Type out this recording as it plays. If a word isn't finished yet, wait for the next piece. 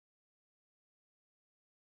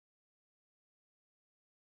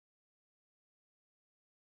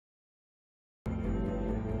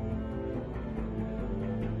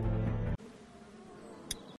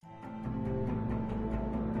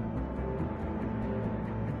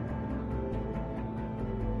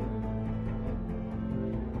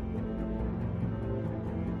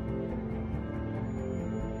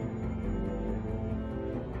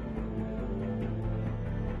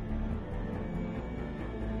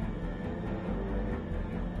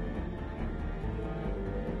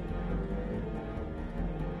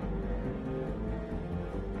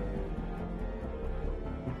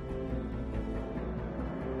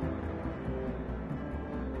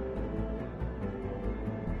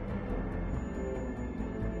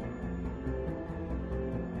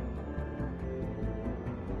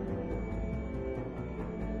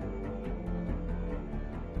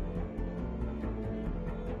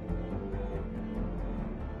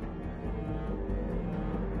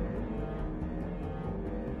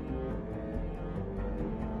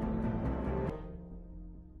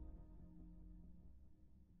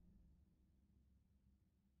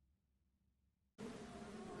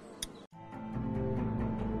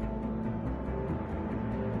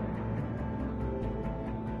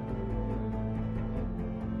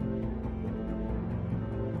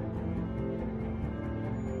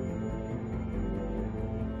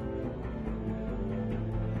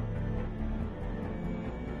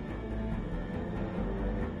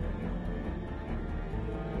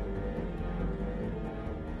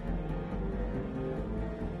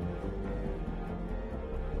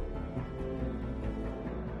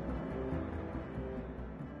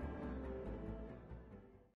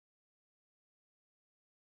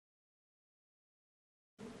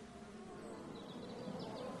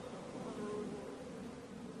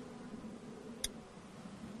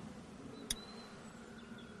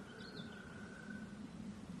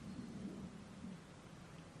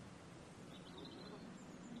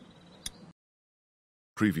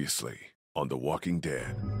Previously on The Walking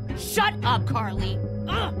Dead. Shut up, Carly!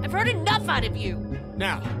 Ugh, I've heard enough out of you!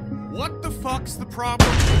 Now, what the fuck's the problem?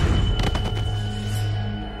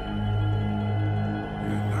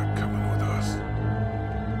 You're not coming with us.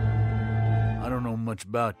 I don't know much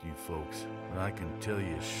about you folks, but I can tell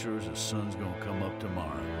you as sure as the sun's gonna come up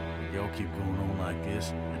tomorrow. Y'all keep going on like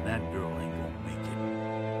this, and that girl ain't gonna make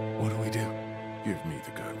it. What do we do? Give me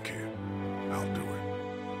the gun, kid. I'll do it.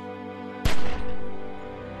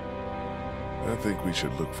 I think we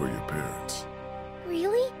should look for your parents.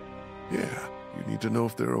 Really? Yeah, you need to know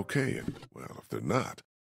if they're okay, and, well, if they're not,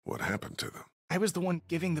 what happened to them? I was the one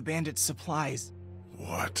giving the bandits supplies.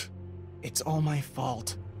 What? It's all my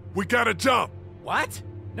fault. We gotta jump! What?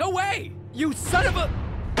 No way! You son of a...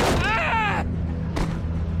 Ah!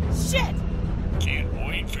 Shit! Can't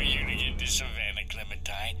wait for you to get to Savannah,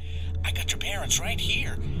 Clementine. I got your parents right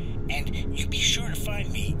here. And you be sure to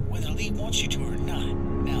find me whether Lee wants you to or not.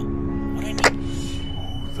 Now, what I need...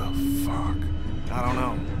 Who the fuck? I don't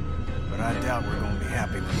know, but I doubt we're gonna be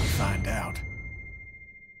happy when we find out.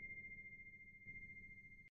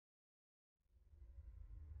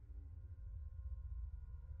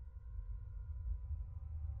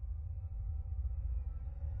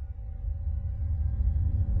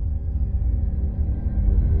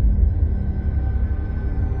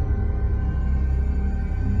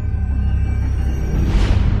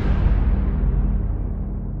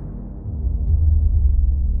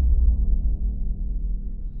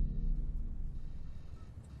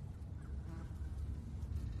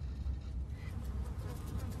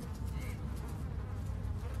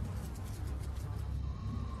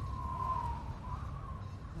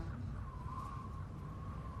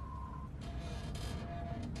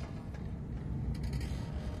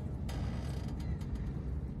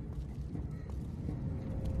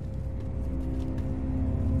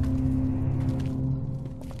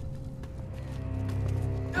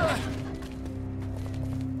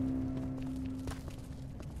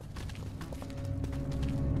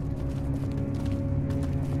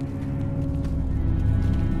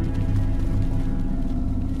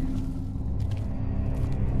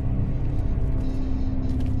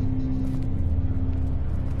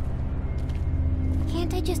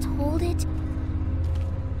 Can't I just hold it?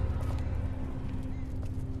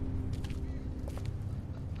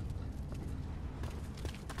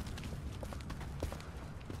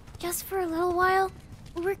 Just for a little while?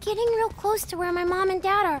 We're getting real close to where my mom and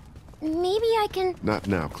dad are. Maybe I can... Not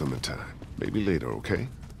now, Clementine. Maybe later, okay?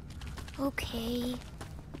 Okay.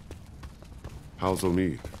 How's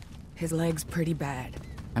O'Neal? His leg's pretty bad.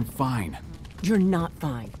 I'm fine. You're not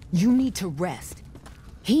fine. You need to rest.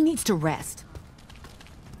 He needs to rest.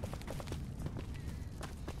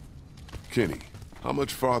 Kenny, how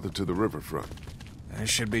much farther to the riverfront? There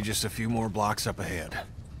should be just a few more blocks up ahead.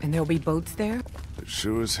 And there'll be boats there? It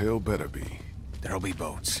sure as hell better be. There'll be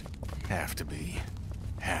boats. Have to be.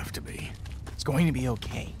 Have to be. It's going to be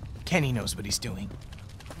okay. Kenny knows what he's doing.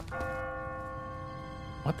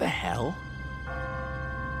 What the hell?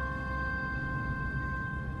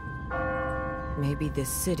 Maybe this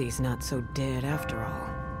city's not so dead after all.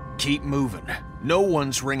 Keep moving. No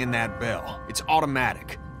one's ringing that bell. It's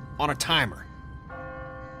automatic. On a timer.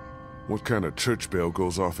 What kind of church bell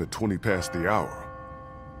goes off at 20 past the hour?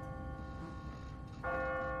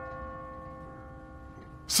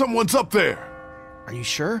 Someone's up there! Are you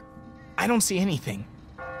sure? I don't see anything.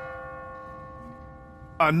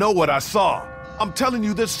 I know what I saw. I'm telling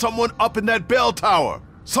you, there's someone up in that bell tower.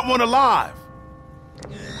 Someone alive.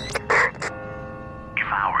 If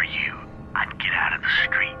I were you, I'd get out of the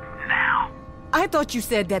street now. I thought you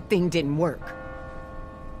said that thing didn't work.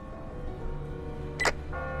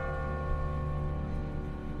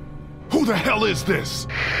 Who the hell is this?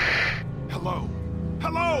 Hello?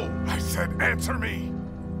 Hello! I said answer me!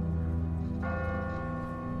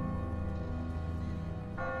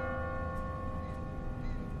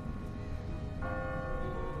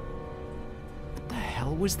 What the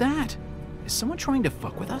hell was that? Is someone trying to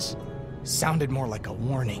fuck with us? Sounded more like a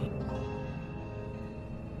warning.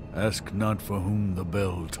 Ask not for whom the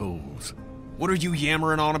bell tolls. What are you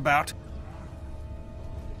yammering on about?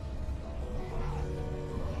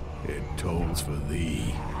 It tolls for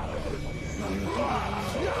thee.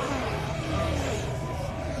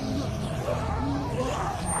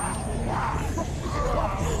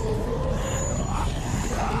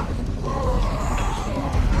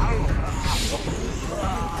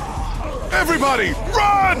 Everybody,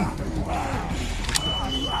 run!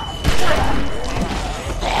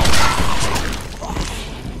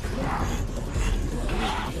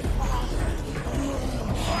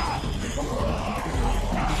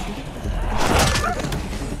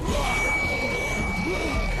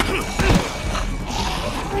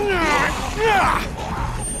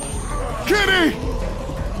 Kitty!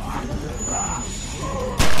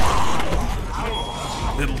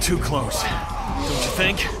 Little too close, don't you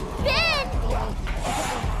think? Ben!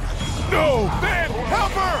 No! Ben!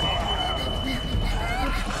 Help her!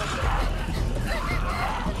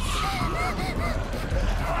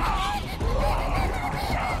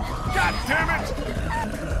 God damn it!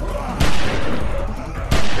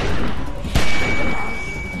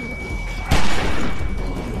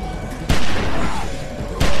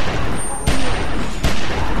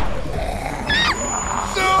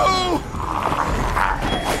 No!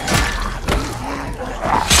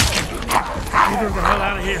 Get her the hell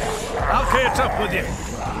out of here. I'll catch up with you.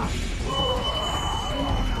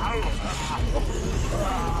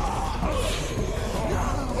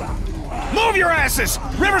 Move your asses!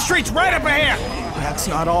 River Street's right up ahead! That's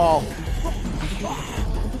not all.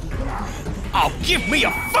 Oh, give me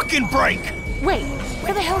a fucking break! Wait,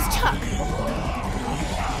 where the hell's Chuck?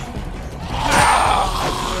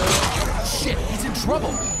 Shit, he's in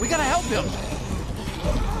trouble. We gotta help him.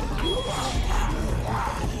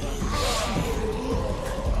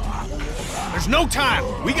 There's no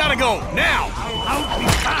time! We gotta go, now! I'll be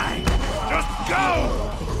fine. Just go!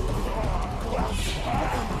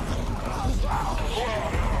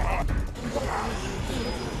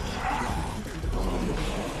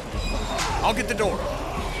 I'll get the door.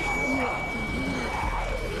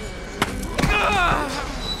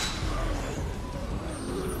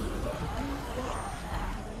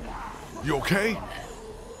 You okay?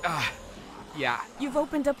 Yeah. You've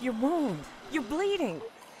opened up your wound. You're bleeding.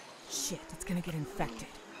 Shit, it's gonna get infected.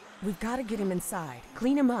 We've gotta get him inside.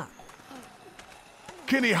 Clean him up.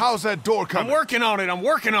 Kenny, how's that door I'm coming? working on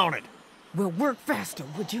it. We'll work faster,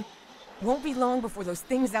 would you? Won't be long before those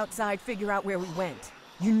things outside figure out where we went.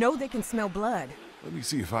 You know they can smell blood. Let me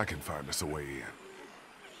see if I can find us a way in.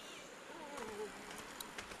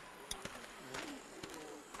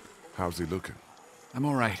 How's he looking? I'm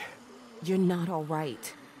all right. You're not all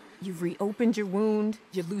right. You've reopened your wound,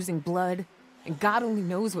 you're losing blood, and God only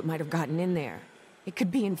knows what might have gotten in there. It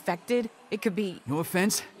could be infected, it could be... No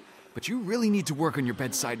offense, but you really need to work on your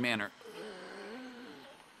bedside manner.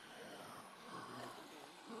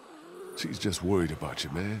 She's just worried about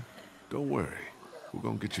you, man. Don't worry. We're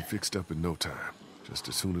gonna get you fixed up in no time. Just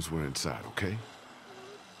as soon as we're inside, okay?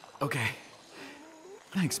 Okay.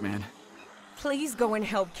 Thanks, man. Please go and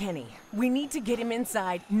help Kenny. We need to get him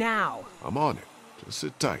inside now. I'm on it. Just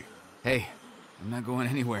sit tight. Hey, I'm not going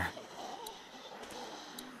anywhere.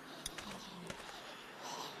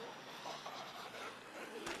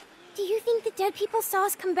 Do you think the dead people saw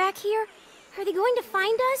us come back here? Are they going to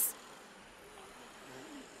find us?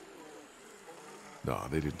 Nah,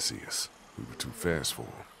 they didn't see us. We were too fast for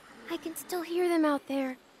them. I can still hear them out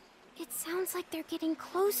there. It sounds like they're getting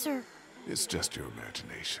closer. It's just your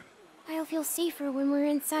imagination. I'll feel safer when we're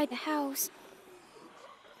inside the house.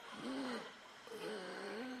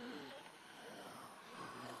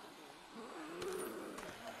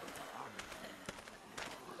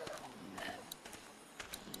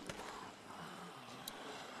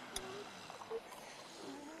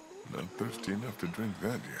 Not thirsty enough to drink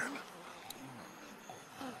that yet.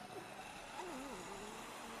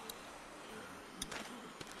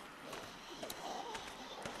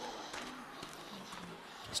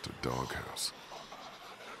 Just a doghouse.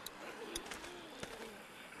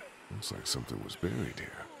 Looks like something was buried here.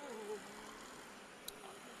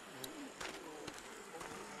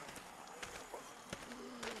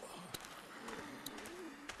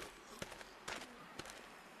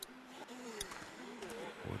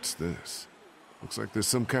 What's this? Looks like there's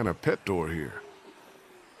some kind of pet door here.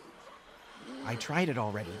 I tried it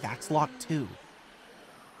already. That's locked too.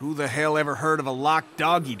 Who the hell ever heard of a locked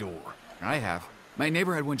doggy door? I have. My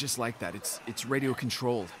neighbor had one just like that. It's radio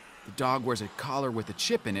controlled. The dog wears a collar with a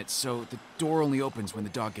chip in it, so the door only opens when the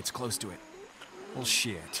dog gets close to it. Well,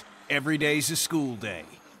 shit. Every day's a school day.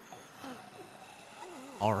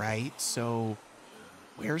 All right, so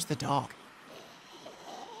where's the dog?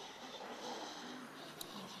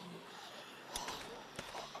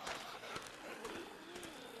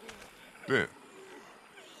 Ben.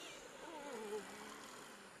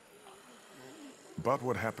 About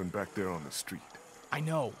what happened back there on the street. I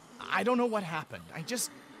know. I don't know what happened. I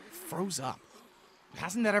just froze up.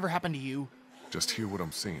 Hasn't that ever happened to you? Just hear what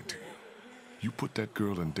I'm saying to you. You put that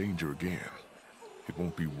girl in danger again. It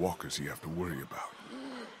won't be walkers you have to worry about.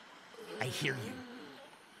 I hear you.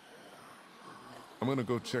 I'm gonna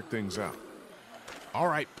go check things out. All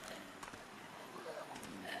right.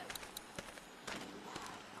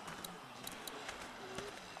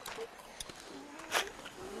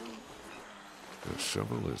 The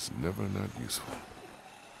shovel is never not useful.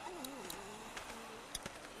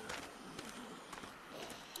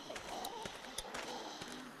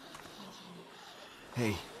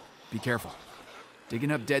 Hey, be careful. Digging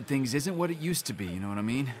up dead things isn't what it used to be, you know what I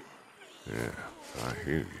mean? Yeah, I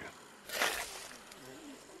hear you.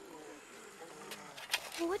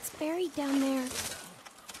 What's buried down there?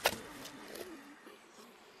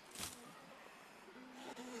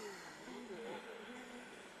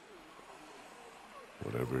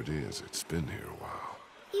 Whatever it is, it's been here a while.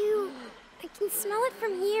 Ew, I can smell it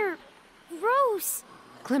from here. Gross.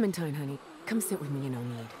 Clementine, honey, come sit with me in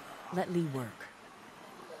O'Need. Let Lee work.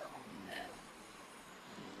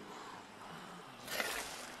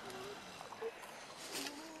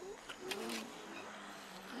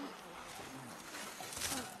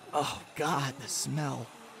 Oh, God, the smell.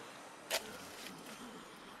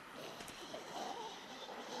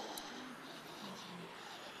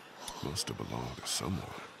 Must have belonged to someone.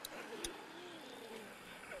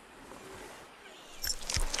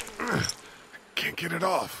 Can't get it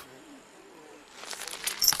off.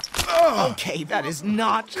 Okay, that is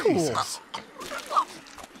not cool. Jesus.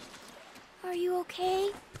 Are you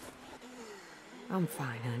okay? I'm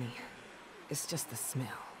fine, honey. It's just the smell.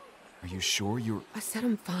 Are you sure you're... I said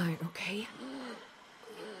I'm fine, okay?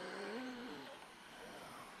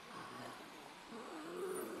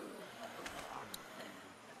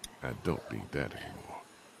 I don't need that anymore.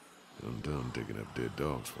 I'm done digging up dead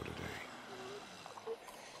dogs for today.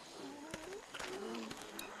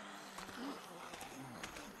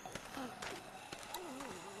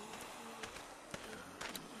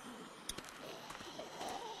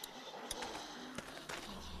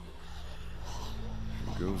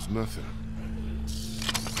 Here goes nothing.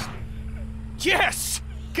 Yes!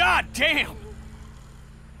 God damn!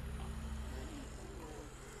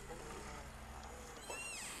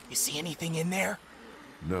 You see anything in there?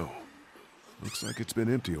 No. Looks like it's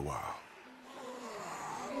been empty a while.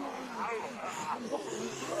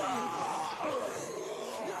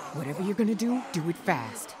 Whatever you're gonna do it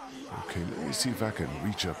fast. Okay, let me see if I can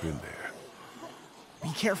reach up in there. Be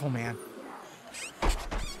careful, man.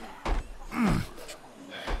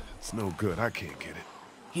 It's no good. I can't get it.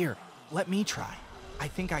 Here, let me try. I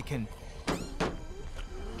think I can...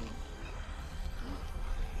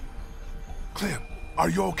 Clem, are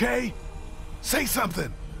you okay? Say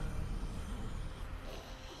something!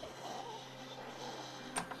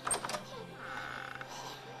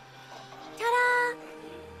 Ta-da!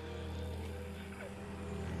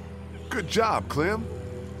 Good job, Clem.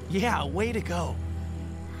 Yeah, way to go.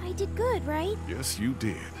 I did good, right? Yes, you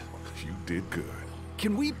did. You did good.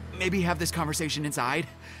 Can we maybe have this conversation inside?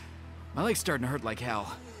 My leg's starting to hurt like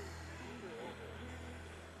hell.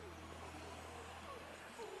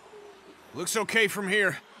 Looks okay from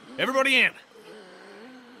here. Everybody in.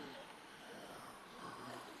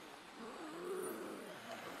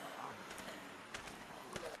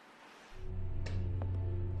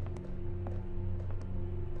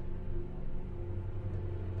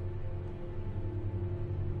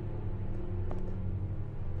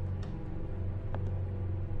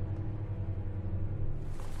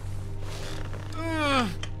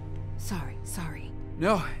 Sorry.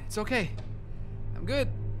 No, it's okay. I'm good.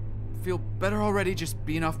 Feel better already just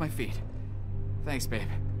being off my feet. Thanks, babe.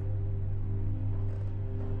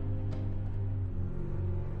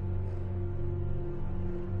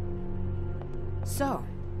 So,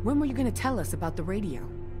 when were you gonna tell us about the radio?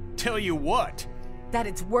 Tell you what? That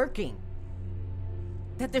it's working.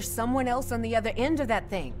 That there's someone else on the other end of that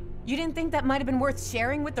thing. You didn't think that might have been worth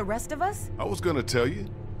sharing with the rest of us? I was gonna tell you.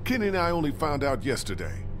 Kenny and I only found out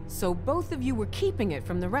yesterday. So both of you were keeping it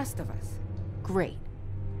from the rest of us. Great.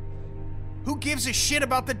 Who gives a shit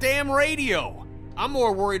about the damn radio? I'm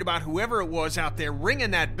more worried about whoever it was out there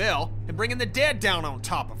ringing that bell and bringing the dead down on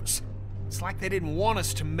top of us. It's like they didn't want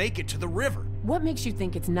us to make it to the river. What makes you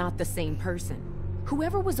think it's not the same person?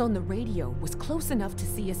 Whoever was on the radio was close enough to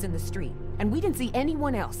see us in the street, and we didn't see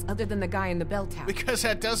anyone else other than the guy in the bell tower. Because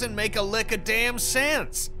that doesn't make a lick of damn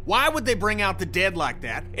sense. Why would they bring out the dead like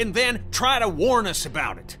that and then try to warn us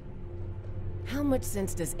about it? How much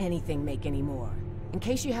sense does anything make anymore? In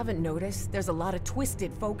case you haven't noticed, there's a lot of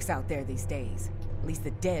twisted folks out there these days. At least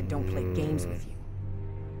the dead don't play games with you.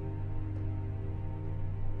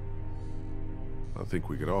 I think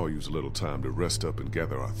we could all use a little time to rest up and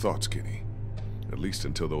gather our thoughts, Kenny. At least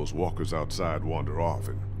until those walkers outside wander off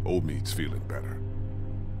and Old Meat's feeling better.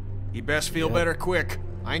 He best feel better quick.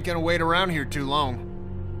 I ain't gonna wait around here too long.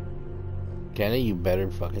 Kenny, you better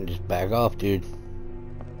fucking just back off, dude.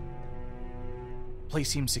 Place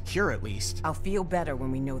seems secure, at least. I'll feel better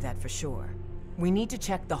when we know that for sure. We need to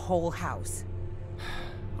check the whole house.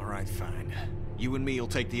 All right, fine. You and me'll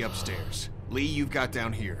take the upstairs. Lee, you've got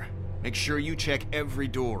down here. Make sure you check every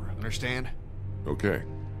door, understand? Okay.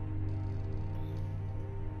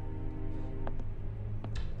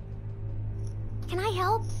 Can I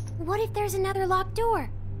help? What if there's another locked door?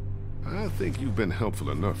 I think you've been helpful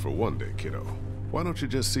enough for one day, kiddo. Why don't you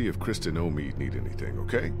just see if Kristen Omid need anything,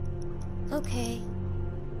 okay? Okay.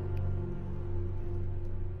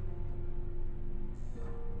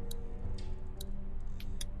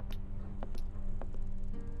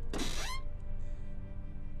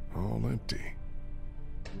 All empty.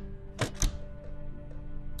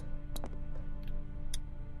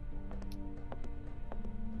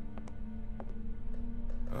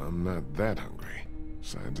 I'm not that hungry.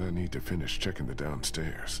 Signs I need to finish checking the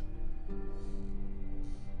downstairs.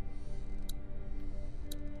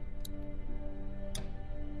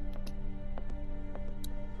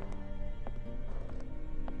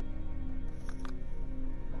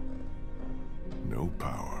 No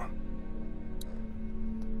power.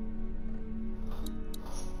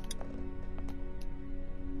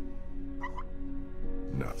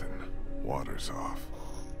 Nothing. Water's off.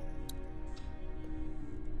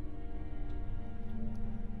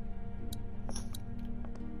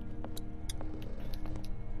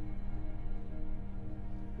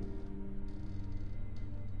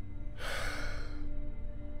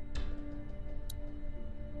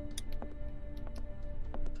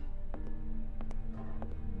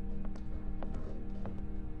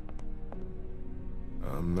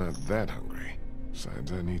 I'm not that hungry.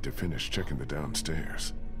 Signs I need to finish checking the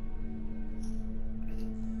downstairs.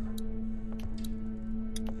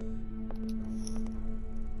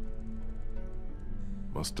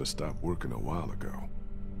 Must have stopped working a while ago.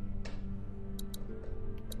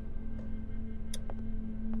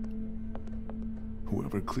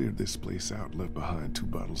 Whoever cleared this place out left behind 2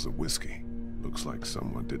 bottles of whiskey. Looks like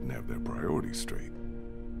someone didn't have their priorities straight.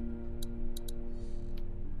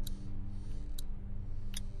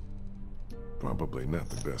 Probably not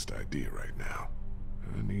the best idea right now.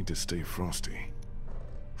 I need to stay frosty.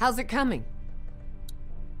 How's it coming?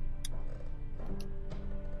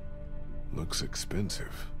 Looks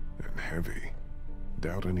expensive and heavy.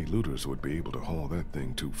 Doubt any looters would be able to haul that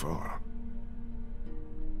thing too far.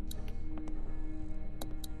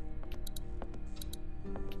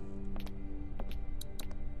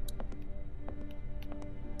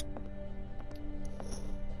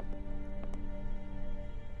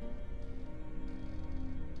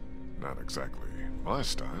 Not exactly my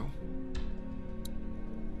style.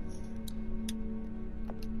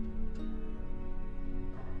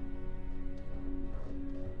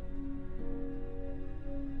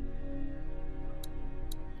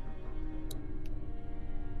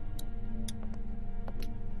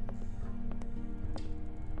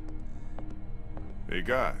 Hey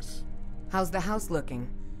guys. How's the house looking?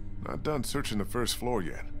 Not done searching the first floor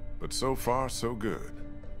yet, but so far so good.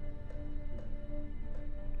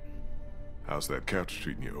 How's that couch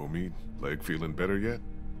treating you, Omid? Leg feeling better yet?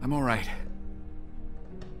 I'm all right.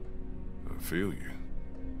 I feel you.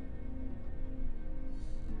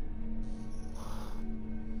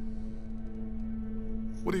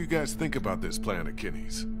 What do you guys think about this plan of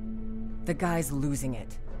Kenny's? The guy's losing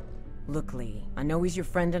it. Look, Lee, I know he's your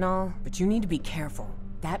friend and all, but you need to be careful.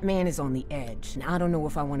 That man is on the edge, and I don't know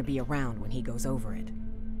if I want to be around when he goes over it.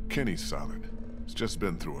 Kenny's solid. He's just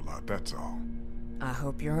been through a lot, that's all. I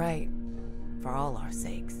hope you're right. For all our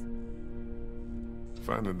sakes.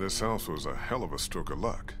 Finding this house was a hell of a stroke of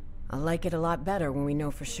luck. I like it a lot better when we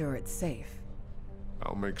know for sure it's safe.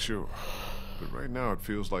 I'll make sure. But right now it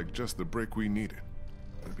feels like just the break we needed.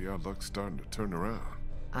 Maybe our luck's starting to turn around.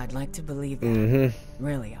 I'd like to believe that.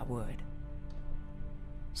 Really, I would.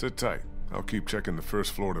 Sit tight. I'll keep checking the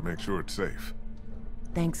first floor to make sure it's safe.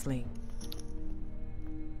 Thanks, Lee.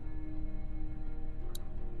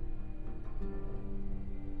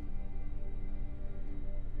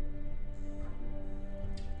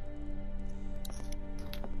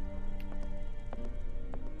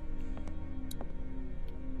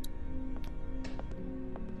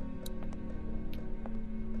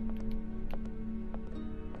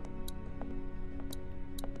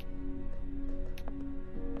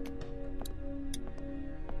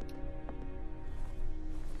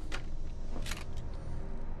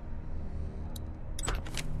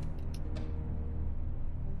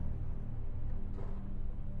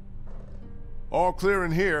 All clear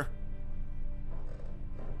in here.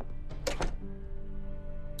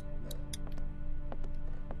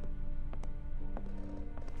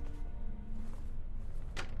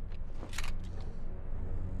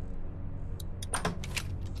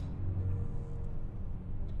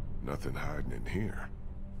 Nothing hiding in here.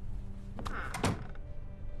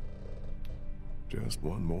 Just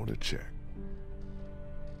one more to check.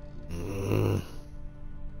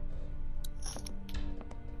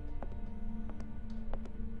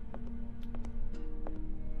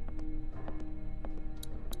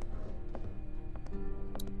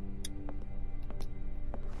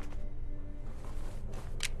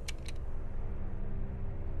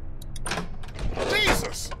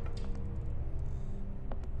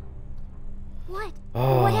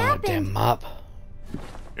 Damn mop.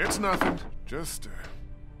 It's nothing. Just,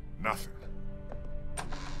 nothing.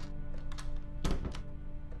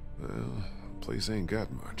 Well, place ain't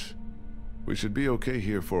got much. We should be okay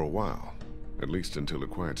here for a while. At least until it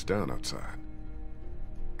quiets down outside.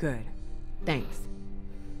 Good. Thanks.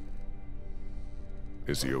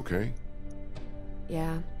 Is he okay?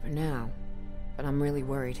 Yeah, for now. But I'm really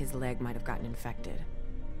worried his leg might have gotten infected.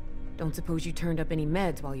 Don't suppose you turned up any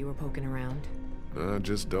meds while you were poking around?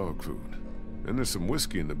 Just dog food. And there's some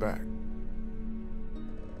whiskey in the back.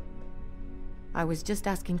 I was just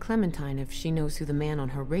asking Clementine if she knows who the man on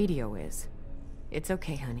her radio is. It's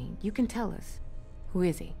okay, honey. You can tell us. Who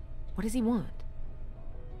is he? What does he want?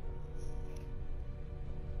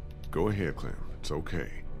 Go ahead, Clem. It's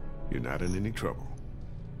okay. You're not in any trouble.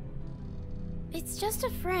 It's just a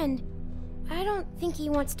friend. I don't think he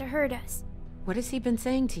wants to hurt us. What has he been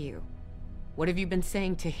saying to you? What have you been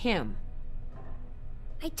saying to him?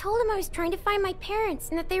 I told him I was trying to find my parents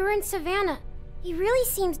and that they were in Savannah. He really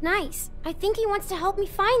seems nice. I think he wants to help me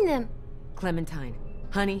find them. Clementine,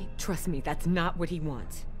 honey, trust me, that's not what he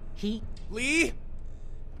wants. Lee?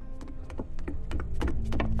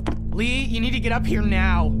 Lee, you need to get up here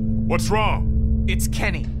now. What's wrong? It's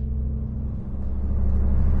Kenny.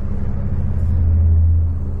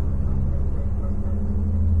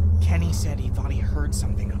 Kenny said he thought he heard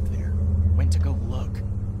something up there. Went to go look.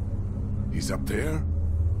 He's up there?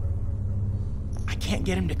 I can't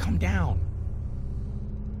get him to come down.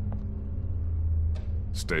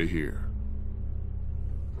 Stay here.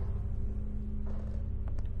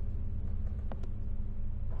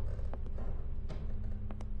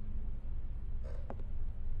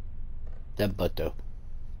 That butt though.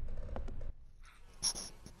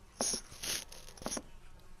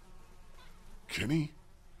 Kenny?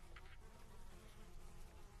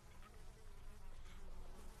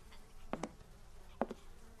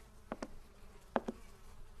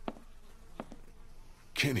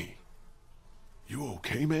 Kenny, you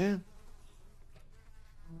okay, man?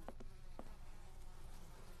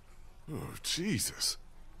 Oh, Jesus.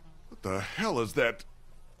 What the hell is that?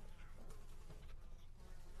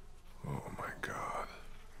 Oh, my God.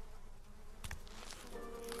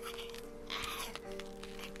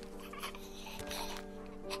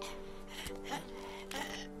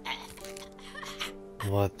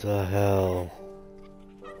 What the hell?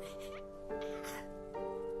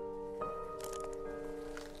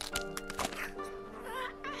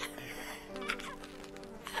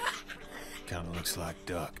 Kinda looks like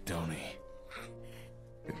Duck, don't he?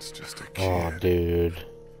 It's just a kid. Oh, dude.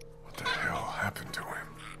 What the hell happened to him?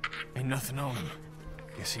 Ain't nothing on him.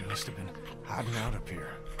 Guess he must have been hiding out up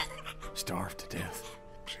here. Starved to death.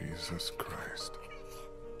 Jesus Christ.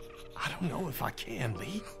 I don't know if I can,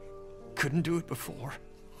 Lee. Couldn't do it before.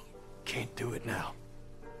 Can't do it now.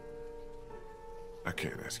 I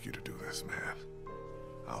can't ask you to do this, man.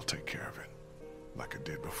 I'll take care of it, like I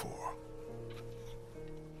did before.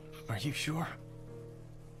 Are you sure?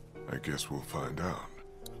 I guess we'll find out.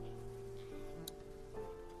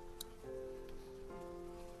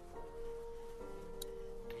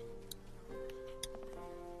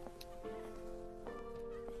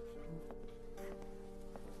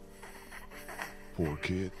 Poor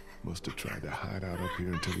kid. Must have tried to hide out up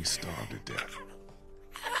here until he starved to death.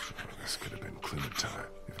 Oh, this could have been Clementine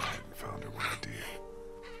if I hadn't found her when I did.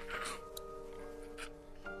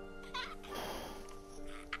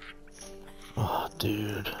 Oh,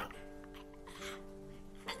 dude.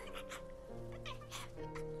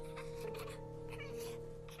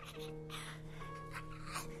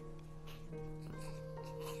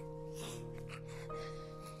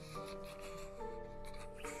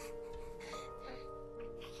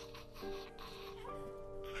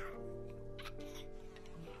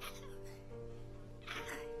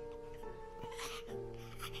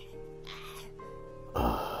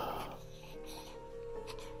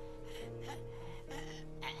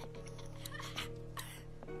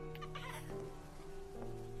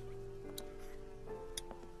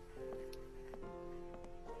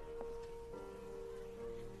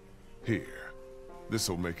 Here.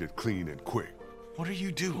 This'll make it clean and quick. What are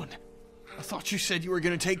you doing? I thought you said you were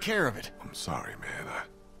gonna take care of it. I'm sorry, man.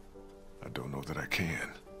 I don't know that I can.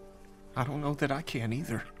 I don't know that I can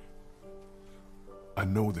either. I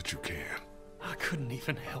know that you can. I couldn't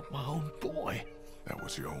even help my own boy. That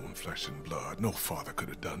was your own flesh and blood. No father could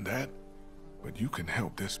have done that. But you can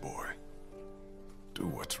help this boy. Do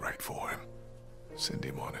what's right for him. Send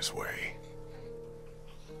him on his way.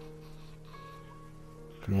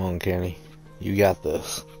 Come on, Kenny. You got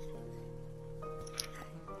this.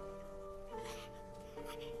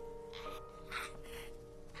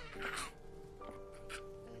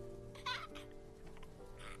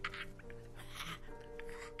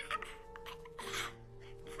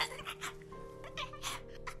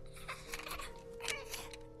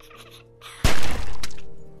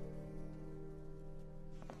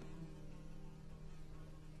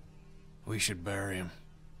 should bury him.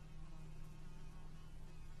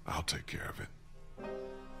 I'll take care of it.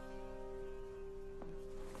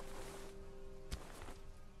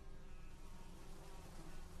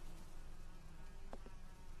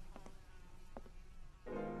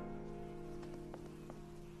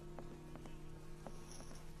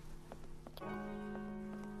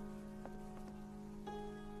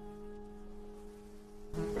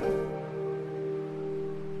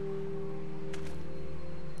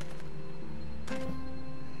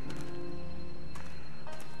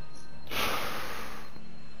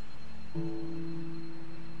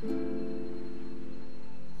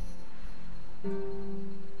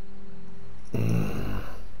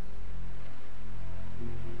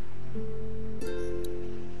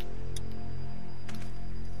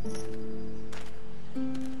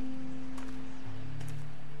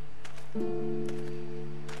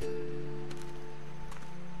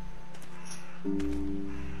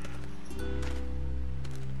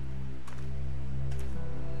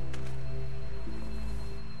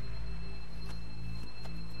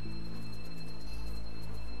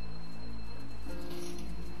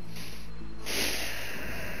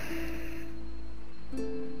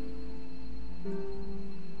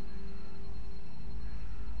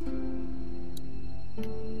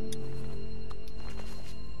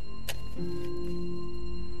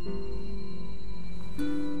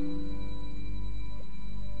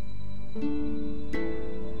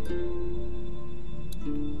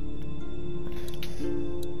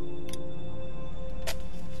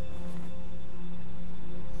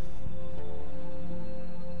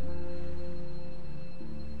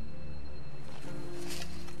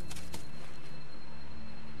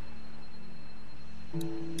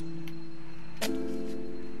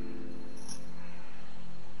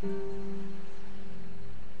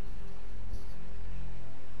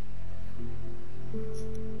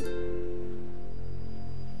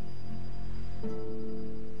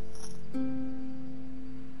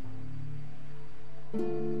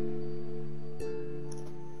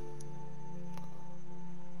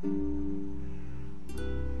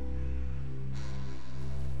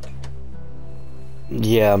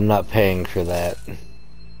 Yeah, I'm not paying for that.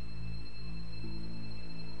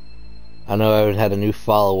 I know I haven't had a new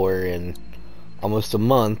follower in almost a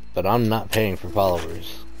month, but I'm not paying for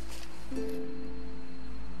followers.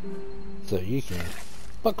 So you can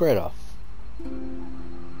fuck right off.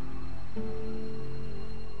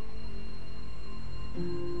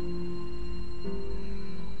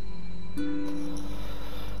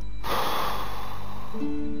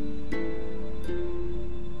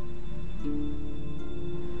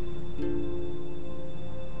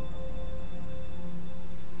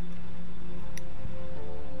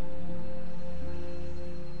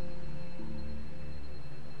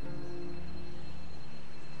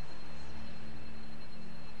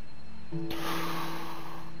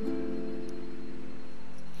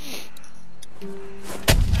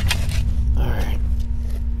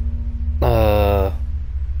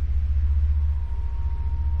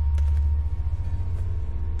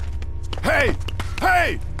 Hey!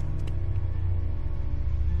 Hey!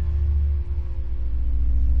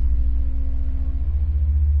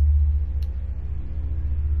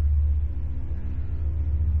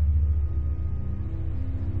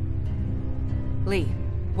 Lee,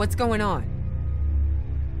 what's going on?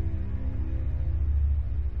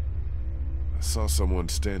 I saw someone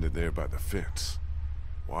standing there by the fence,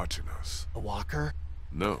 watching us. A walker?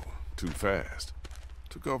 No, too fast.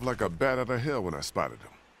 Took off like a bat out of hell when I spotted him.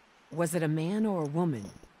 Was it a man or a woman?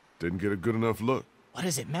 Didn't get a good enough look. What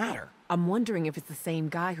does it matter? I'm wondering if it's the same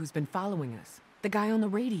guy who's been following us. The guy on the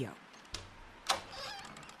radio.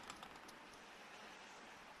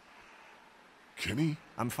 Kenny?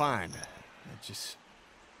 I'm fine.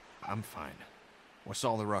 I'm fine. What's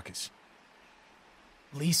all the ruckus?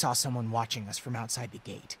 Lee saw someone watching us from outside the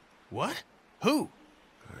gate. What? Who?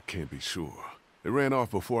 I can't be sure. They ran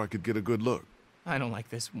off before I could get a good look. I don't like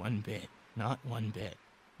this one bit. Not one bit.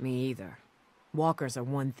 Me either. Walkers are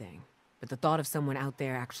one thing, but the thought of someone out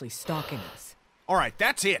there actually stalking us. All right,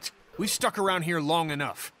 that's it. We've stuck around here long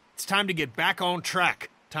enough. It's time to get back on track.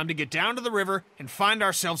 Time to get down to the river and find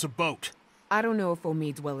ourselves a boat. I don't know if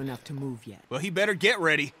Omid's well enough to move yet. Well, he better get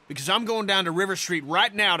ready, because I'm going down to River Street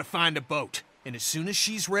right now to find a boat. And as soon as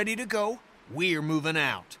she's ready to go, we're moving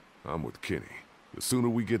out. I'm with Kenny. The sooner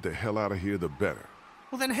we get the hell out of here, the better.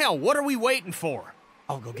 Well then hell, what are we waiting for?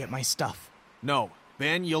 I'll go get my stuff. No,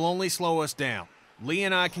 Ben, you'll only slow us down. Lee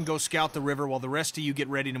and I can go scout the river while the rest of you get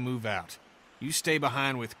ready to move out. You stay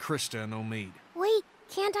behind with Krista and Omid. Wait,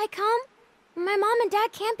 can't I come? My mom and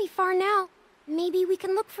dad can't be far now. Maybe we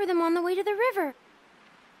can look for them on the way to the river.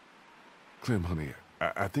 Clem, honey,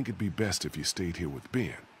 I think it'd be best if you stayed here with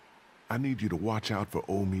Ben. I need you to watch out for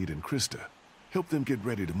Omid and Krista. Help them get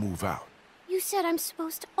ready to move out. You said I'm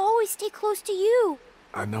supposed to always stay close to you.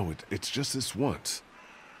 I know it's just this once.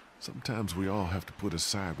 Sometimes we all have to put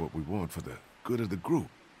aside what we want for the good of the group.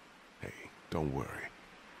 Hey, don't worry.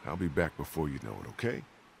 I'll be back before you know it, okay?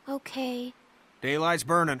 Okay. Daylight's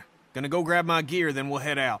burning. Gonna go grab my gear, then we'll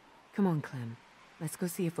head out. Come on, Clem. Let's go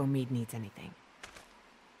see if Omid needs anything.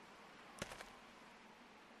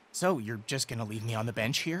 So, you're just gonna leave me on the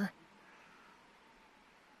bench here?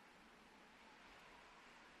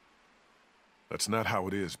 That's not how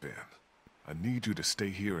it is, Ben. I need you to stay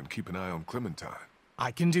here and keep an eye on Clementine.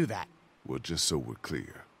 I can do that. Well, just so we're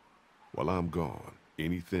clear. While I'm gone,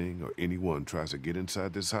 anything or anyone tries to get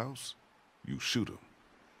inside this house, you shoot them.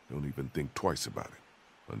 Don't even think twice about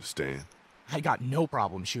it. Understand? I got no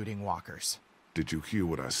problem shooting walkers. Did you hear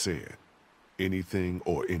what I said? Anything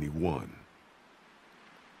or anyone.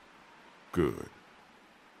 Good.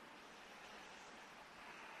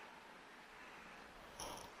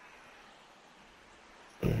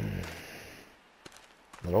 I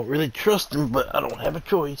don't really trust him, but I don't have a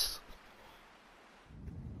choice.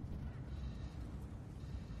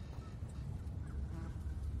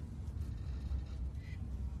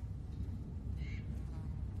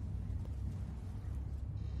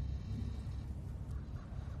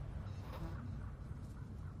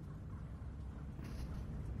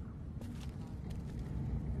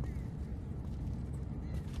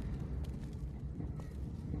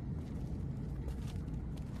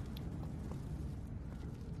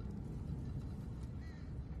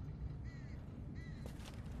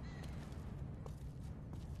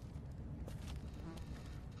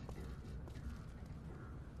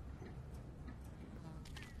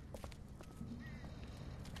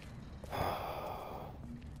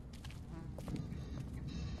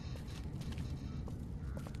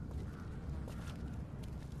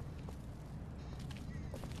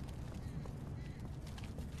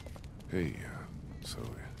 Hey, so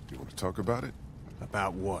you want to talk about it?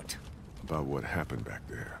 About what? About what happened back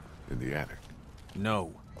there, in the attic.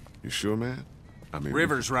 No. You sure, man? I mean...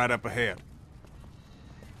 River's right up ahead.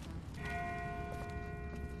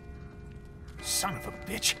 Son of a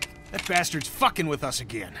bitch. That bastard's fucking with us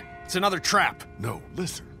again. It's another trap. No,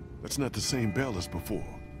 listen. That's not the same bell as before.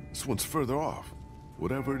 This one's further off.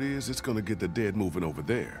 Whatever it is, it's gonna get the dead moving over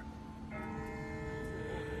there.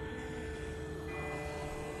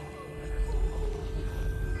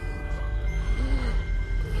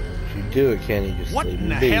 If you do it, Kenny, just what leave in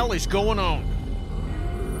me the be. hell is going on?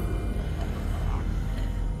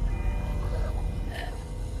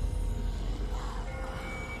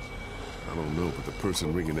 I don't know, but the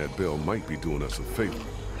person ringing that bell might be doing us a favor.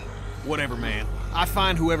 Whatever, man. I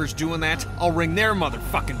find whoever's doing that, I'll ring their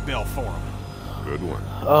motherfucking bell for them. Good one.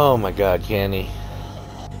 Oh my God, Kenny.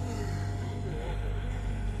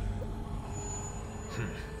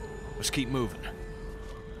 Let's keep moving.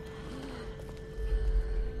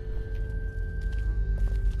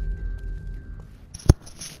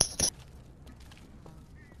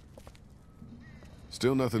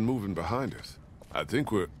 Still nothing moving behind us. I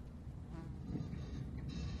think we're...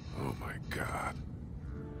 Oh my God.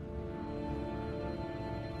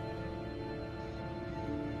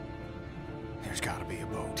 There's gotta be a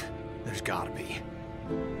boat. There's gotta be.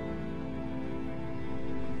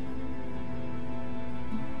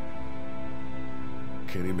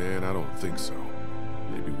 Kenny, man, I don't think so.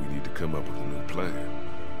 Maybe we need to come up with a new plan.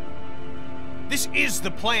 This is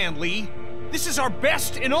the plan, Lee. This is our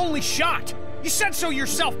best and only shot. You said so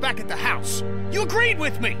yourself back at the house. You agreed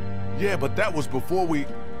with me. Yeah, but that was before we...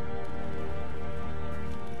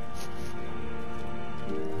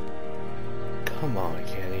 Come on,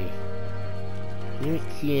 Kenny.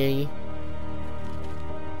 Kenny.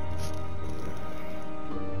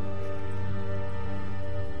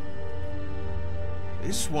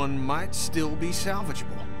 This one might still be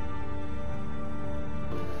salvageable.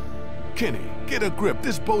 Kenny, get a grip.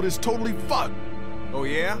 This boat is totally fucked. Oh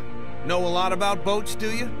yeah? Know a lot about boats,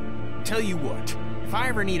 do you? Tell you what, if I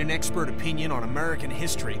ever need an expert opinion on American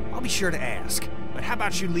history, I'll be sure to ask. But how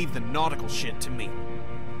about you leave the nautical shit to me?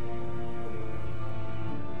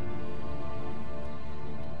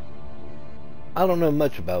 I don't know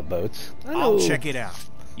much about boats. I'll check it out.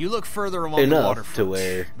 You look further along the enough waterfront. to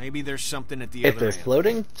where maybe there's something at the if other they're end.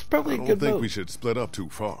 floating, it's probably I a don't good think boat. we should split up too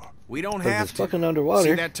far. We don't 'Cause have it's to. fucking underwater.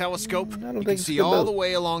 See that telescope? I don't You think can it's a see good all boat. the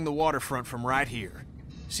way along the waterfront from right here.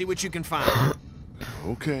 See what you can find.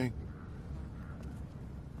 Okay.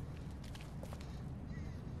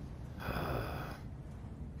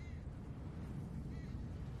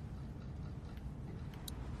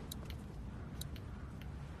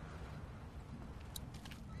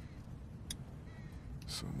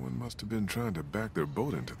 Someone must have been trying to back their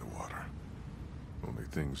boat into the water. Only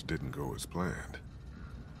things didn't go as planned.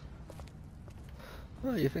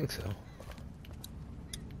 Oh, you think so?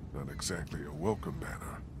 Not exactly a welcome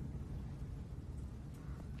banner.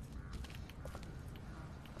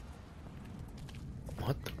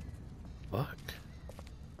 What the fuck?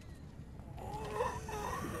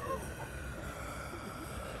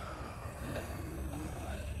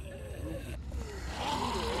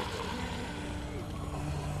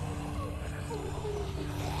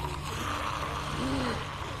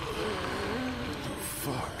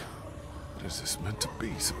 What is this meant to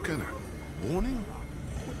be? Some kind of warning?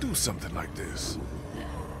 We'll do something like this.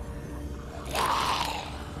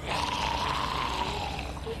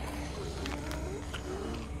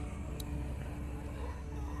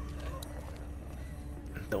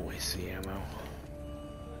 Don't waste the ammo.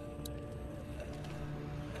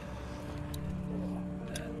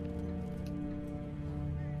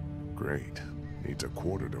 Great. Needs a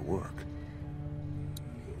quarter to work.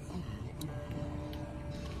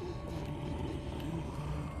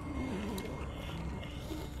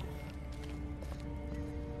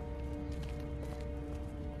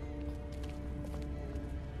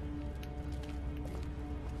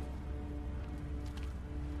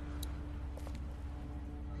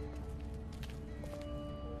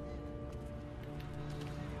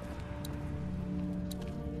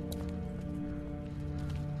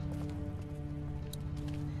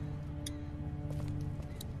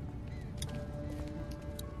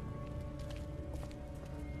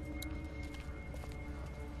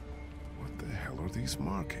 What are these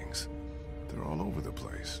markings? They're all over the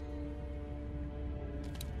place.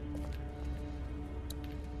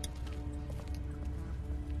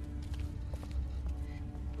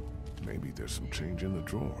 Maybe there's some change in the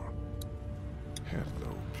drawer.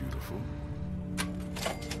 Hello, beautiful.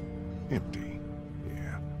 Empty.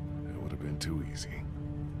 Yeah, that would have been too easy.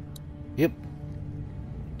 Yep.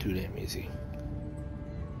 Too damn easy.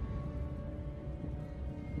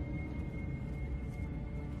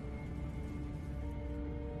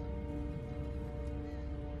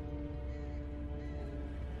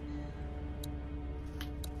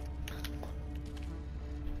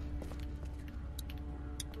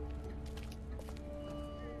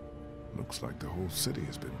 Looks like the whole city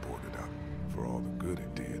has been boarded up, for all the good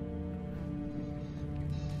it did.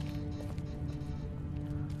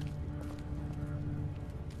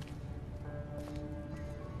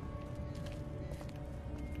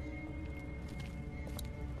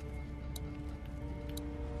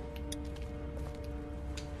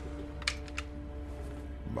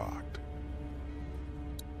 Locked.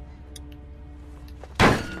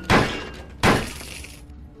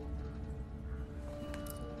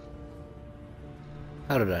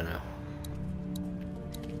 How did I know?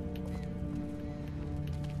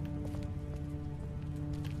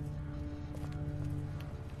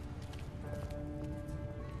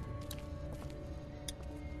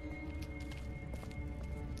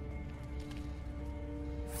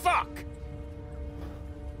 Fuck!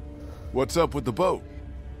 What's up with the boat?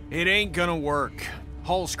 It ain't gonna work.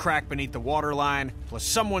 Hull's cracked beneath the waterline, plus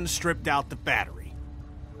someone stripped out the battery.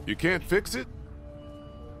 You can't fix it?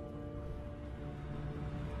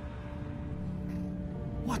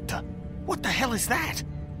 What the hell is that?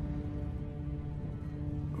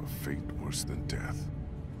 A fate worse than death.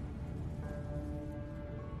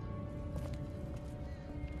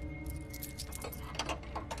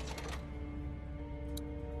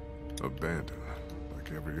 Abandoned,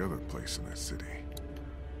 like every other place in this city.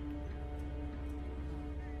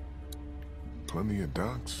 Plenty of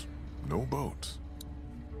docks, no boats.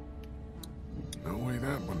 No way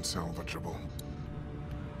that one's salvageable.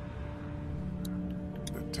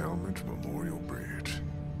 Talmadge Memorial Bridge.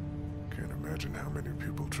 Can't imagine how many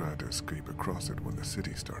people tried to escape across it when the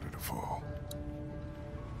city started to fall.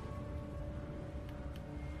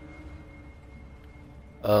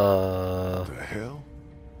 What the hell?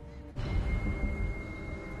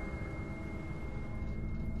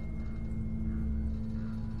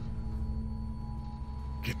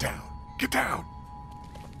 Get down! Get down!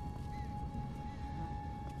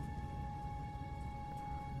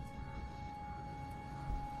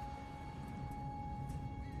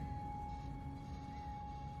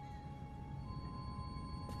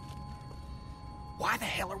 Why the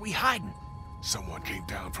hell are we hiding? Someone came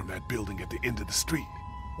down from that building at the end of the street.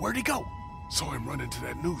 Where'd he go? Saw him run into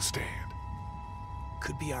that newsstand.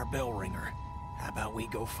 Could be our bell ringer. How about we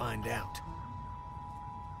go find out?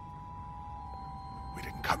 We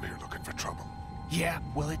didn't come here looking for trouble. Yeah,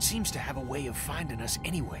 well, it seems to have a way of finding us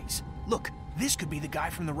anyways. Look, this could be the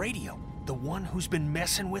guy from the radio. The one who's been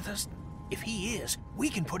messing with us. If he is, we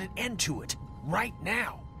can put an end to it. Right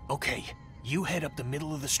now. Okay, you head up the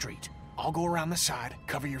middle of the street. I'll go around the side,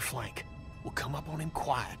 cover your flank. We'll come up on him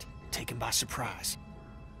quiet, take him by surprise.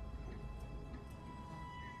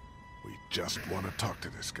 We just want to talk to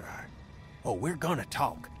this guy. Oh, we're gonna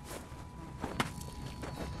talk.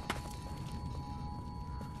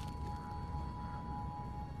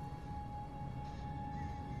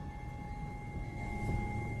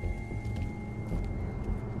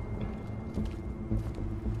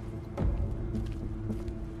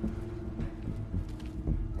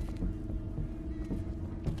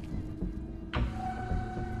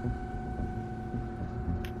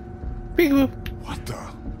 What the?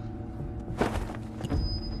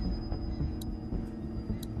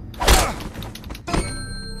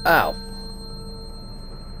 Ow.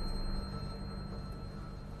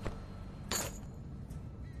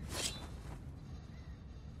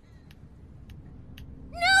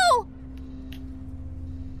 No!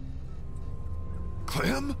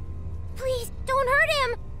 Clem? Please, don't hurt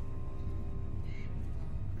him!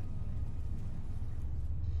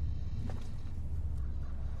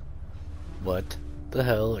 What the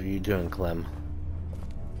hell are you doing, Clem?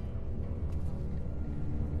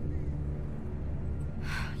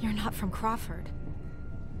 You're not from Crawford.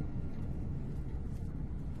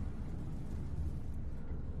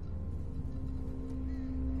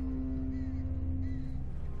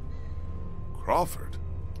 Crawford?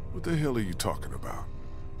 What the hell are you talking about?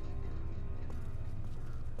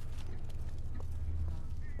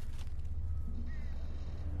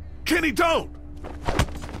 Kenny, don't!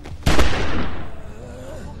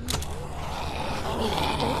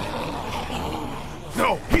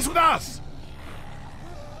 No, he's with us!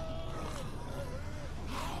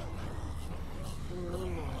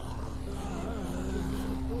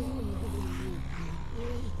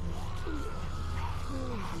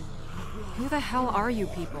 Who the hell are you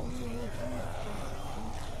people?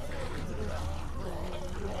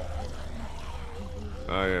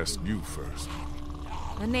 I asked you first.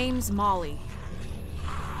 The name's Molly.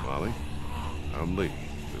 Molly, I'm Lee.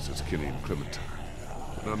 This is Kenny and Clementine.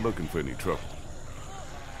 We're not looking for any trouble.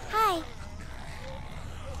 Hi.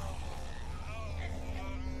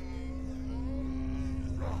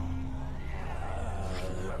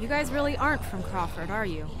 You guys really aren't from Crawford, are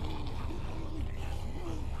you?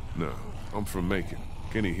 No, I'm from Macon.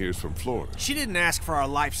 Kenny here's from Florida. She didn't ask for our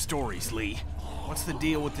life stories, Lee. What's the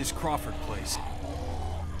deal with this Crawford place?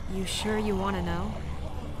 You sure you want to know?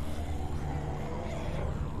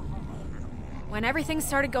 When everything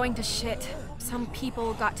started going to shit, some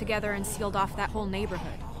people got together and sealed off that whole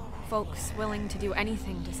neighborhood. Folks willing to do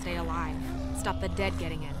anything to stay alive, stop the dead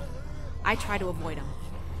getting in. I try to avoid them.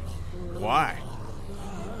 Why?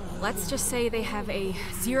 Let's just say they have a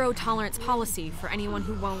zero-tolerance policy for anyone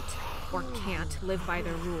who won't or can't live by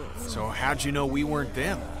their rules. So how'd you know we weren't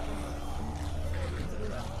them?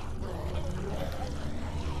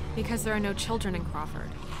 Because there are no children in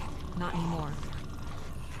Crawford. Not anymore.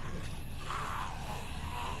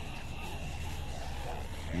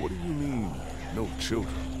 What do you mean, no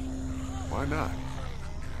children? Why not?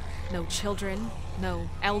 No children, no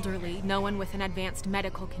elderly, no one with an advanced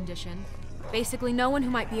medical condition. Basically, no one who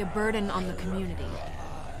might be a burden on the community.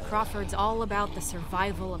 Crawford's all about the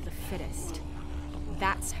survival of the fittest.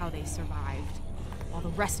 That's how they survived, while the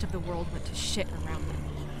rest of the world went to shit around them.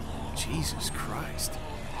 Jesus Christ.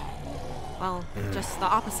 Well, just the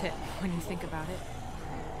opposite when you think about it.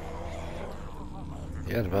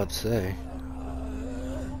 Yeah, I was about to say.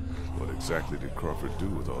 What exactly did Crawford do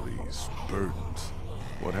with all these burdens?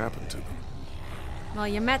 What happened to them? Well,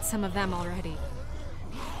 you met some of them already.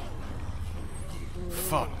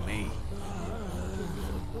 Fuck me.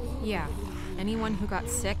 Yeah. Anyone who got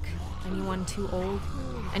sick, anyone too old,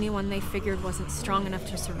 anyone they figured wasn't strong enough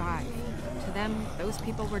to survive. To them, those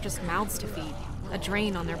people were just mouths to feed, a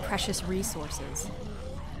drain on their precious resources.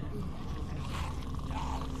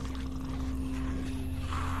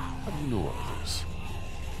 How do you know all this?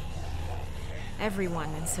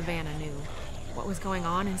 Everyone in Savannah knew. What was going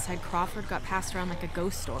on inside Crawford got passed around like a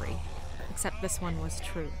ghost story. Except this one was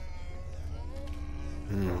true.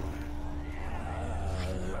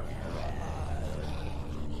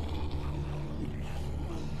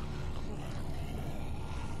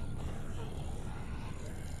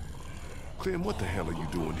 Clem, what the hell are you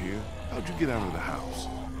doing here? How'd you get out of the house?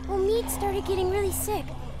 Well, Mead started getting really sick.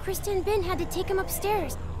 Krista and Ben had to take him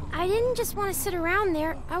upstairs. I didn't just want to sit around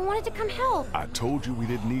there. I wanted to come help. I told you we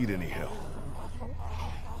didn't need any help.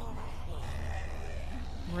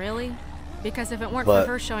 Really? Because if it weren't for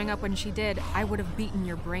her showing up when she did, I would have beaten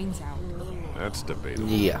your brains out. That's debatable.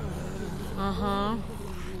 Yeah. Uh-huh.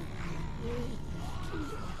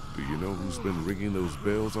 Do you know who's been ringing those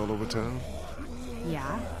bells all over town?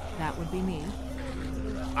 Yeah, that would be me.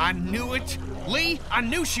 I knew it! Lee, I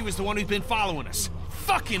knew she was the one who's been following us.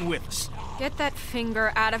 Fucking with us. Get that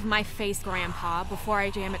finger out of my face, Grandpa, before I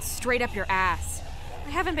jam it straight up your ass. I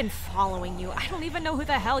haven't been following you. I don't even know who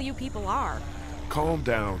the hell you people are. Calm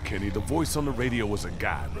down, Kenny. The voice on the radio was a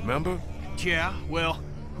guy, remember? Yeah, well,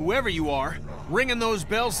 whoever you are, ringing those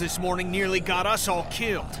bells this morning nearly got us all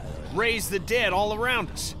killed. Raised the dead all around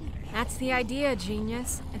us. That's the idea,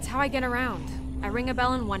 genius. It's how I get around. I ring a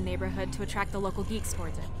bell in one neighborhood to attract the local geeks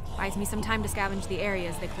towards it. Buys me some time to scavenge the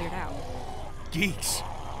areas they cleared out. Geeks?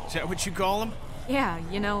 Is that what you call them? Yeah,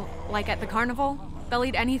 you know, like at the carnival? They'll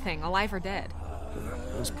eat anything, alive or dead.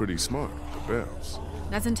 That's pretty smart, the bells.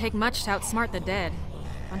 Doesn't take much to outsmart the dead.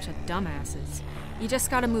 Bunch of dumbasses. You just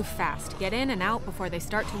gotta move fast, get in and out before they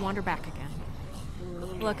start to wander back again.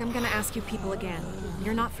 Look, I'm gonna ask you people again.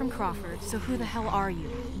 You're not from Crawford, so who the hell are you?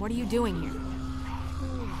 What are you doing here?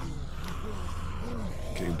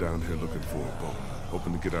 Came down here looking for a boat,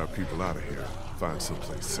 hoping to get our people out of here, find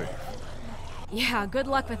someplace safe. Yeah, good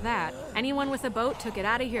luck with that. Anyone with a boat took it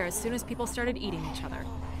out of here as soon as people started eating each other.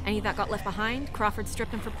 Any that got left behind, Crawford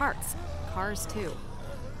stripped them for parts. Cars, too.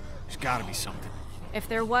 There's gotta be something. If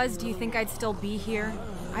there was, do you think I'd still be here?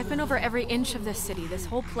 I've been over every inch of this city. This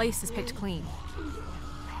whole place is picked clean.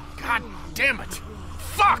 God damn it!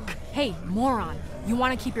 Fuck! Hey, moron. You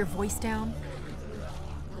want to keep your voice down?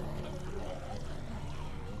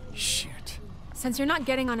 Shit. Since you're not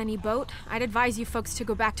getting on any boat, I'd advise you folks to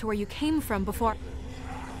go back to where you came from before...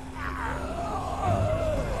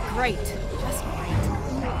 Great. Just great.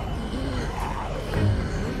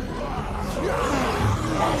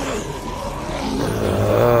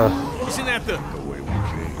 Isn't that the way we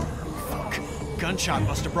came? Fuck. Gunshot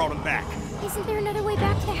must have brought him back. Isn't there another way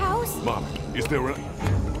back to the house? Mom, is there a...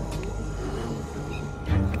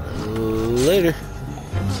 Later.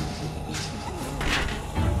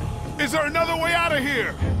 Is there another way out of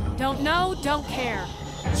here? Don't know, don't care.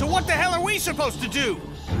 So what the hell are we supposed to do?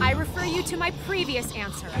 I refer you to my previous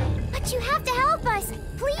answer. But you have to help us,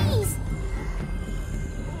 please!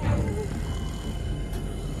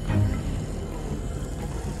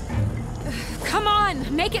 Come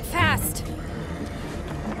on, make it fast!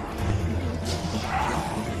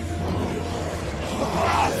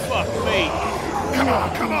 Oh, fuck me! Come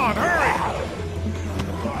on, hurry!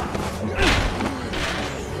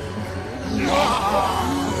 Lee,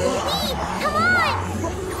 come on!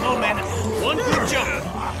 Come on, man. One good jump.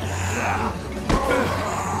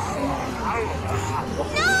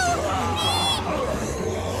 No!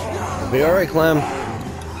 Be alright, Clem.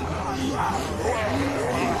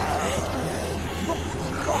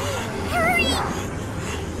 Hurry!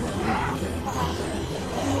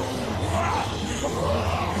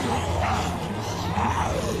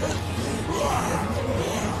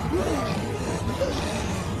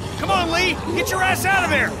 Come on, Lee! Get your ass out of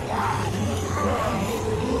there!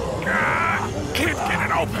 Can't get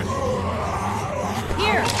it open.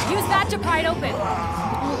 Here, use that to pry it open.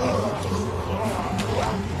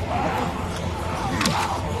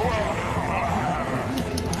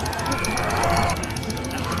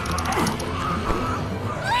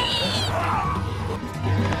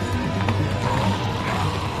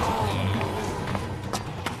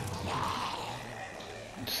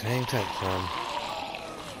 Just hang tight, Clem.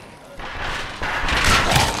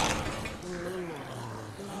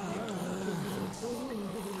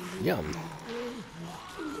 Yum.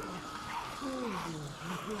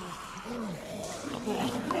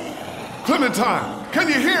 Clementine, can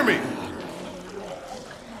you hear me?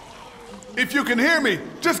 If you can hear me,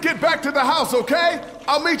 just get back to the house, okay?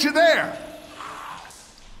 I'll meet you there.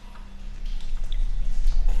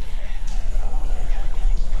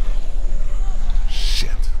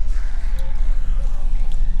 Shit.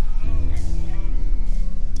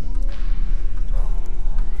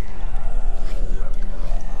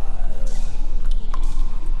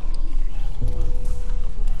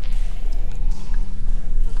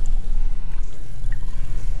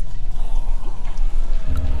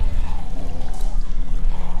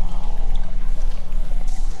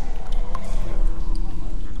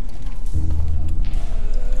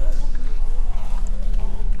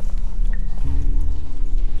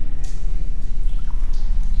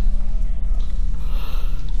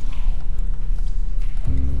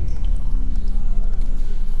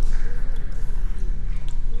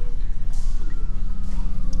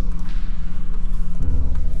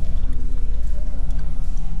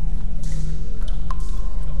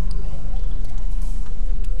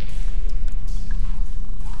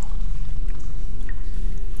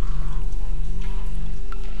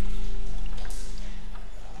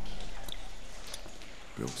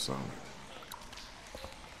 solid.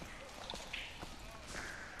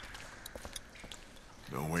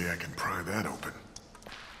 No way I can pry that open.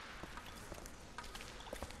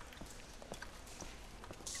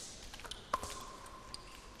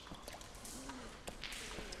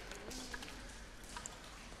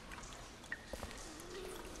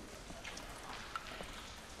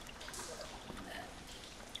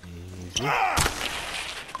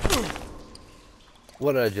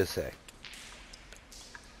 What did I just say?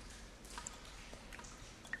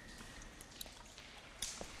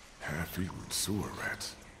 Half-eaten sewer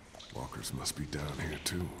rats. Walkers must be down here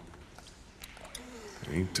too.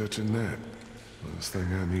 Ain't touching that. Last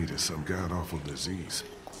thing I need is some god-awful disease.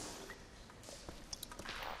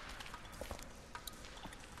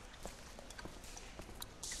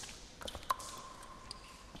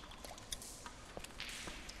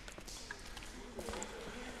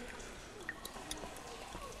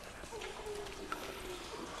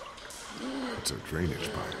 It's a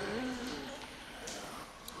drainage pipe.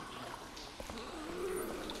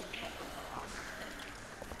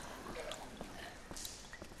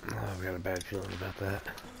 Oh, I've got a bad feeling about that.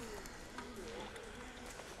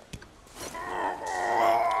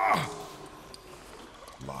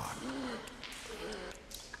 Lock.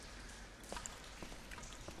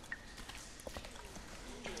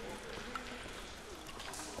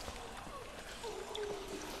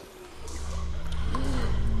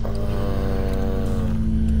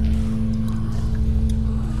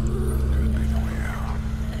 Could be the way out.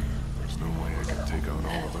 There's no way I can take on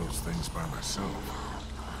all of those things by myself.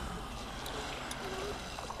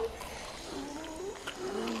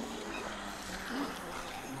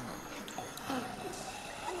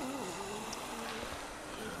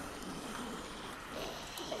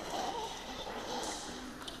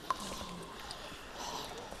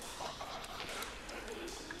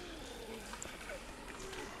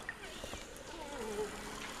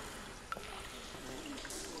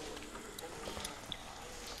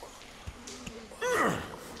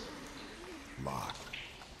 Locked.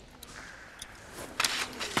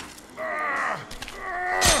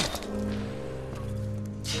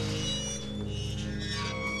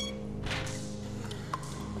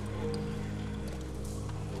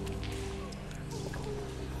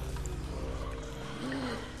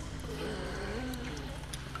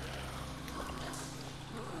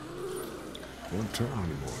 Won't turn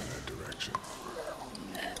anymore in that direction.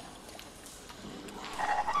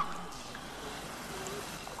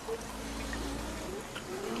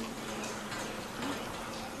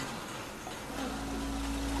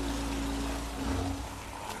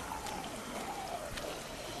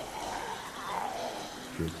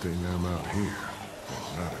 Good thing I'm out here,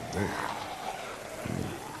 and not in there.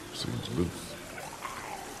 Seems loose.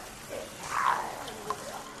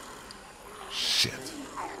 Shit.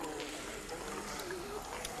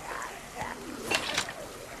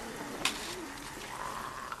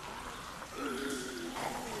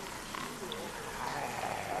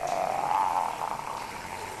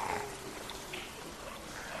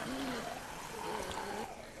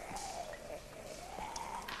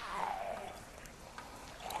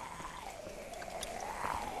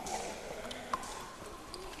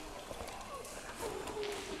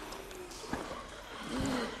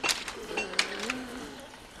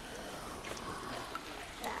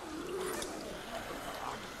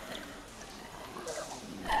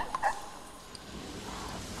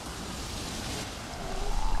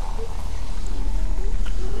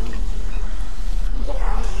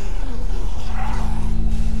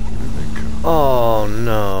 Oh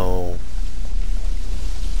no.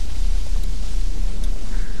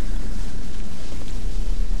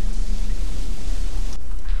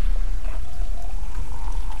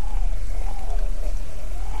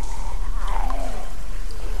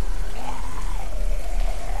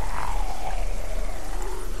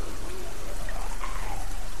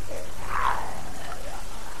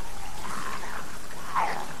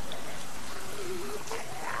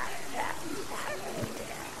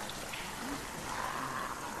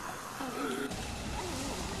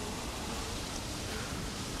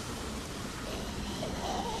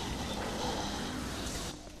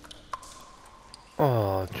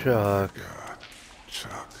 Oh, Chuck. God,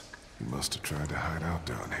 Chuck. He must have tried to hide out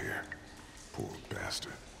down here. Poor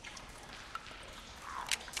bastard.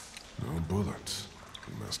 No bullets.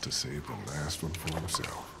 He must have saved the last one for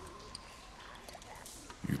himself.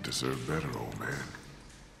 You deserve better, old man.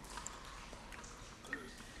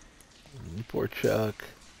 Poor Chuck.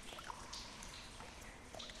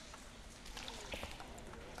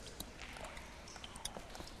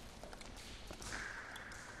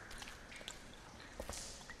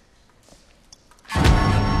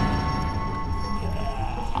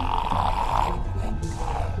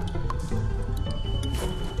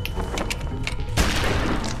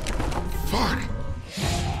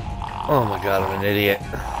 Oh my god, I'm an idiot.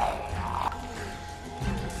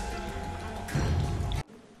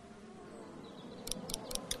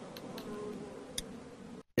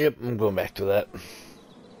 Yep, I'm going back to that.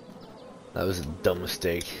 That was a dumb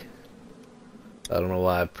mistake. I don't know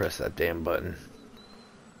why I pressed that damn button.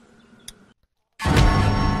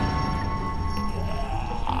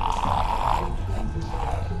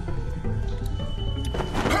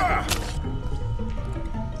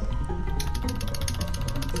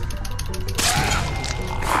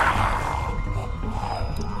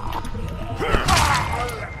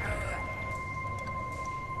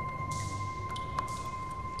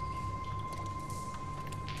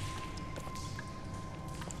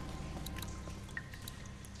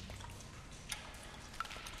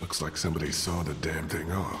 Looks like somebody saw the damn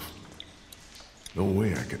thing off. No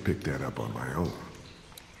way I could pick that up on my own.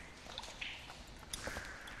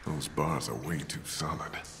 Those bars are way too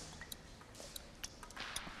solid.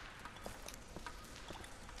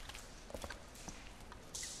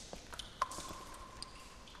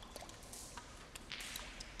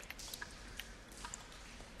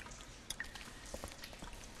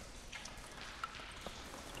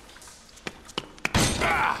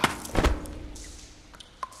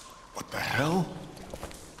 What the hell?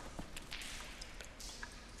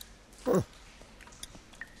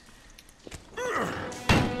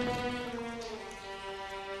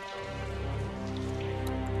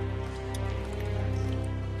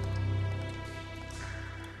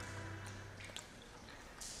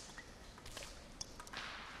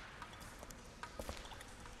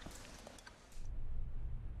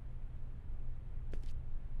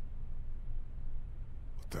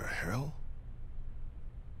 What the hell?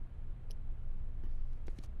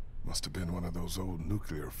 Must have been one of those old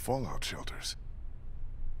nuclear fallout shelters.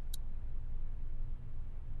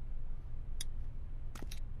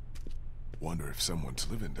 Wonder if someone's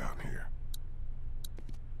living down here.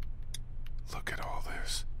 Look at all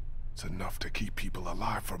this. It's enough to keep people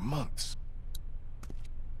alive for months.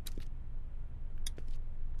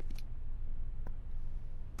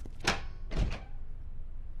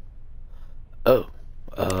 Oh,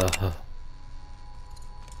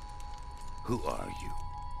 Who are you?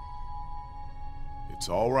 It's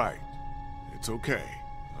all right. It's okay.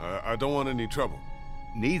 I don't want any trouble.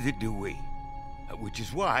 Neither do we. Which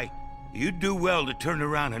is why you'd do well to turn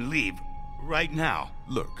around and leave right now.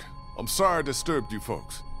 Look, I'm sorry I disturbed you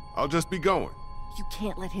folks. I'll just be going. You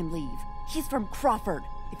can't let him leave. He's from Crawford.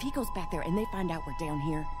 If he goes back there and they find out we're down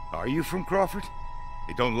here... Are you from Crawford?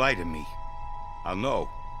 Hey, don't lie to me. I'll know.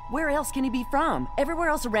 Where else can he be from? Everywhere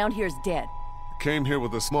else around here is dead. I came here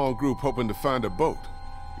with a small group hoping to find a boat.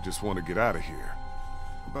 We just want to get out of here.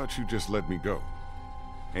 How about you just let me go?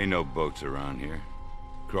 Ain't no boats around here.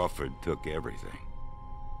 Crawford took everything.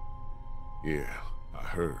 Yeah, I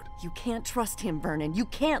heard. You can't trust him, Vernon. You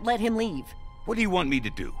can't let him leave. What do you want me to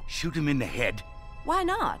do? Shoot him in the head? Why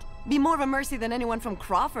not? Be more of a mercy than anyone from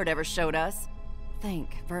Crawford ever showed us.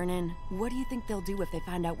 Think, Vernon. What do you think they'll do if they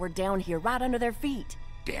find out we're down here right under their feet?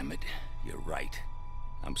 Damn it, you're right.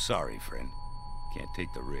 I'm sorry, friend. Can't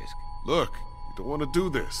take the risk. Look, you don't want to do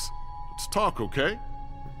this. Let's talk, okay?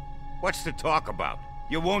 What's to talk about?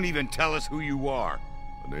 You won't even tell us who you are.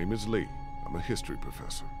 My name is Lee. I'm a history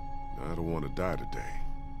professor. I don't want to die today.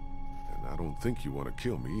 And I don't think you want to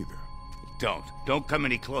kill me either. Don't come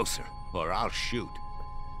any closer, or I'll shoot.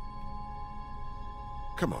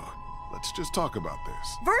 Come on, let's just talk about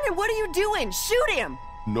this. Vernon, what are you doing? Shoot him!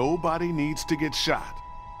 Nobody needs to get shot.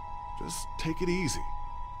 Just take it easy.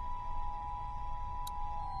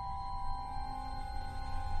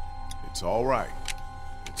 It's all right.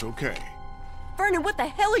 It's okay. Vernon, what the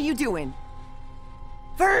hell are you doing?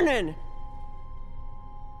 Vernon!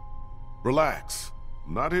 Relax.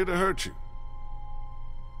 I'm not here to hurt you.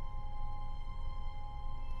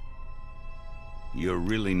 You're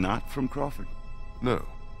really not from Crawford? No,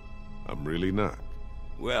 I'm really not.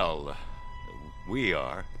 Well, we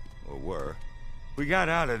are, or were. We got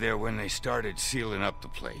out of there when they started sealing up the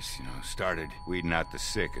place, started weeding out the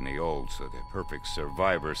sick and the old so the perfect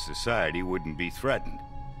survivor society wouldn't be threatened.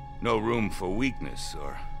 No room for weakness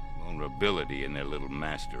or vulnerability in their little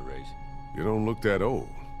master race. You don't look that old,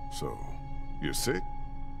 so you're sick?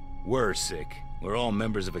 We're sick. We're all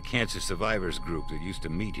members of a cancer survivors group that used to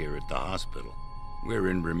meet here at the hospital. We're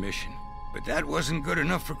in remission. But that wasn't good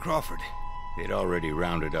enough for Crawford. They'd already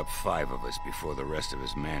rounded up 5 of us before the rest of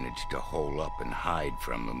us managed to hole up and hide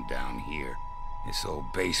from them down here. This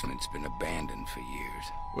old basement's been abandoned for years.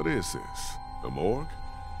 What is this? A morgue?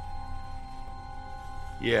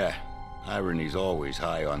 Yeah. Irony's always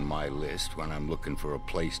high on my list when I'm looking for a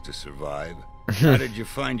place to survive. How did you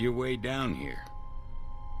find your way down here?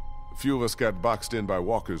 A few of us got boxed in by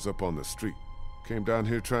walkers up on the street. Came down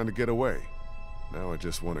here trying to get away. Now I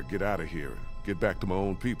just want to get out of here and get back to my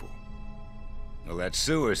own people. Well, that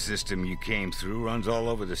sewer system you came through runs all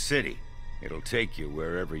over the city. It'll take you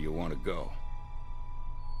wherever you want to go.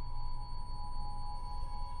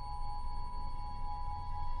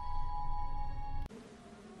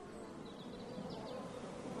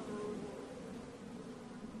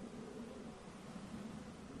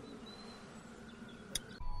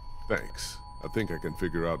 Thanks. I think I can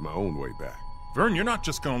figure out my own way back. Vern, you're not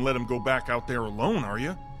just gonna let him go back out there alone, are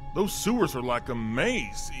you? Those sewers are like a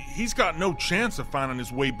maze. He's got no chance of finding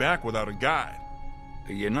his way back without a guide.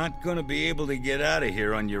 You're not gonna be able to get out of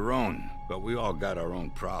here on your own, but we all got our own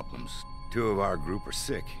problems. 2 of our group are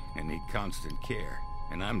sick and need constant care,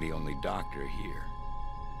 and I'm the only doctor here.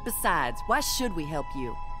 Besides, why should we help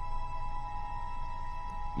you?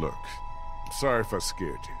 Look, I'm sorry if I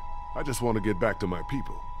scared you. I just want to get back to my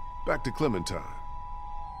people. Back to Clementine.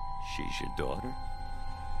 She's your daughter?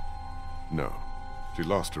 No. She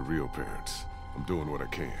lost her real parents. I'm doing what I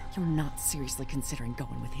can. You're not seriously considering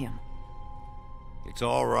going with him. It's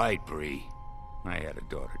all right, Bree. I had a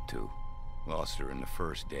daughter, too. Lost her in the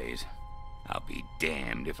first days. I'll be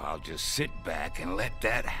damned if I'll just sit back and let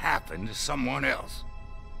that happen to someone else.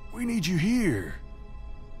 We need you here.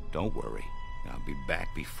 Don't worry. I'll be back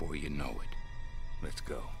before you know it. Let's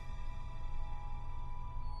go.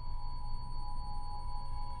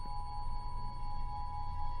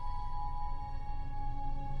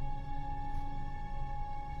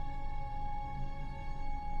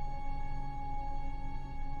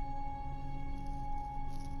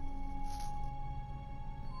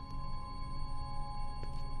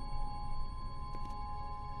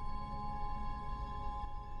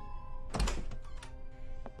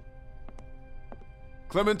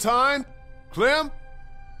 Clementine? Clem?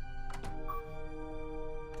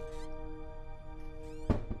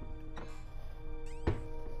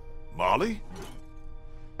 Molly?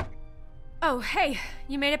 Oh, hey,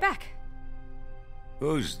 you made it back.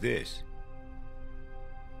 Who's this?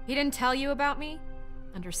 He didn't tell you about me?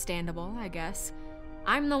 Understandable, I guess.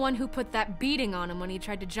 I'm the one who put that beating on him when he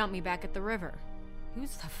tried to jump me back at the river.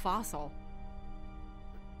 Who's the fossil?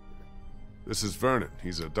 This is Vernon.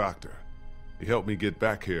 He's a doctor. He helped me get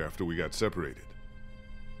back here after we got separated.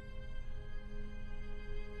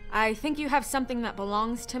 I think you have something that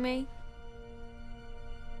belongs to me.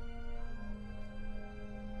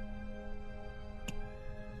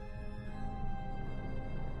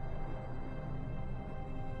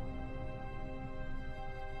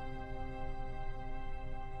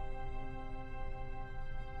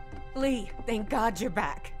 Lee, thank God you're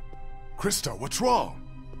back. Krista, what's wrong?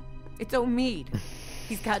 It's Omid.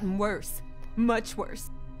 He's gotten worse. Much worse.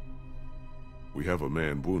 We have a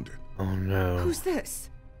man wounded. Oh no. Who's this?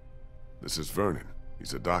 This is Vernon.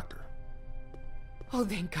 He's a doctor. Oh,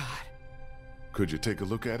 thank God. Could you take a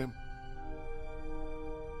look at him?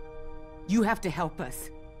 You have to help us.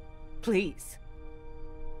 Please.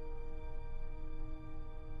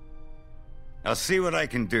 I'll see what I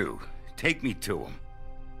can do. Take me to him.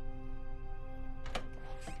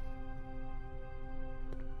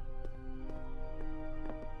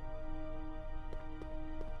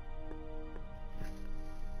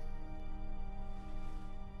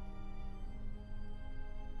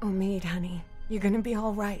 Omid, honey, you're gonna be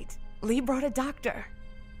all right. Lee brought a doctor.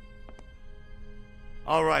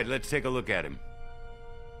 All right, let's take a look at him.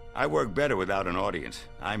 I work better without an audience.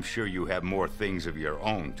 I'm sure you have more things of your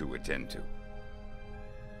own to attend to.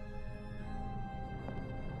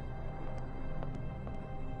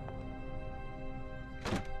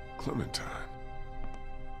 Clementine.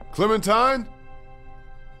 Clementine?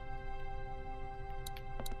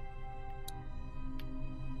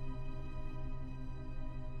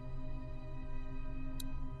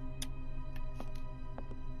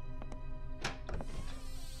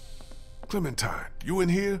 Clementine, you in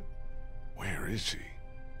here? Where is she?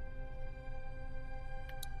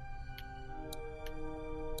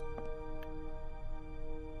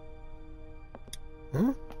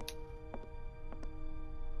 Huh?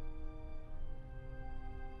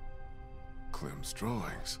 Clem's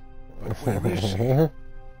drawings. But where is she?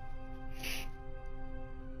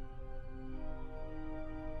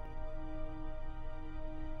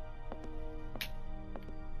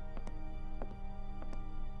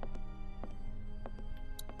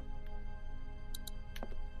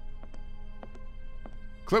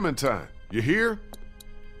 Clementine, you here?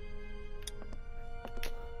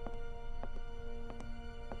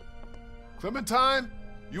 Clementine,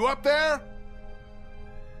 you up there?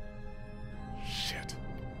 Shit,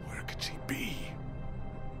 where could she be?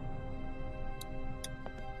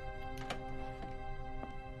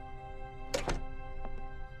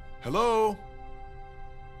 Hello?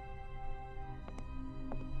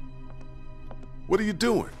 What are you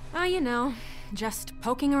doing? Oh, you know, just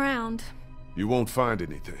poking around. You won't find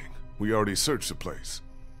anything. We already searched the place.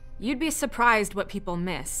 You'd be surprised what people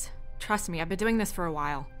miss. Trust me, I've been doing this for a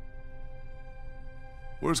while.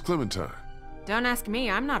 Where's Clementine? Don't ask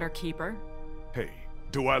me, I'm not her keeper. Hey,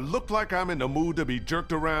 do I look like I'm in the mood to be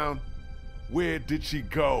jerked around? Where did she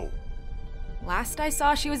go? Last I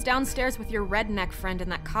saw, she was downstairs with your redneck friend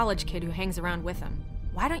and that college kid who hangs around with him.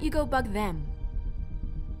 Why don't you go bug them?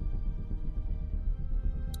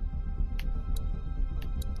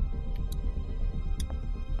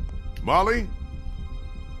 Molly?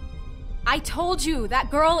 I told you,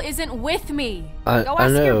 that girl isn't with me. Go I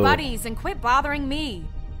ask your know. buddies and quit bothering me.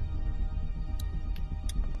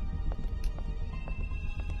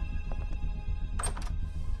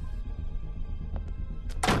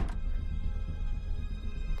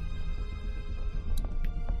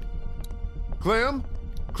 Clem?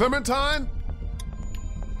 Clementine?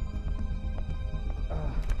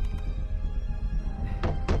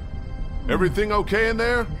 Everything okay in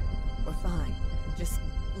there? We're fine. Just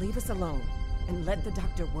leave us alone and let the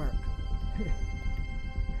doctor work.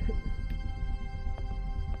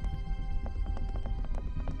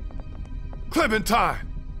 Clementine!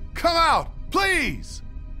 Come out, please!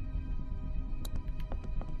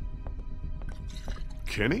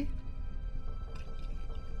 Kenny?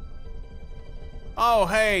 Oh,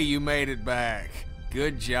 hey, you made it back.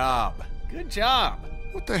 Good job. Good job.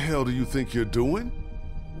 What the hell do you think you're doing?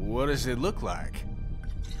 What does it look like?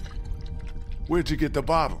 Where'd you get the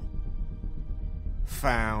bottle?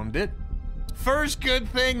 Found it. First good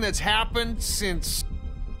thing that's happened since...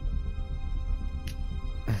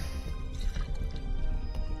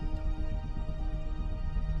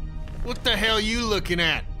 What the hell you looking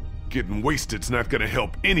at? Getting wasted's not gonna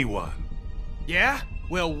help anyone. Yeah?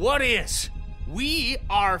 Well, what is? We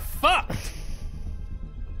are fucked.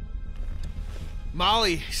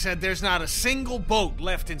 Molly said there's not a single boat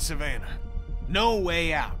left in Savannah. No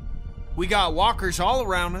way out. We got walkers all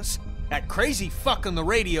around us, that crazy fuck on the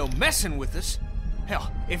radio messing with us. Hell,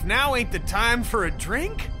 if now ain't the time for a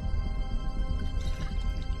drink?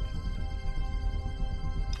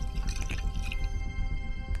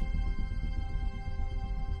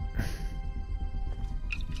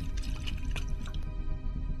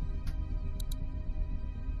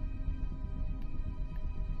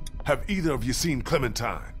 Have either of you seen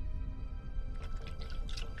Clementine?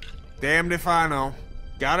 Damned if I know.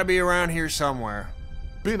 Gotta be around here somewhere.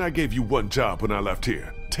 Ben, I gave you one job when I left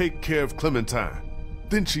here. Take care of Clementine.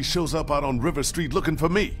 Then she shows up out on River Street looking for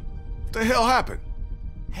me. What the hell happened?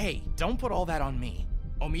 Hey, don't put all that on me.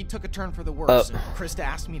 Omid took a turn for the worse, and Krista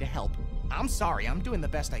asked me to help. I'm sorry, I'm doing the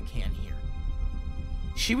best I can here.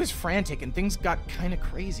 She was frantic and things got kinda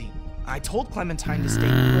crazy. I told Clementine to stay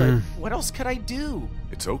put. What else could I do?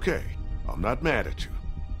 It's okay. I'm not mad at you.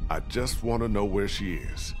 I just want to know where she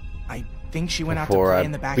is. I think she went out to play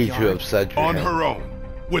in the backyard. On her own?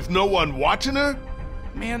 With no one watching her?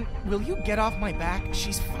 Man, will you get off my back?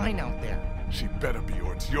 She's fine out there. She better be,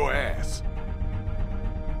 or it's your ass.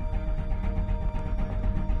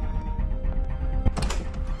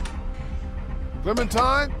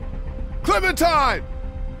 Clementine? Clementine!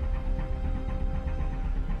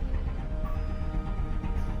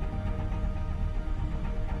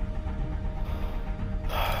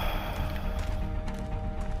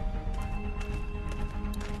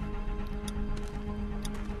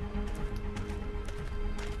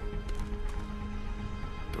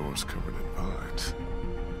 Doors covered in vines.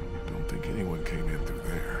 Don't think anyone came in through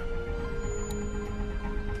there.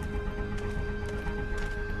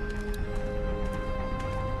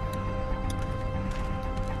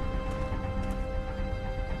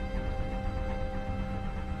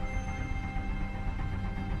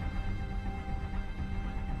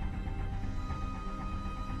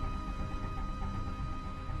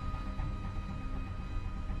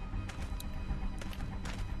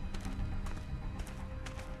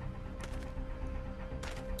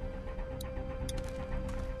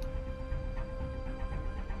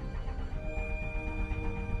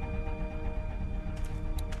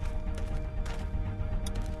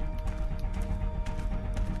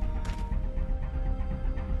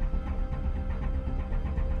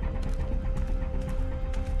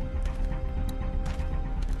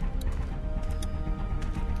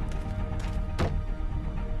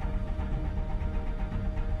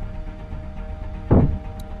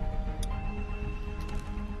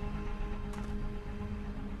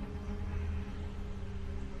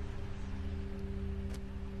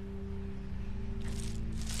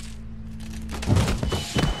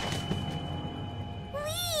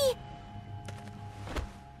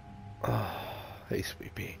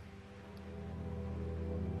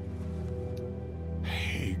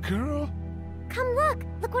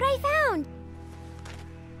 Look what I found!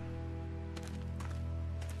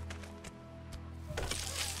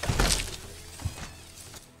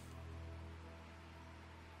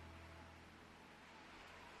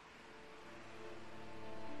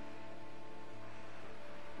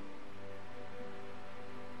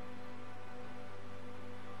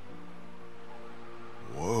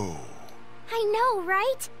 Whoa. I know,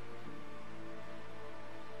 right?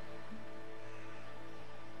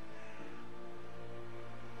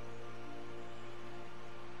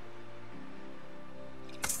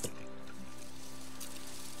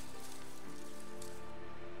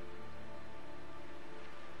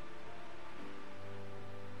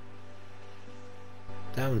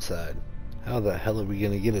 Downside. How the hell are we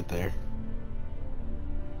gonna get it there?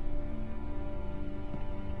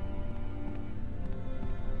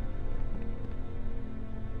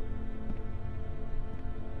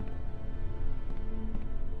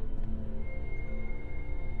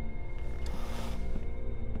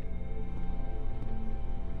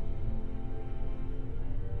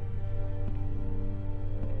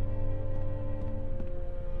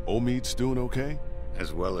 Omid's doing okay?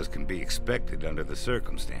 As well as can be expected under the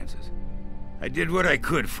circumstances. I did what I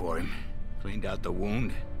could for him. Cleaned out the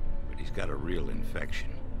wound, but he's got a real infection.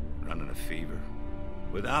 Running a fever.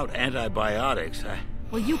 Without antibiotics,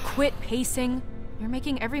 Will you quit pacing? You're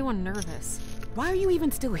making everyone nervous. Why are you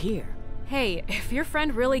even still here? Hey, if your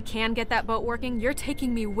friend really can get that boat working, you're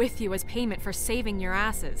taking me with you as payment for saving your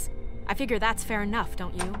asses. I figure that's fair enough,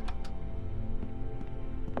 don't you?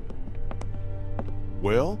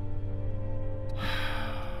 Well?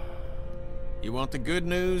 You want the good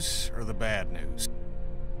news or the bad news?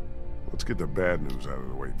 Let's get the bad news out of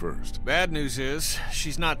the way first. Bad news is,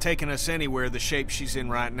 she's not taking us anywhere the shape she's in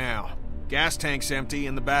right now. Gas tank's empty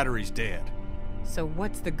and the battery's dead. So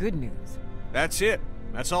what's the good news? That's it.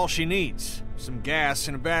 That's all she needs. Some gas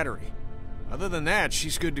and a battery. Other than that,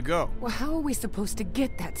 she's good to go. Well, how are we supposed to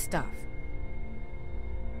get that stuff?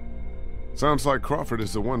 Sounds like Crawford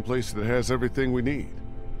is the one place that has everything we need.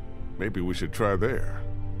 Maybe we should try there.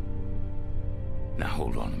 Now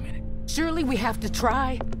hold on a minute. Surely we have to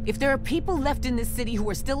try. If there are people left in this city who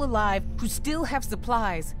are still alive, who still have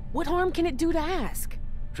supplies, what harm can it do to ask?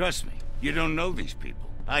 Trust me, you don't know these people.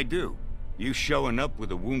 I do. You showing up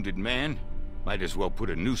with a wounded man, might as well put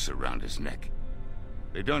a noose around his neck.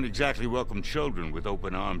 They don't exactly welcome children with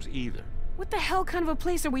open arms either. What the hell kind of a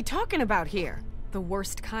place are we talking about here? The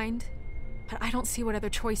worst kind? But I don't see what other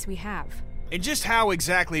choice we have. And just how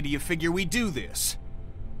exactly do you figure we do this?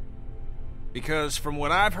 Because from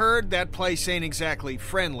what I've heard, that place ain't exactly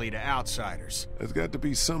friendly to outsiders. There's got to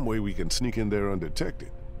be some way we can sneak in there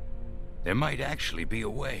undetected. There might actually be a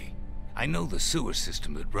way. I know the sewer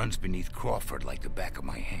system that runs beneath Crawford like the back of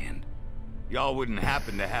my hand. Y'all wouldn't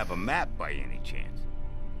happen to have a map by any chance?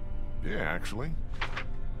 Yeah, actually.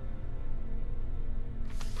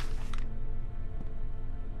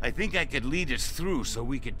 I think I could lead us through so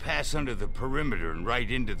we could pass under the perimeter and right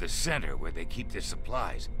into the center where they keep their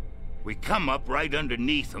supplies. We come up right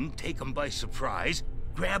underneath them, take them by surprise,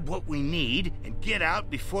 grab what we need, and get out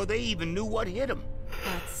before they even knew what hit them.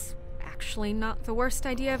 That's actually not the worst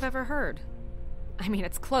idea I've ever heard. I mean,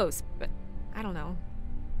 it's close, but I don't know.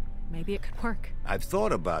 Maybe it could work. I've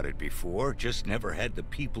thought about it before, just never had the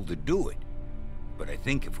people to do it. But I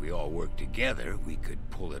think if we all work together, we could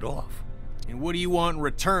pull it off. And what do you want in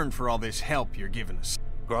return for all this help you're giving us?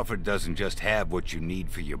 Crawford doesn't just have what you need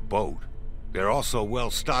for your boat. They're also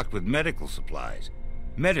well stocked with medical supplies.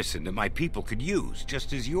 Medicine that my people could use,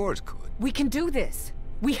 just as yours could. We can do this.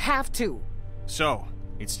 We have to. So,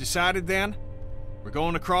 it's decided then? We're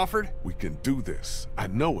going to Crawford? We can do this. I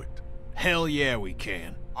know it. Hell yeah, we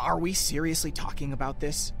can. Are we seriously talking about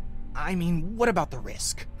this? I mean, what about the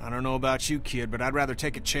risk? I don't know about you, kid, but I'd rather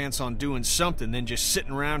take a chance on doing something than just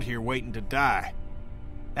sitting around here waiting to die.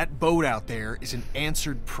 That boat out there is an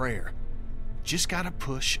answered prayer. Just gotta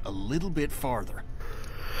push a little bit farther.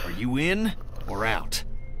 Are you in or out?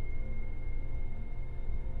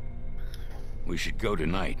 We should go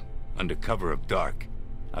tonight, under cover of dark.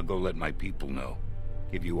 I'll go let my people know.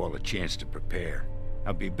 Give you all a chance to prepare.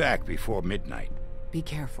 I'll be back before midnight. Be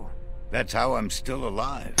careful. That's how I'm still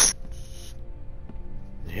alive.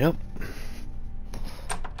 Yep.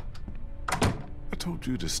 I told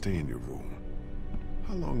you to stay in your room.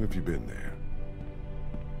 How long have you been there?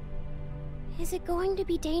 Is it going to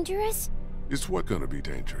be dangerous? Is what gonna be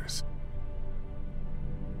dangerous?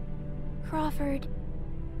 Crawford.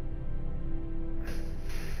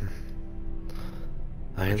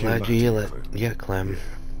 I ain't allowed to yell it yet, Clem. Yeah,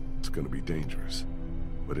 it's gonna be dangerous.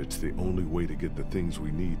 But it's the only way to get the things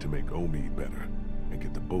we need to make Omid better and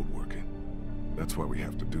get the boat working. That's why we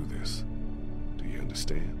have to do this. Do you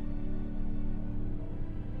understand?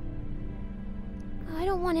 I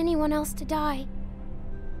don't want anyone else to die.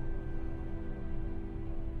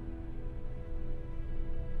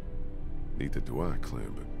 Neither do I,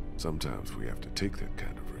 Clem, but sometimes we have to take that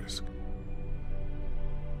kind of risk.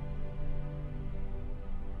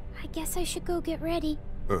 I guess I should go get ready.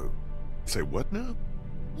 Say what now?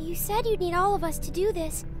 You said you'd need all of us to do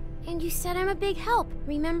this, and you said I'm a big help,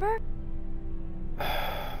 remember?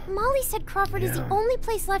 Molly said Crawford is the only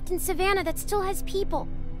place left in Savannah that still has people.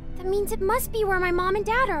 That means it must be where my mom and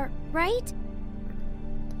dad are, right?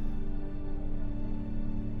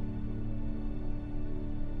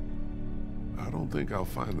 I don't think I'll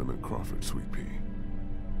find them in Crawford, Sweet Pea.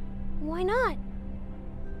 Why not?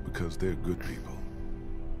 Because they're good people.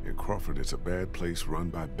 And Crawford is a bad place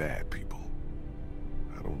run by bad people.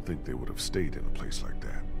 I don't think they would have stayed in a place like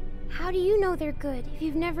that. How do you know they're good if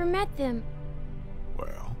you've never met them?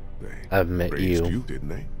 Well, I've met raised you. you, didn't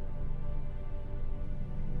they?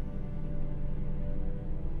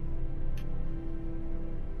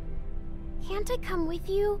 Can't I come with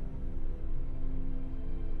you?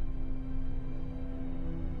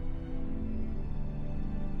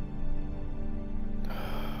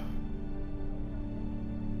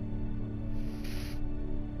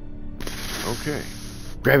 Okay.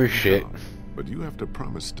 Grab your shit. But you have to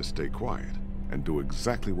promise to stay quiet and do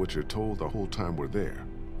exactly what you're told the whole time we're there.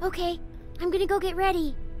 Okay, I'm gonna go get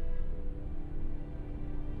ready.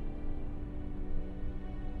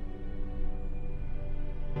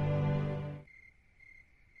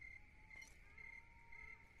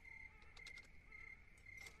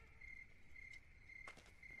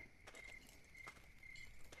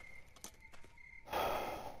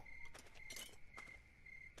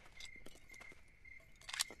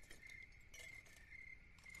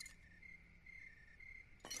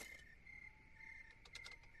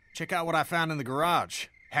 Check out what I found in the garage.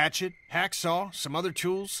 Hatchet, hacksaw, some other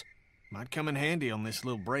tools. Might come in handy on this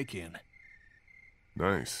little break-in.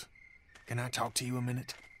 Nice. Can I talk to you a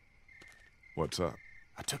minute? What's up?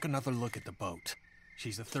 I took another look at the boat.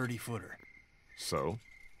 She's a 30-footer. So?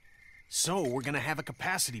 So, we're gonna have a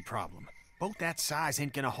capacity problem. Boat that size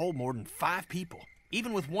ain't gonna hold more than 5 people,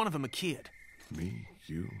 even with one of them a kid. Me,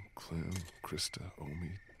 you, Clem, Krista,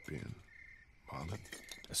 Omi, Ben, Marlon.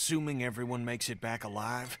 Assuming everyone makes it back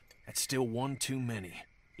alive, that's still one too many.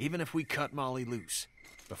 Even if we cut Molly loose.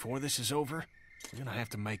 Before this is over, we're gonna have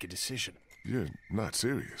to make a decision. You're not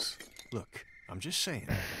serious. Look, I'm just saying,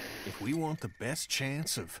 if we want the best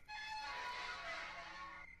chance of...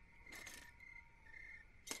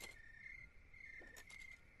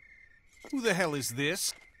 Who the hell is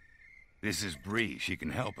this? This is Bree. She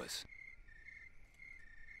can help us.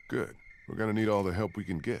 Good. We're gonna need all the help we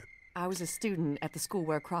can get. I was a student at the school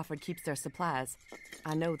where Crawford keeps their supplies.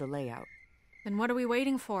 I know the layout. Then what are we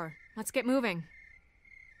waiting for? Let's get moving.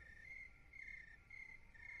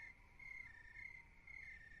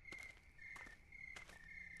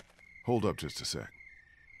 Hold up just a sec.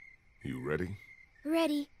 You ready?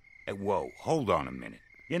 Ready. Hey, whoa, hold on a minute.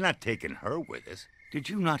 You're not taking her with us. Did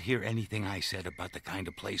you not hear anything I said about the kind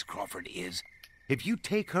of place Crawford is? If you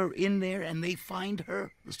take her in there and they find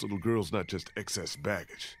her... This little girl's not just excess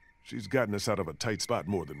baggage. She's gotten us out of a tight spot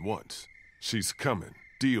more than once. She's coming.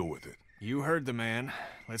 Deal with it. You heard the man.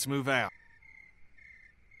 Let's move out.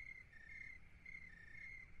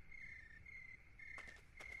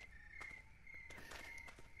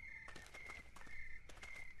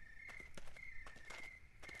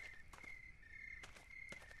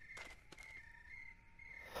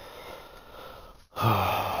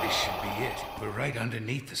 This should be it. We're right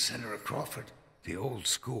underneath the center of Crawford. The old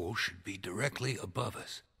school should be directly above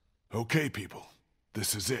us. Okay, people.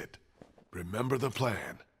 This is it. Remember the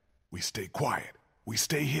plan. We stay quiet, we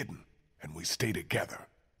stay hidden, and we stay together.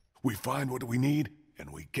 We find what we need,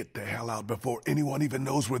 and we get the hell out before anyone even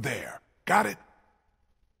knows we're there. Got it?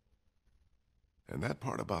 And that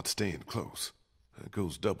part about staying close, that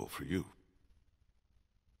goes double for you.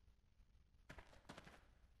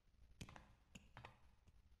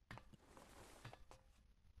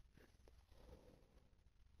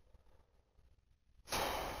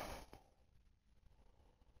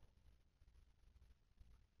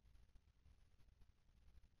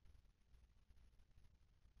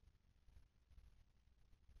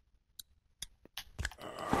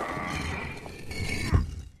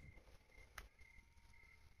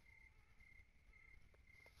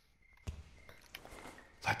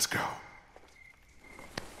 Let's go.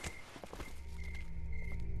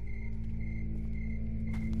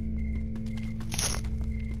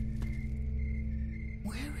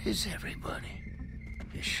 Where is everybody?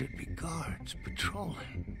 There should be guards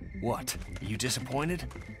patrolling. What? Are you disappointed?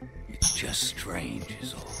 It's just strange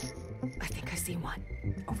is all. I think I see one.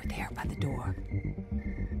 Over there by the door.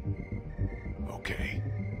 Okay.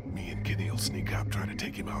 Me and Kenny will sneak up, try to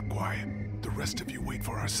take him out quiet. The rest of you wait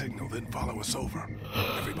for our signal, then follow us over.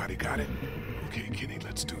 Everybody got it? Okay, Kenny,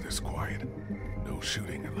 let's do this quiet. No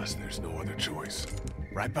shooting unless there's no other choice.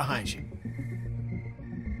 Right behind you.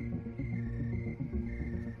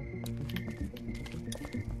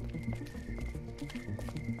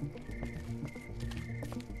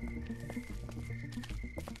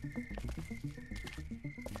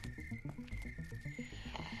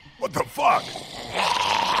 What the fuck?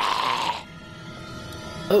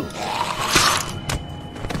 Oh.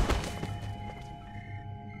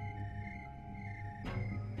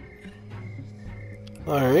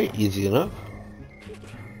 Alright, easy enough.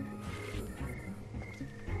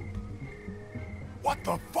 What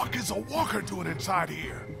the fuck is a walker doing inside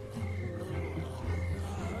here?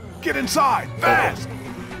 Get inside, fast!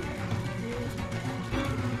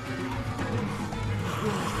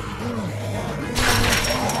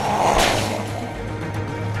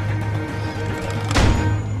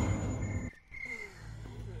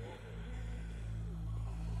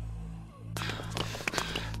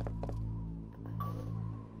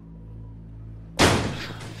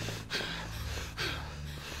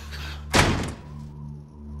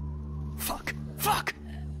 Fuck!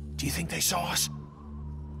 Do you think they saw us?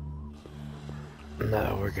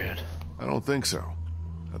 No, we're good. I don't think so.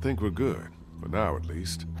 I think we're good. For now, at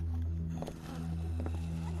least.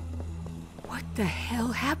 What the hell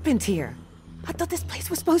happened here? I thought this place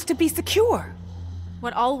was supposed to be secure.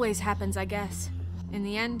 What always happens, I guess. In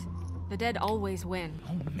the end, the dead always win.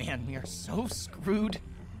 Oh man, we are so screwed.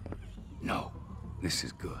 No, this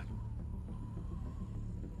is good.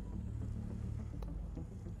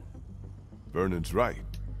 Vernon's right.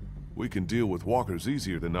 We can deal with walkers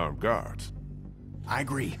easier than armed guards. I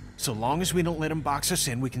agree. So long as we don't let them box us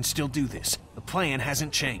in, we can still do this. The plan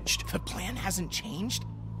hasn't changed. The plan hasn't changed?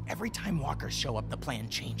 Every time walkers show up, the plan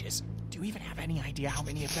changes. Do you even have any idea how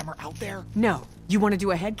many of them are out there? No. You want to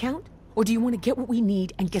do a head count? Or do you want to get what we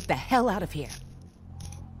need and get the hell out of here?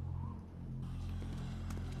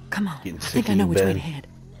 Come on. I think I know which way to head.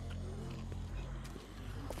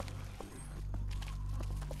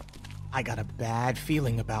 I got a bad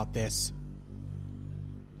feeling about this.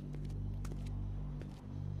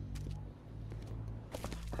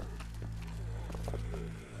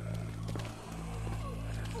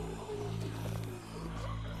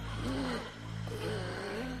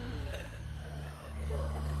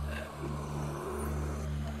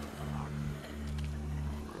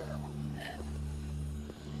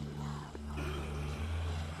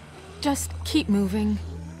 Just keep moving.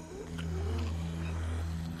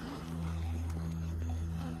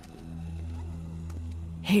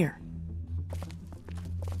 Here.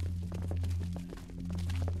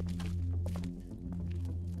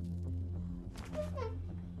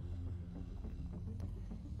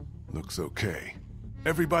 Looks okay.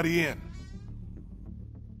 Everybody in.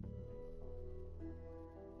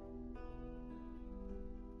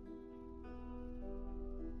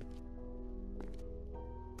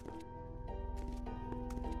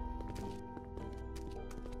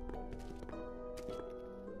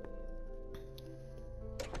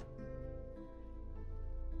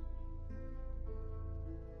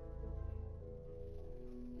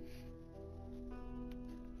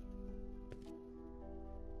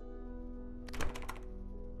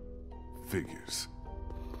 Figures.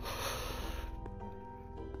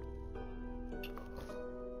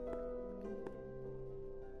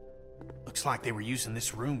 Looks like they were using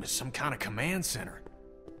this room as some kind of command center.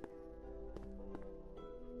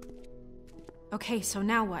 Okay, so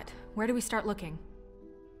now what? Where do we start looking?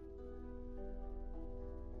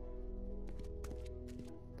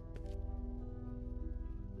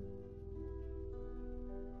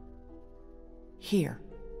 Here.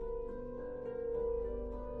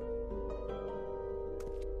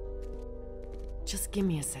 Just give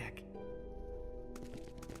me a sec.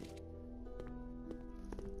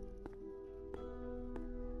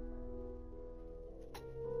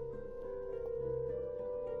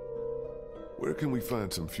 Where can we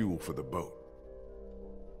find some fuel for the boat?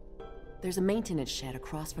 There's a maintenance shed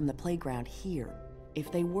across from the playground here.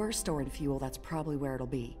 If they were storing fuel, that's probably where it'll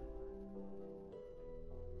be.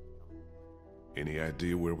 Any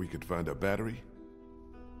idea where we could find a battery?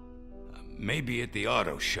 Maybe at the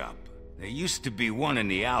auto shop. There used to be one in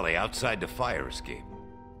the alley outside the fire escape.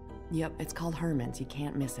 Yep, it's called Herman's. You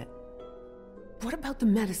can't miss it. What about the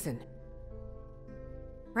medicine?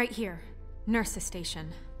 Right here. Nurse's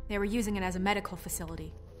station. They were using it as a medical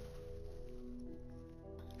facility.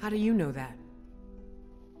 How do you know that?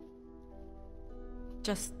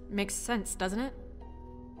 Just makes sense, doesn't it?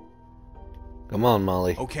 Come on,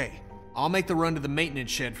 Molly. Okay, I'll make the run to the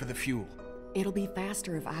maintenance shed for the fuel. It'll be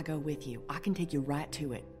faster if I go with you. I can take you right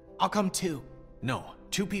to it. I'll come too. No,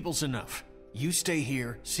 2 people's enough. You stay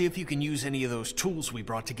here, see if you can use any of those tools we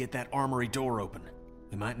brought to get that armory door open.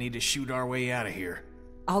 We might need to shoot our way out of here.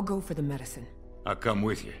 I'll go for the medicine. I'll come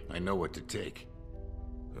with you. I know what to take.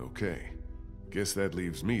 Okay. Guess that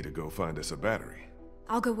leaves me to go find us a battery.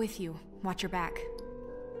 I'll go with you. Watch your back.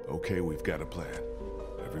 Okay, we've got a plan.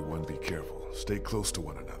 Everyone be careful. Stay close to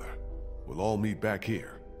one another. We'll all meet back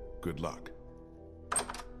here. Good luck.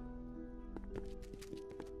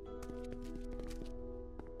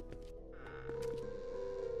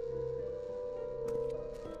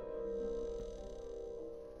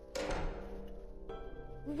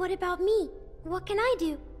 What about me? What can I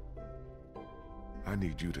do? I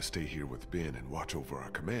need you to stay here with Ben and watch over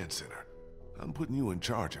our command center. I'm putting you in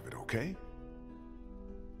charge of it, okay?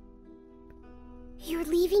 You're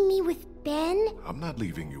leaving me with Ben? I'm not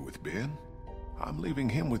leaving you with Ben. I'm leaving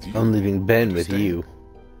him with you. I'm leaving Ben with you.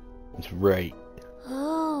 That's right.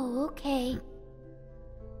 Oh, okay.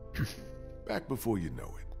 Back before you know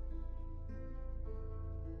it.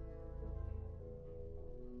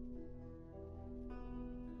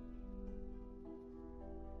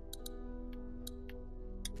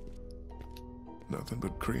 Nothing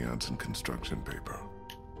but crayons and construction paper.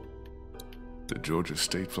 The Georgia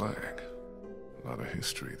state flag. A lot of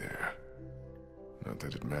history there. Not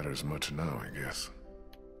that it matters much now, I guess.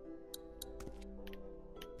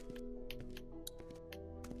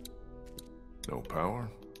 No power,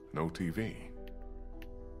 no TV.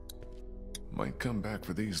 Might come back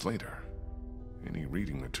for these later. Any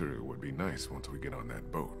reading material would be nice once we get on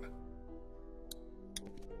that boat.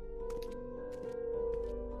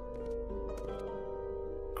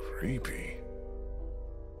 Creepy.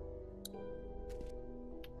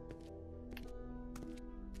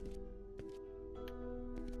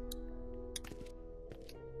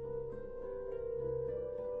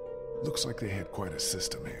 Looks like they had quite a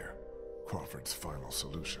system here. Crawford's final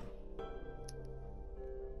solution.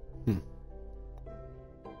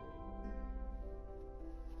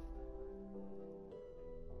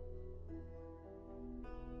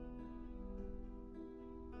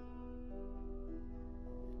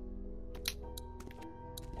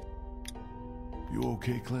 You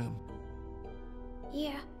okay, Clem?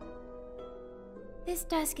 Yeah. This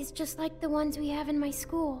desk is just like the ones we have in my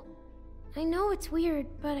school. I know it's weird,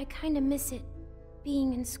 but I kinda miss it,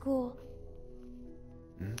 being in school.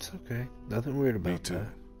 It's okay. Nothing weird about Me too. that.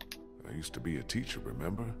 I used to be a teacher,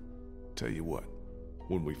 remember? Tell you what,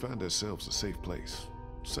 when we find ourselves a safe place,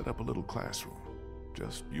 set up a little classroom.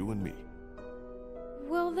 Just you and me.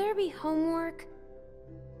 Will there be homework?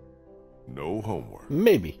 No homework.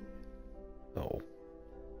 Maybe. Oh.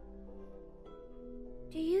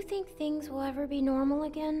 Do you think things will ever be normal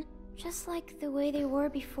again? Just like the way they were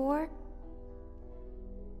before?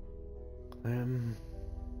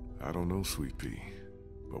 I don't know, Sweet Pea,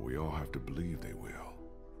 but we all have to believe they will.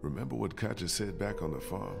 Remember what Katja said back on the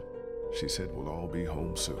farm? She said we'll all be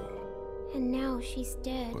home soon. And now she's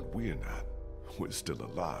dead. But we're not. We're still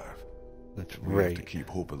alive. That's We right. have to keep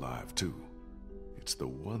hope alive, too. It's the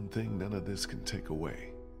one thing none of this can take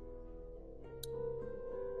away.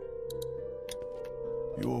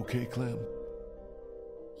 You okay, Clem?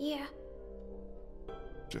 Yeah.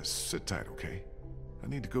 Just sit tight, okay? I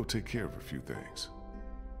need to go take care of a few things.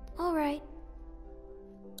 All right.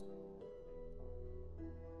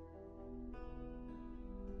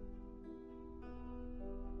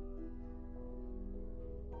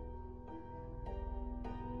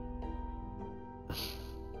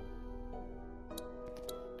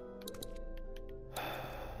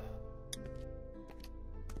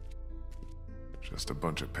 Just a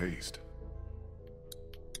bunch of paste.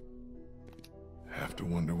 Have to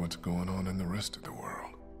wonder what's going on in the rest of the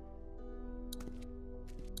world.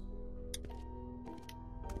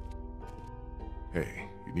 Hey,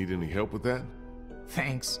 you need any help with that?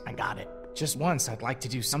 Thanks, I got it. Just once, I'd like to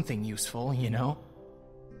do something useful, you know?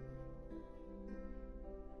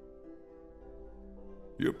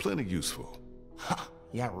 You're plenty useful.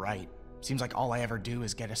 Yeah, right. Seems like all I ever do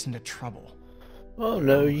is get us into trouble. Oh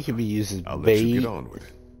no, you can be used as I'll let bait. you get on with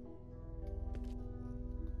it.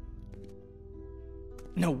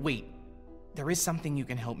 No, wait. There is something you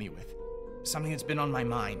can help me with. Something that's been on my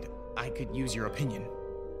mind. I could use your opinion.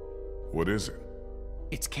 What is it?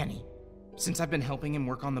 It's Kenny. Since I've been helping him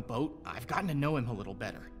work on the boat, I've gotten to know him a little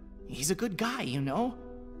better. He's a good guy, you know?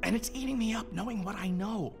 And it's eating me up knowing what I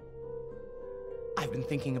know. I've been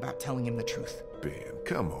thinking about telling him the truth. Ben,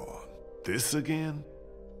 come on. This again?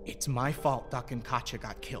 It's my fault Duck and Katjaa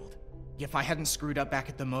got killed. If I hadn't screwed up back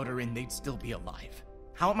at the motor inn, they'd still be alive.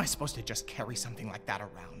 How am I supposed to just carry something like that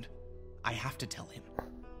around? I have to tell him.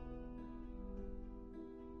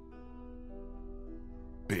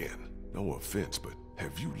 Ben, no offense, but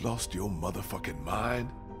have you lost your motherfucking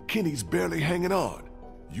mind? Kenny's barely hanging on.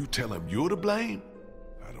 You tell him you're to blame?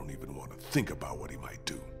 I don't even want to think about what he might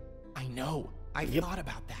do. I know. I've thought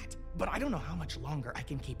about that. But I don't know how much longer I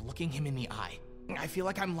can keep looking him in the eye. I feel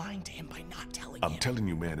like I'm lying to him by not telling him. I'm telling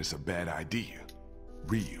you, man, it's a bad idea.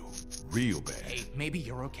 Real bad. Hey, maybe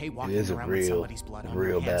you're okay walking around with somebody's blood on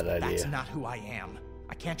your hands, but that's not who I am.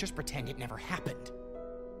 I can't just pretend it never happened.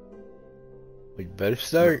 We better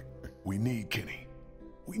start. Look, we need Kenny.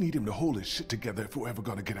 We need him to hold his shit together if we're ever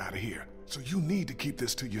gonna get out of here. So you need to keep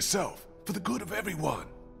this to yourself, for the good of everyone.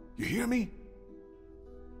 You hear me?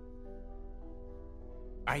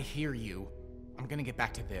 I hear you. I'm gonna get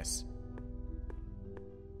back to this.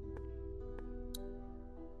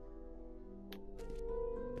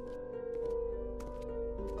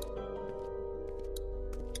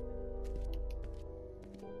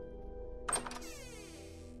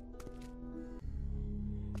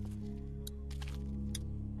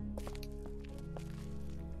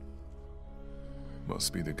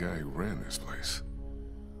 Must be the guy who ran this place.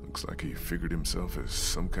 Looks like he figured himself as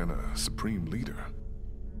some kind of supreme leader.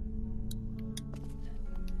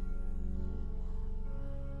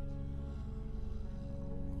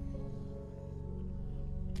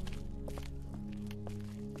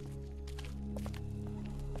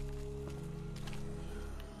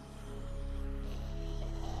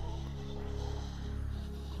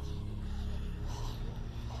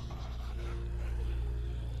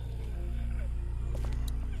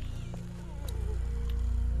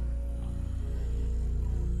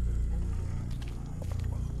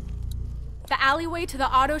 The alleyway to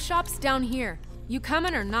the auto shop's down here. You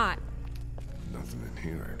coming or not? Nothing in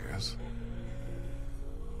here, I guess.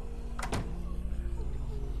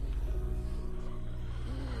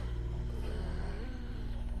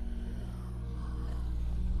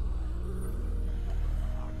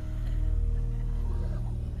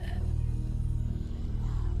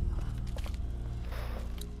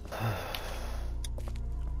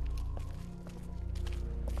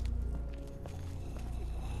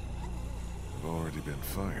 Been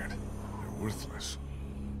fired. They're worthless.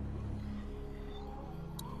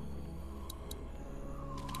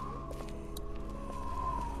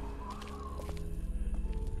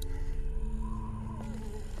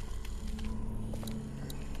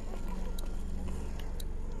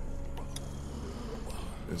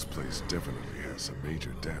 This place definitely has some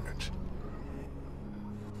major damage.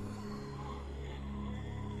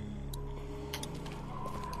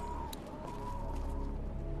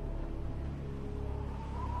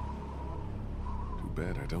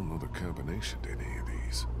 Bad I don't know the combination to any of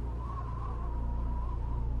these.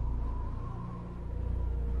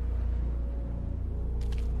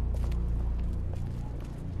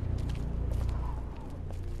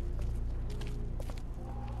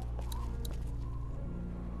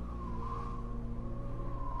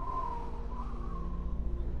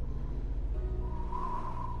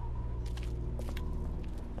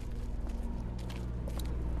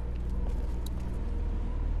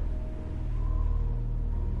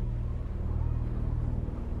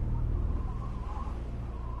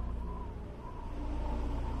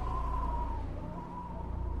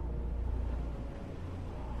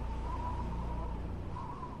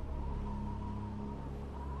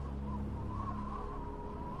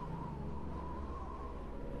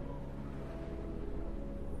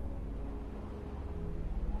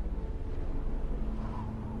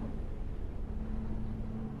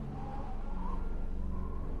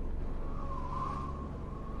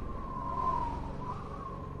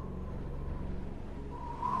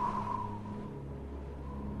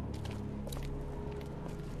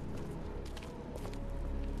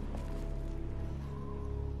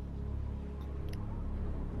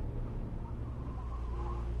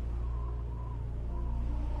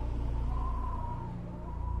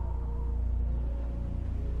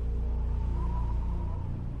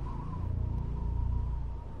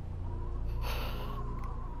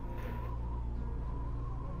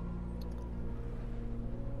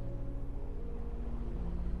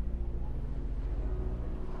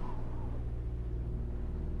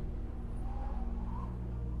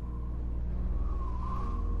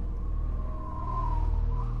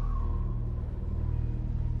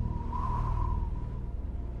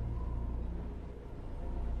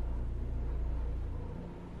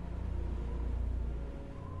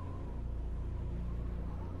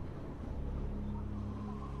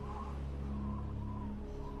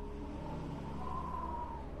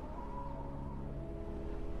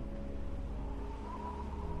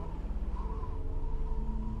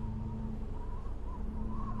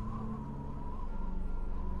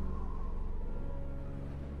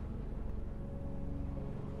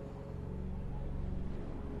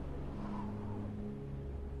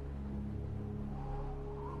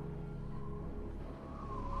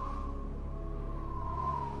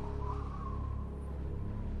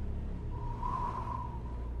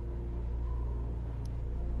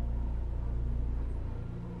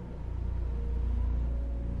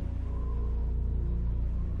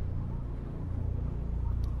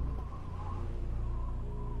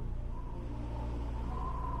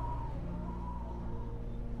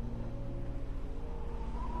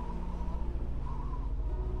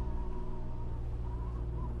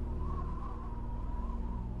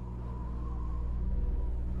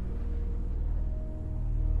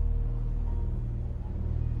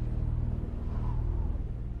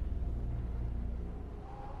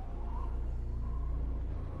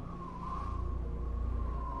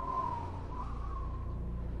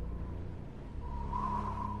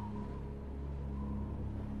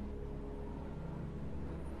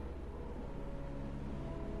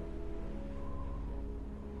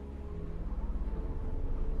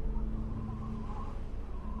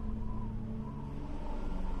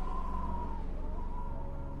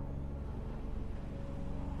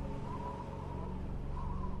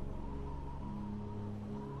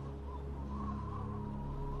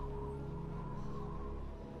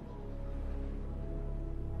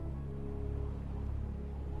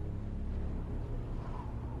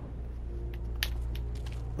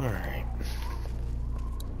 Alright.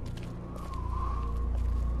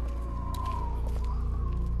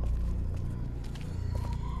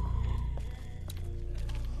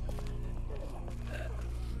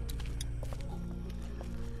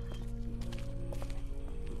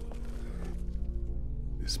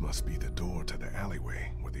 This must be the door to the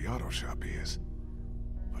alleyway where the auto shop is.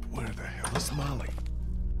 But where the hell is Molly?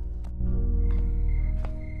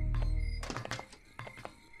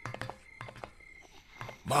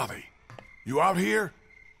 Molly, you out here?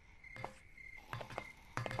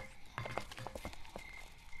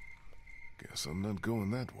 Guess I'm not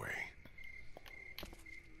going that way.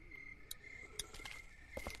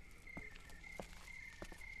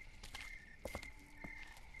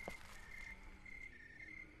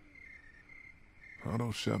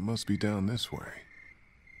 Auto shop must be down this way.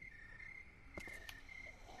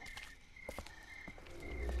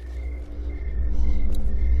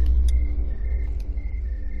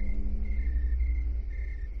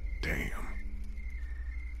 Damn.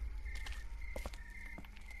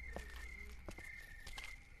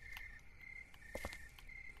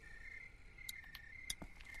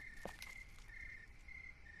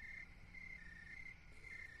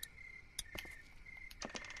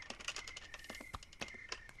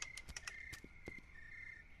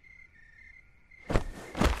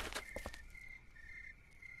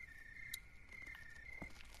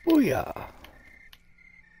 Booyah!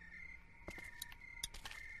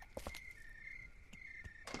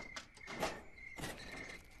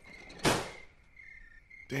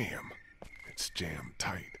 Damn, it's jammed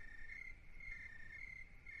tight.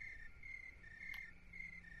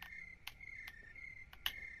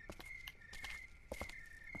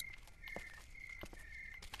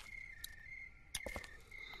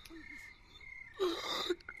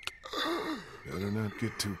 Better not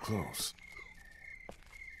get too close.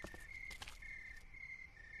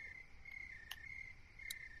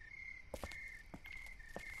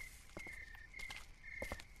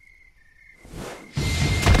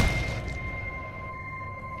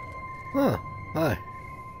 Huh. Hi.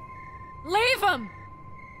 Leave him!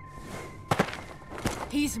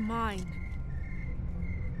 He's mine.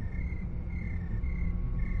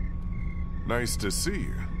 Nice to see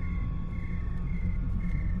you.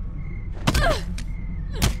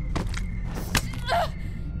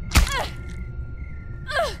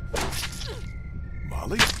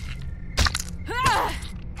 Molly?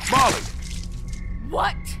 Molly!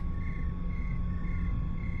 What?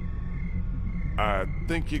 I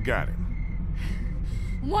think you got him.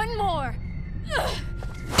 One more!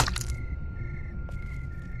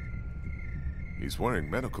 He's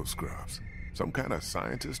wearing medical scrubs. Some kind of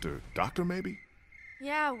scientist or doctor, maybe?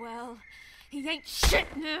 Yeah, well, he ain't shit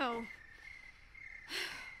now.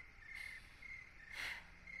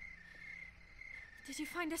 Did you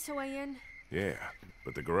find us a way in? Yeah,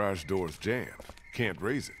 but the garage door's jammed. Can't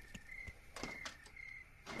raise it.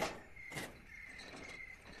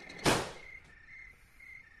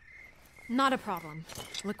 Not a problem.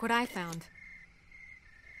 Look what I found.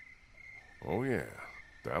 Oh yeah,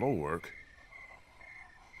 that'll work.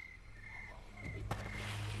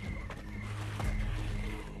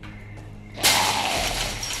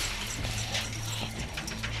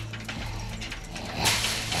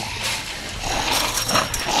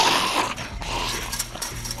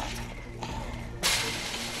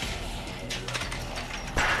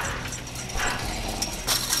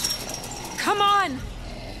 Come on!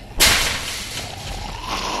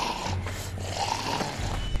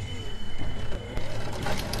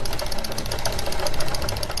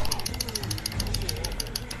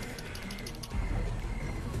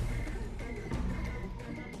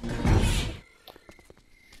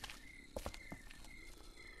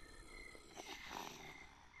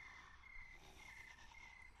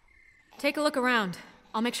 Take a look around.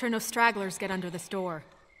 I'll make sure no stragglers get under this door.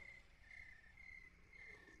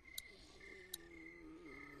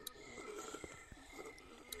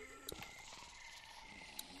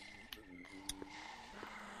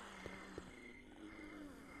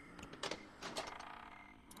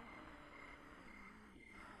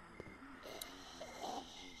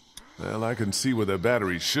 Well, I can see where the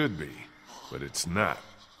battery should be, but it's not.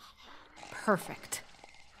 Perfect.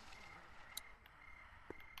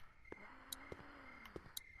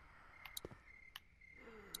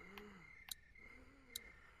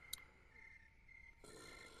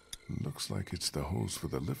 Looks like it's the hose for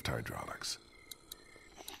the lift hydraulics.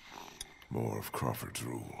 More of Crawford's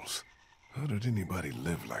rules. How did anybody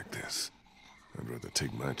live like this? I'd rather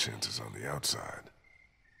take my chances on the outside.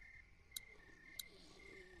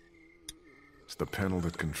 It's the panel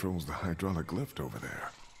that controls the hydraulic lift over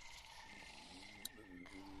there.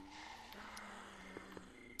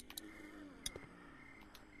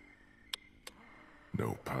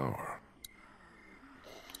 power.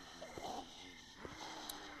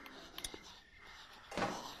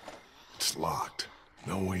 It's locked.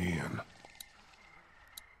 No way in.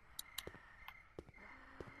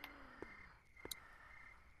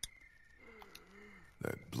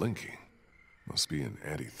 That blinking must be an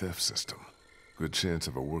anti-theft system. Good chance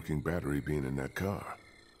of a working battery being in that car,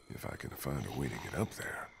 if I can find a way to get up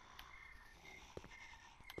there.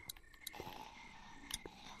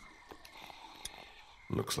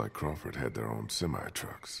 Looks like Crawford had their own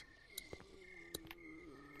semi-trucks.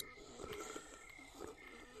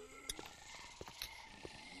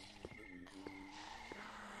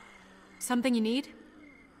 Something you need?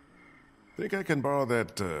 Think I can borrow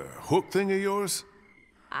that hook thing of yours?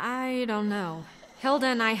 I don't know. Hilda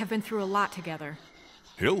and I have been through a lot together.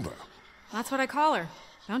 Hilda? That's what I call her.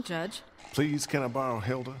 Don't judge. Please, can I borrow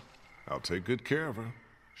Hilda? I'll take good care of her.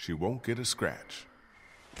 She won't get a scratch.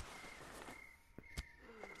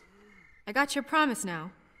 I got your promise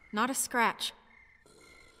now. Not a scratch.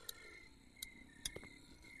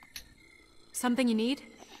 Something you need?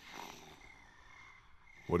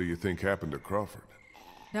 What do you think happened to Crawford?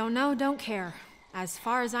 Don't know, don't care. As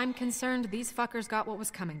far as I'm concerned, these fuckers got what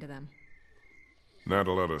was coming to them. Not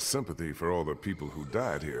a lot of sympathy for all the people who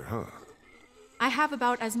died here, huh? I have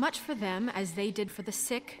about as much for them as they did for the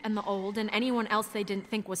sick and the old and anyone else they didn't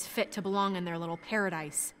think was fit to belong in their little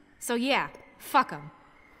paradise. So yeah, fuck them.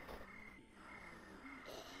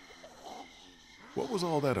 What was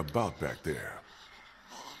all that about back there?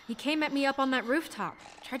 He came at me up on that rooftop,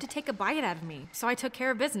 tried to take a bite out of me, so I took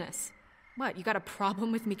care of business. What, you got a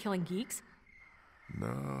problem with me killing geeks?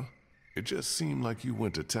 No, it just seemed like you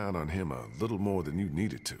went to town on him a little more than you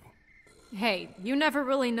needed to. Hey, you never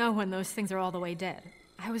really know when those things are all the way dead.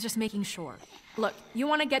 I was just making sure. Look, you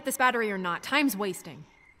want to get this battery or not? Time's wasting.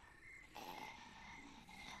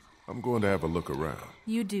 I'm going to have a look around.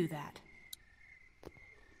 You do that.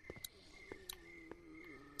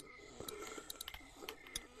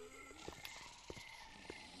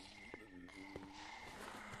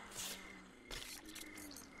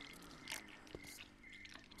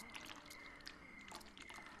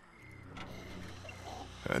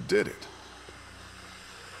 I did it.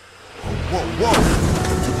 Whoa, whoa!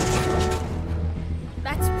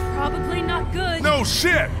 That's probably not good. No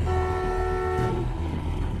shit!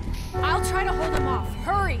 I'll try to hold him off.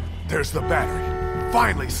 Hurry! There's the battery.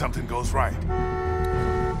 Finally something goes right.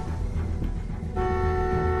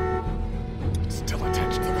 It's still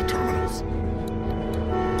attached to the terminals.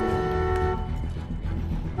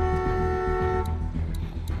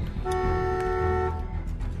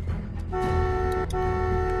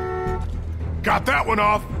 Got that one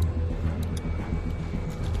off.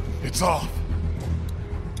 It's off.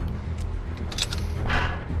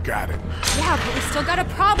 Got it. Yeah, but we still got a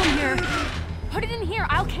problem here. Put it in here.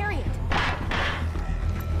 I'll carry it.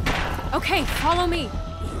 Okay, follow me.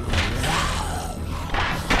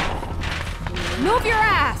 Move your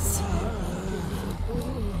ass.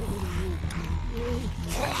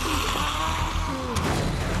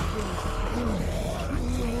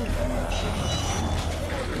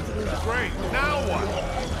 Great, now what?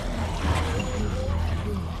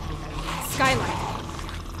 Skylight.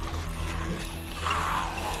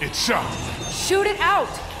 It's shot. Shoot it out.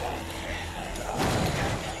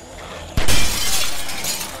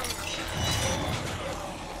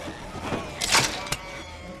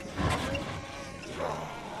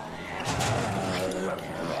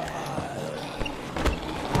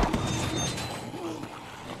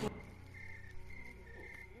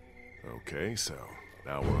 Okay, so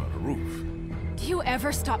now we're on a roof. Do you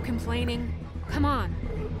ever stop complaining? Come on.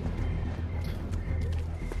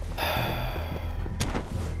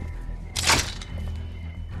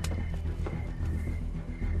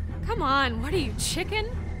 Come on, what are you, chicken?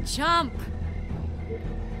 Jump!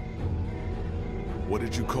 What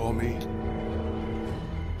did you call me?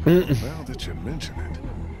 Now that you mention it.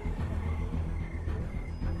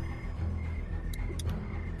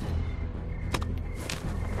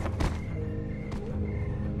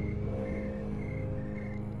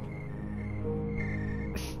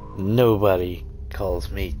 Nobody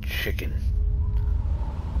calls me chicken.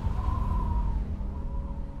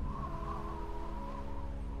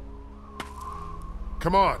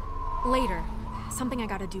 Come on. Later. Something I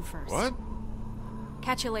gotta do first. What?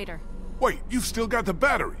 Catch you later. Wait, you've still got the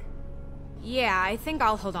battery. Yeah, I think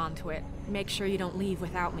I'll hold on to it. Make sure you don't leave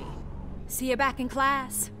without me. See you back in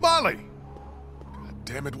class. Molly! God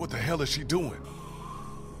damn it, what the hell is she doing?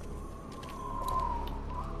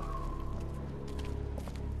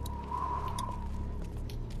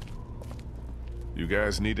 You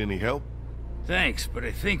guys need any help? Thanks, but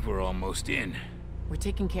I think we're almost in. We're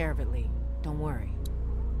taking care of it, Lee. Don't worry.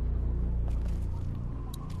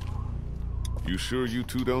 You sure you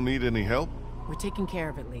two don't need any help? We're taking care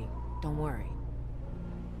of it, Lee. Don't worry.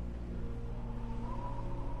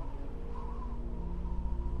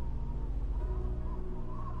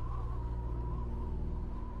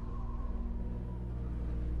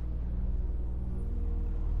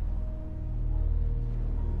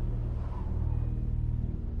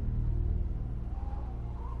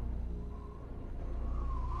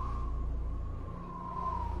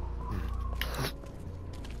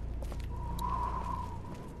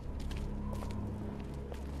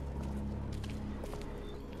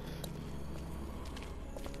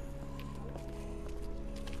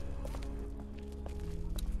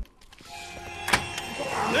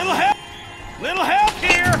 Little help! Little help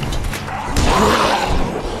here!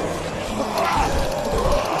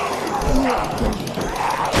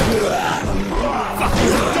 Fuck,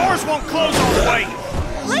 the doors won't close all the way!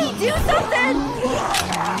 Lee, do something!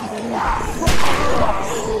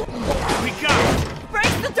 We got it!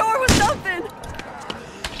 Break the door with something!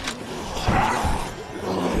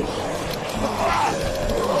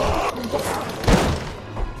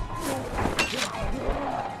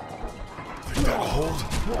 Think that'll hold?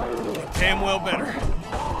 Damn well better.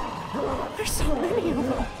 There's so many of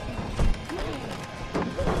them.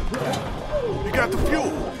 You got the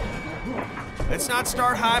fuel! Let's not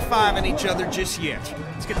start high-fiving each other just yet.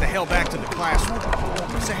 Let's get the hell back to the classroom.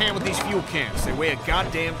 Give us a hand with these fuel cans. They weigh a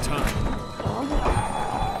goddamn ton.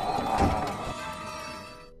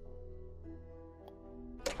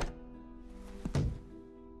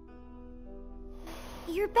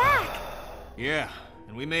 You're back! Yeah,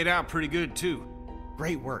 and we made out pretty good, too.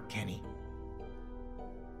 Great work, Kenny.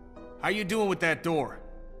 How you doing with that door?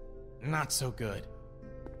 Not so good.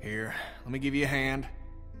 Here, let me give you a hand.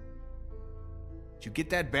 Did you get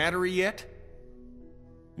that battery yet?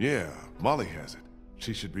 Yeah, Molly has it.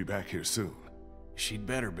 She should be back here soon. She'd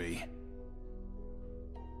better be.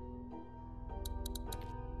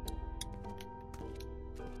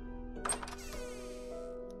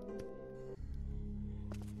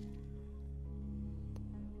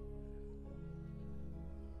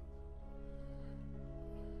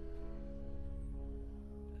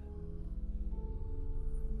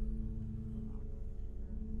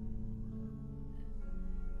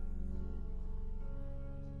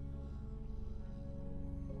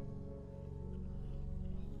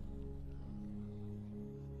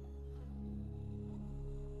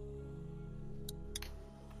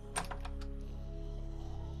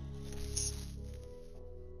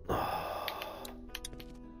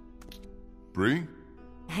 Bree?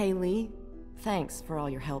 Hey, Lee. Thanks for all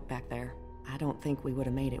your help back there. I don't think we would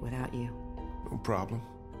have made it without you. No problem.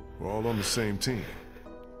 We're all on the same team.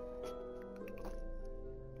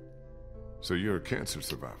 So you're a cancer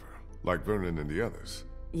survivor, like Vernon and the others?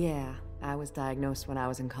 Yeah, I was diagnosed when I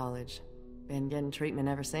was in college. Been getting treatment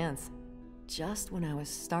ever since. Just when I was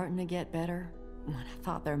starting to get better, when I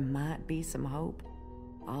thought there might be some hope,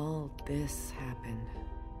 all this happened.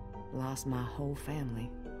 Lost my whole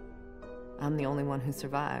family. I'm the only one who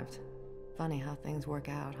survived. Funny how things work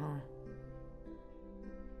out, huh?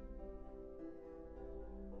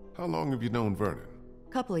 How long have you known Vernon?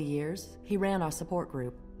 Couple of years. He ran our support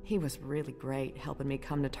group. He was really great, helping me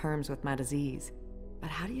come to terms with my disease. But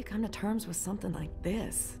how do you come to terms with something like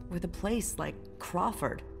this? With a place like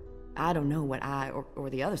Crawford? I don't know what I or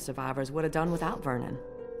the other survivors would have done without Vernon.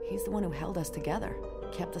 He's the one who held us together,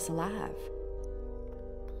 kept us alive.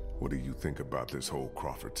 What do you think about this whole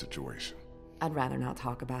Crawford situation? I'd rather not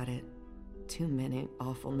talk about it. Too many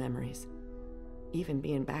awful memories. Even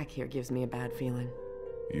being back here gives me a bad feeling.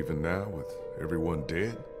 Even now, with everyone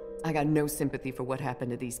dead? I got no sympathy for what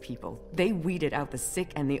happened to these people. They weeded out the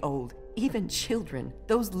sick and the old, even children,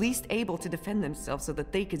 those least able to defend themselves so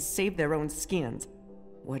that they could save their own skins.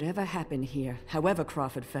 Whatever happened here, however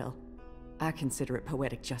Crawford fell, I consider it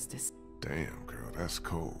poetic justice. Damn, girl, that's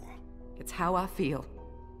cold. It's how I feel.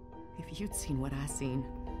 If you'd seen what I seen,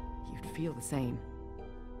 you'd feel the same.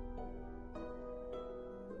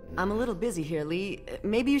 I'm a little busy here, Lee.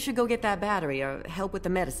 Maybe you should go get that battery or help with the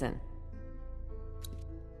medicine.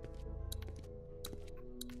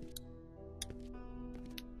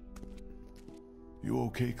 You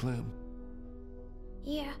okay, Clem?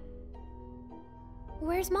 Yeah.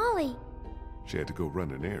 Where's Molly? She had to go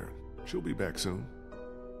run an errand. She'll be back soon.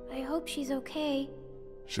 I hope she's okay.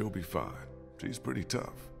 She'll be fine. She's pretty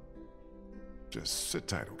tough. Just sit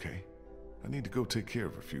tight, okay? I need to go take care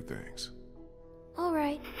of a few things. All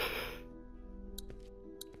right.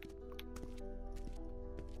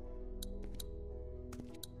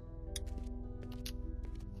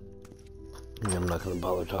 Yeah, I'm not gonna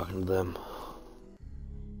bother talking to them.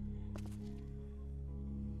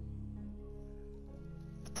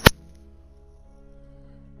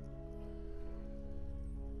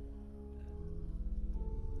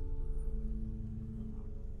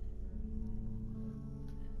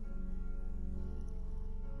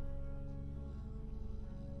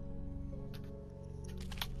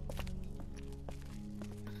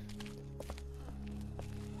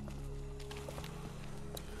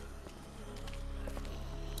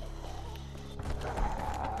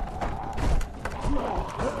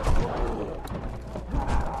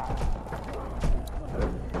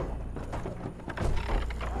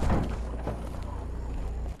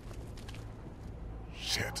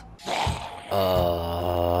 Shit.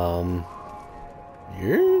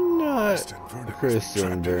 You're not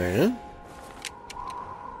Kristen Vernon.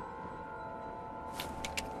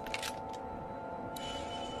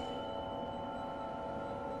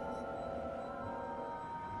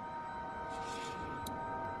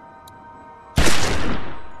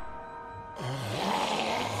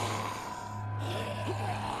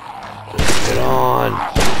 Get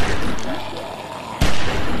on.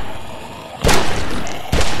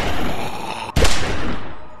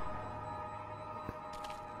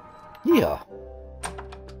 Yeah.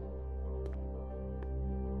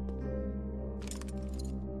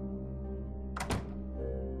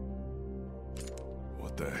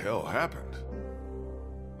 What the hell happened?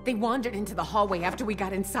 They wandered into the hallway after we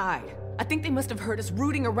got inside. I think they must have heard us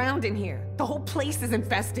rooting around in here. The whole place is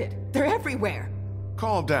infested. They're everywhere.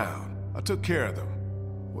 Calm down. I took care of them.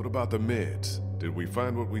 What about the meds? Did we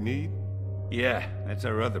find what we need? Yeah, that's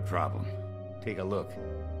our other problem. Take a look.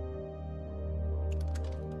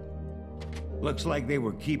 Looks like they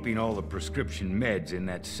were keeping all the prescription meds in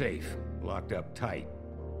that safe, locked up tight.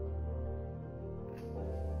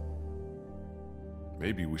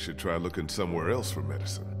 Maybe we should try looking somewhere else for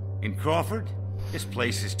medicine. In Crawford? This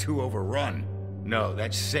place is too overrun. No,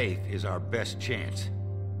 that safe is our best chance.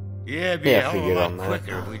 Yeah, it'd be a hell of a lot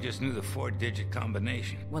quicker if we just knew the 4-digit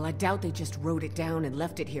combination. Well, I doubt they just wrote it down and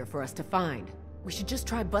left it here for us to find. We should just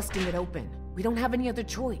try busting it open. We don't have any other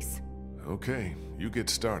choice. Okay, you get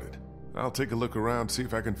started. I'll take a look around, see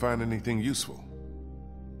if I can find anything useful.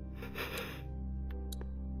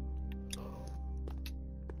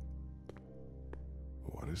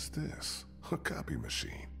 What is this? A copy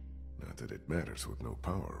machine. Not that it matters with no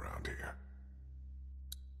power around here.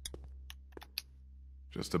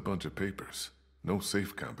 Just a bunch of papers. No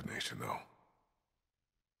safe combination, though.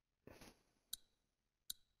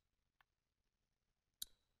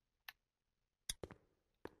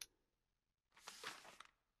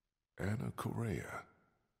 Anna Correa.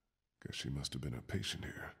 Guess she must have been a patient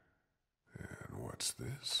here. And what's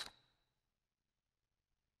this?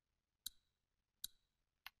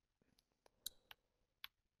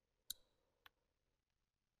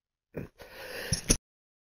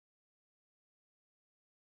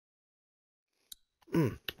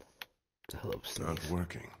 Not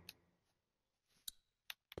working.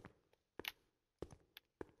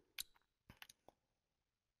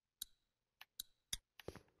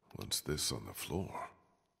 What's this on the floor?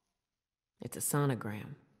 It's a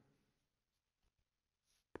sonogram.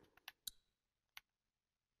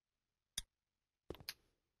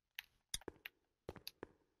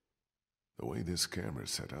 The way this camera's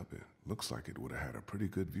set up, it looks like it would have had a pretty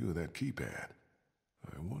good view of that keypad.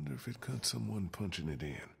 I wonder if it caught someone punching it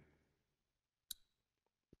in.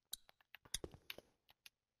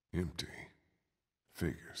 Empty.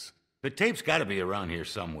 Figures. The tape's gotta be around here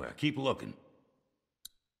somewhere. Keep looking.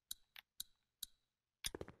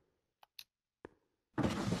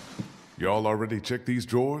 Y'all already checked these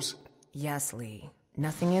drawers? Yes, Lee.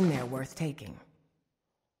 Nothing in there worth taking.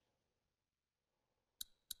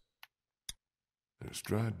 There's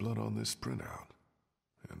dried blood on this printout.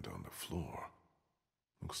 And on the floor.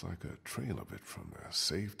 Looks like a trail of it from the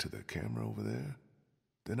safe to the camera over there.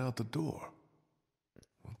 Then out the door.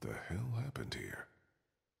 What the hell happened here?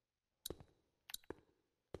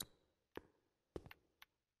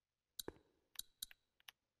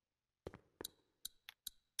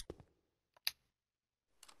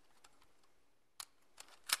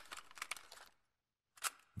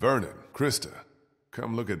 Vernon, Krista,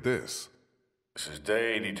 come look at this. This is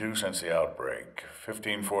day 82 since the outbreak.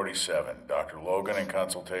 1547. Dr. Logan in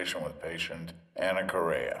consultation with patient Anna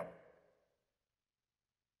Correa.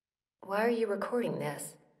 Why are you recording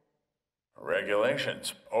this?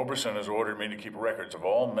 Regulations. Oberson has ordered me to keep records of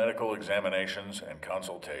all medical examinations and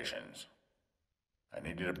consultations. I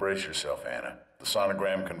need you to brace yourself, Anna. The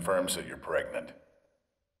sonogram confirms that you're pregnant.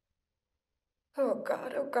 Oh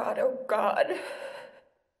God, oh God, oh God.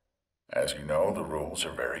 As you know, the rules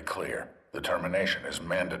are very clear. The termination is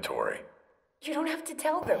mandatory. You don't have to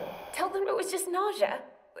tell them. Tell them it was just nausea.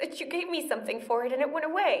 That you gave me something for it and it went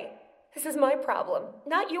away. This is my problem,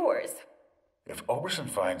 not yours. If Oberson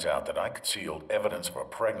finds out that I concealed evidence of a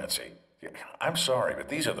pregnancy, I'm sorry, but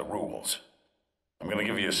these are the rules. I'm gonna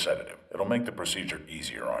give you a sedative. It'll make the procedure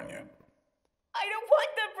easier on you. I don't want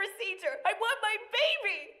the procedure. I want my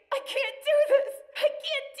baby. I can't do this. I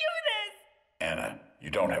can't do this. Anna,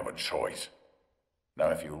 you don't have a choice. Now,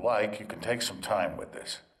 if you like, you can take some time with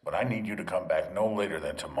this, but I need you to come back no later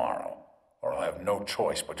than tomorrow, or I'll have no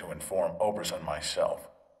choice but to inform Oberson myself.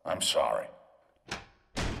 I'm sorry.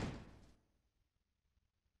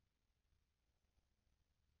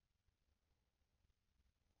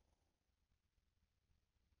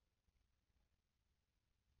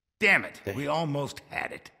 Damn it, we almost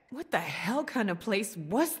had it. What the hell kind of place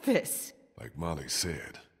was this? Like Molly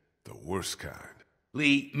said, the worst kind.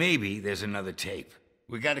 Lee, maybe there's another tape.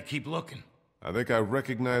 We gotta keep looking. I think I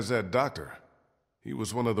recognize that doctor. He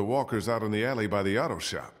was one of the walkers out in the alley by the auto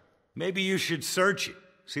shop. Maybe you should search it,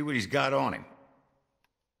 see what he's got on him.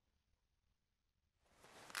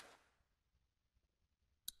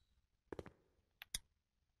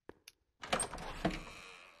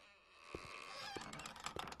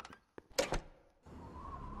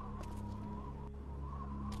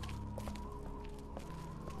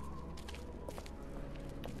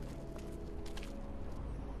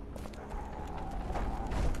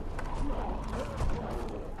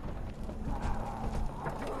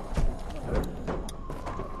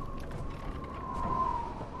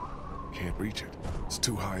 Can't reach it. It's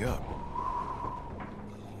too high up.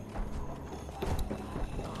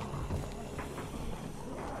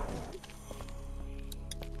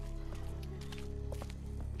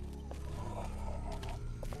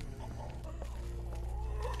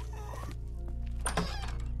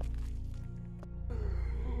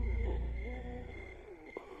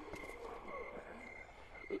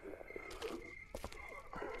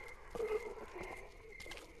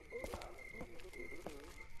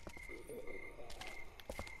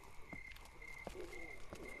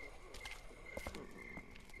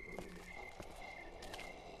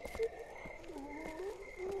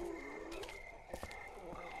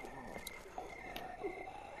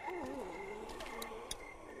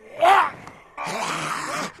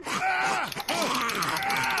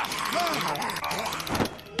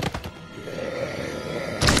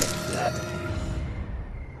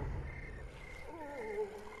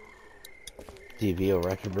 TV will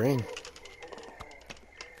wreck your brain.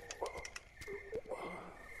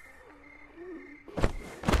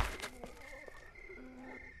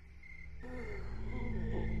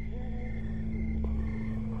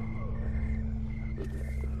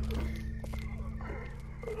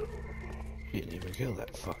 You didn't even kill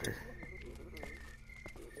that fucker.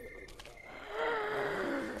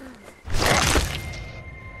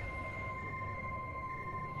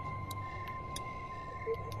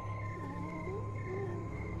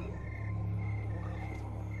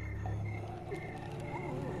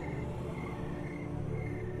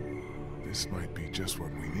 This might be just what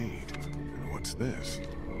we need. And what's this?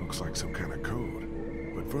 Looks like some kind of code.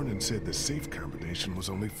 But Vernon said the safe combination was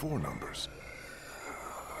only 4 numbers.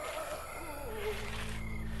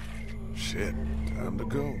 Shit, time to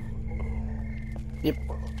go. Yep.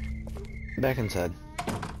 Back inside.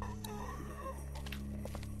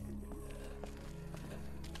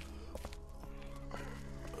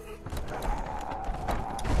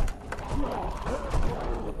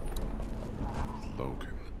 Logan.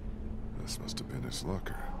 This must have been his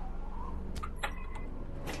locker.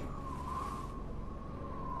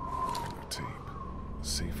 No tape. The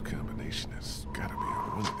safe combination has gotta be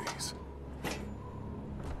on one of these.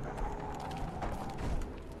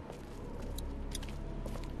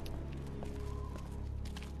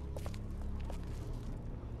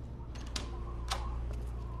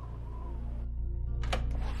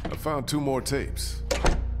 I found 2 more tapes.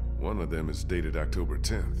 One of them is dated October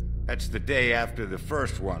 10th. That's the day after the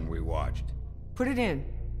first one we watched. Put it in.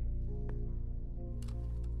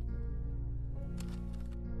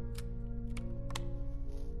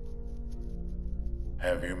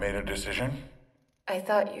 Have you made a decision? I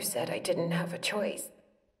thought you said I didn't have a choice.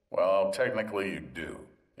 Well, technically you do.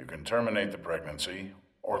 You can terminate the pregnancy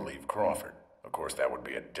or leave Crawford. Of course, that would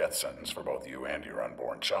be a death sentence for both you and your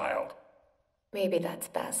unborn child. Maybe that's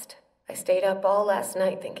best. I stayed up all last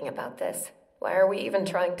night thinking about this. Why are we even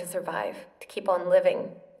trying to survive? To keep on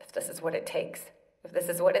living, if this is what it takes. If this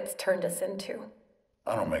is what it's turned us into.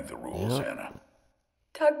 I don't make the rules, Anna.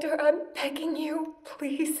 Doctor, I'm begging you.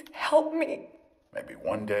 Please help me. Maybe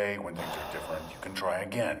one day, when things are different, you can try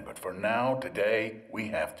again. But for now, today, we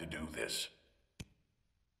have to do this.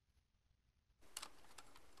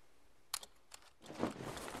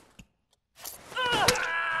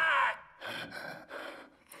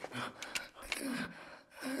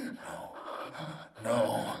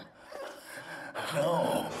 No.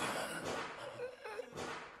 No.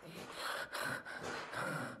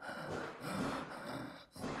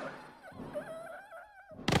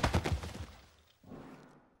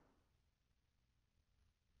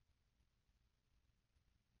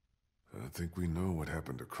 I think we know what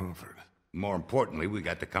happened to Crawford. More importantly, we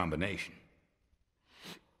got the combination.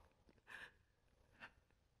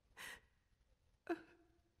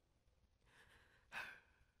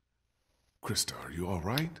 Krista, are you all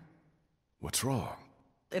right? What's wrong?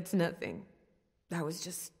 It's nothing. That was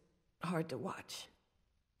just hard to watch.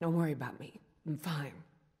 Don't worry about me. I'm fine.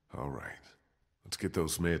 All right. Let's get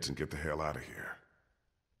those meds and get the hell out of here.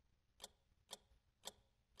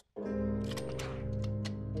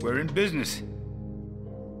 We're in business.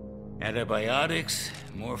 Antibiotics,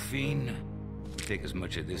 morphine. We take as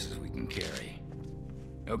much of this as we can carry.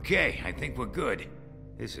 Okay, I think we're good.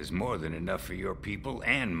 This is more than enough for your people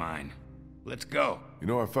and mine. Let's go. You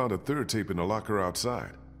know, I found a third tape in the locker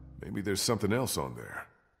outside. Maybe there's something else on there.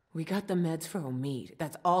 We got the meds for Omid.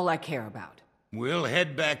 That's all I care about. We'll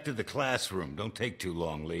head back to the classroom. Don't take too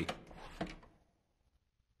long, Lee.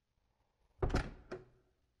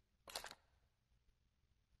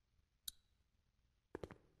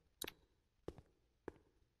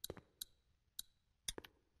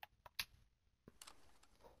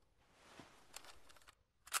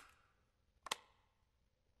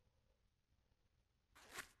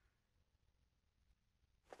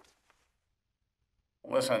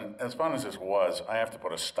 Listen, as fun as this was, I have to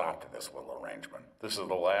put a stop to this little arrangement. This is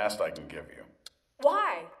the last I can give you.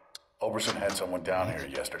 Why? Oberson had someone down here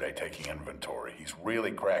yesterday taking inventory. He's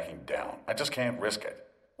really cracking down. I just can't risk it.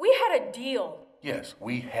 We had a deal. Yes,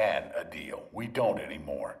 we had a deal. We don't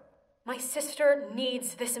anymore. My sister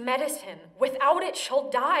needs this medicine. Without it, she'll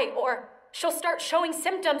die, or she'll start showing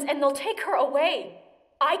symptoms and they'll take her away.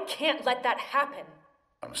 I can't let that happen.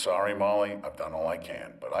 I'm sorry, Molly. I've done all I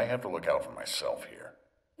can, but I have to look out for myself here.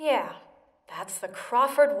 Yeah, that's the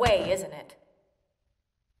Crawford way, isn't it?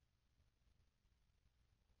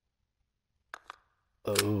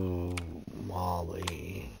 Oh,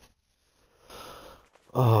 Molly.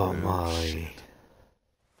 Oh, Molly. Shit.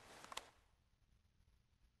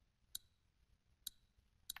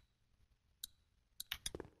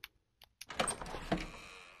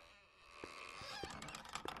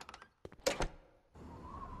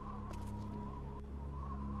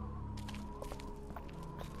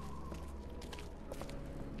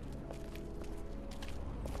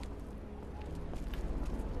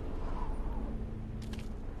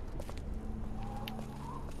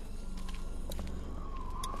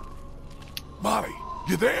 Molly,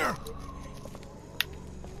 you there?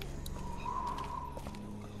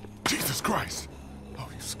 Jesus Christ! Oh,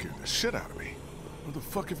 you scared the shit out of me. Where the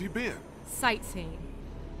fuck have you been? Sightseeing.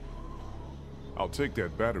 I'll take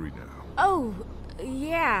that battery now. Oh,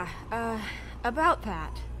 yeah, about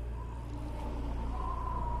that.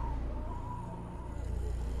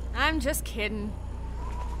 I'm just kidding.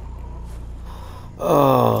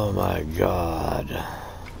 Oh my God.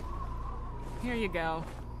 Here you go.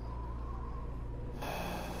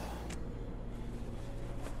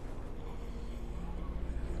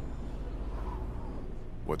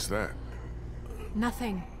 What's that?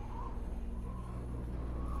 Nothing.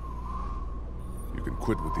 You can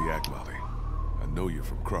quit with the act, Molly. I know you're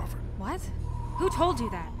from Crawford. What? Who told you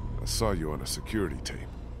that? I saw you on a security tape.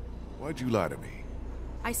 Why'd you lie to me?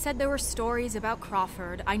 I said there were stories about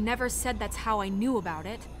Crawford. I never said that's how I knew about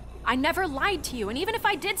it. I never lied to you, and even if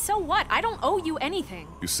I did, so what? I don't owe you anything.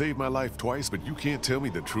 You saved my life twice, but you can't tell me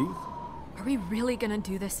the truth? Are we really gonna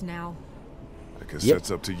do this now? I guess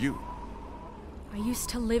that's up to you. I used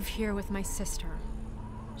to live here with my sister.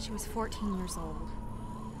 She was 14 years old.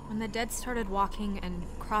 When the dead started walking and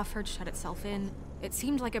Crawford shut itself in, it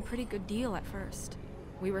seemed like a pretty good deal at first.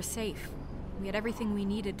 We were safe. We had everything we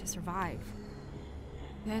needed to survive.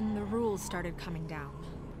 Then the rules started coming down.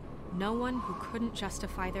 No one who couldn't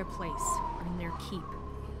justify their place earned their keep.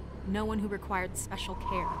 No one who required special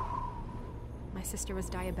care. My sister was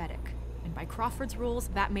diabetic, and by Crawford's rules,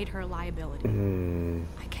 that made her a liability.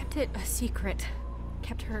 I kept it a secret.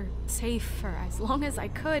 Kept her safe for as long as I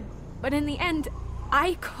could, but in the end,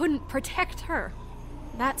 I couldn't protect her.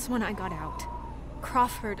 That's when I got out.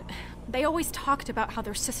 Crawford, they always talked about how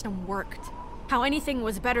their system worked, how anything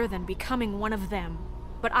was better than becoming one of them,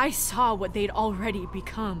 but I saw what they'd already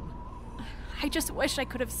become. I just wish I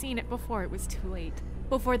could have seen it before it was too late.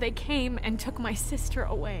 Before they came and took my sister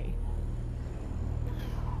away.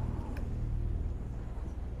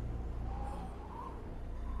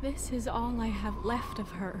 This is all I have left of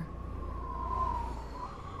her.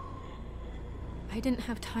 I didn't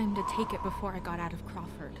have time to take it before I got out of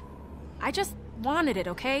Crawford. I just wanted it,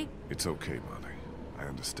 okay? It's okay, Molly. I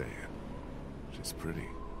understand. She's pretty.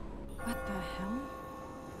 What the hell?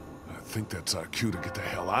 I think that's our cue to get the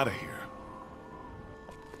hell out of here.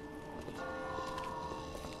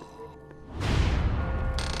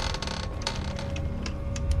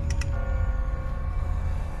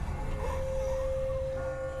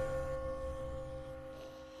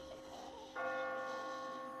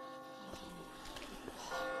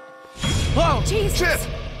 Whoa! Jesus! Shit!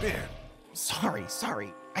 Ben!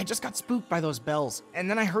 Sorry. I just got spooked by those bells, and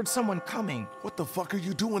then I heard someone coming. What the fuck are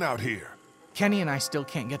you doing out here? Kenny and I still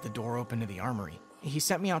can't get the door open to the armory. He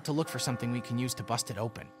sent me out to look for something we can use to bust it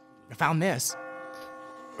open. I found this.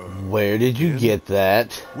 Where did you get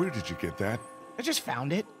that? Where did you get that? I just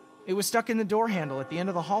found it. It was stuck in the door handle at the end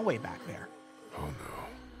of the hallway back there. Oh no.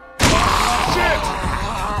 Shit!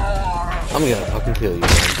 I'm gonna fucking kill you, man.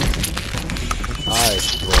 I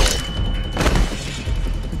swear.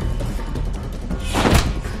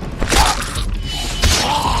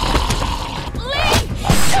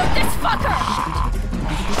 Shoot this fucker!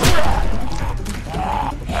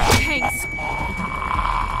 Thanks.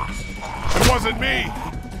 It wasn't me!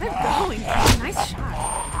 They're going. Nice shot.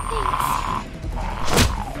 Thanks.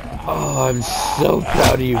 Oh, I'm so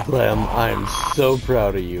proud of you, Clem. I'm so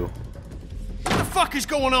proud of you. What the fuck is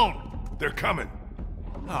going on? They're coming.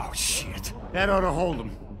 Oh, shit. That ought to hold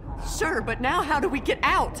them. Sure, but now how do we get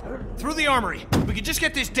out? Through the armory. We can just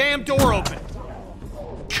get this damn door open.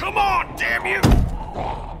 Come on, damn you!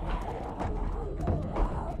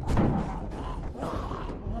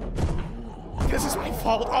 This is my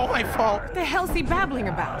fault, all my fault. What the hell's he babbling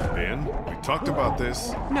about? Ben, we talked about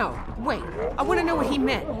this. No, wait. I want to know what he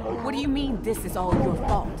meant. What do you mean this is all your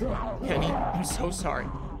fault? Kenny, I'm so sorry.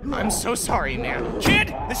 I'm so sorry, man.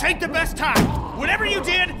 Kid, this ain't the best time. Whatever you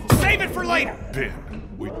did, save it for later. Ben,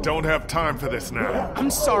 we don't have time for this now. I'm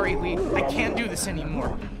sorry, Lee. I can't do this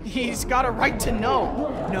anymore. He's got a right to know.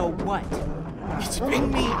 Know what? It's been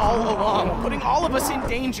me all along, putting all of us in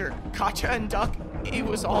danger. Katjaa and Duck, it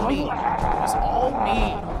was all me. It was all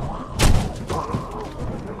me.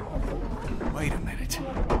 Wait a minute.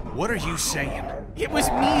 What are you saying? It was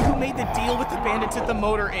me who made the deal with the bandits at the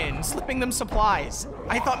motor inn, slipping them supplies.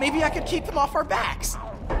 I thought maybe I could keep them off our backs.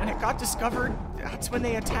 When it got discovered, that's when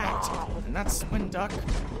they attacked. And that's when Duck...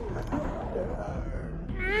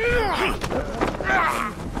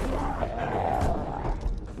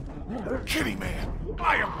 Kitty man,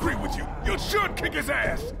 I agree with you. You should kick his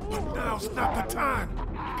ass. But now's not the time. You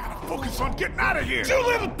gotta focus on getting out of here. You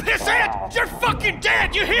little pissant! You're fucking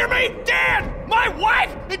dead! You hear me? Dead! My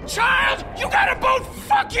wife and child! You gotta both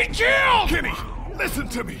fucking kill! Kenny, listen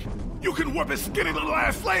to me. You can whip his skinny little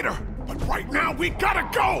ass later. But right now, we gotta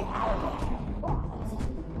go!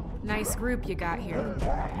 Nice group you got here.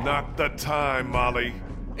 Not the time, Molly.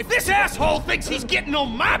 If this asshole thinks he's getting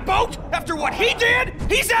on my boat after what he did,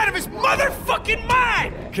 he's out of his motherfucking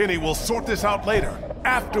mind! Kenny, we'll sort this out later.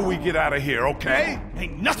 After we get out of here, okay?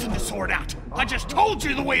 Ain't nothing to sort out. I just told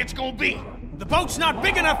you the way it's gonna be. The boat's not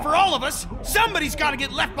big enough for all of us. Somebody's gotta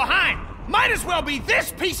get left behind. Might as well be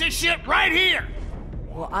this piece of shit right here!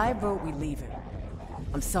 Well, I vote we leave him.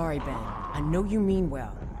 I'm sorry, Ben. I know you mean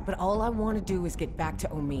well, but all I want to do is get back to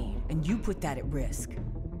Omid, and you put that at risk.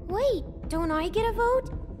 Wait, don't I get a vote?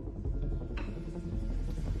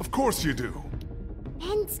 Of course you do.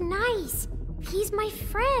 Ben's nice. He's my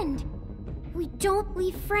friend. We don't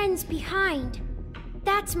leave friends behind.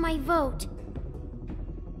 That's my vote.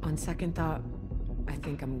 On second thought, I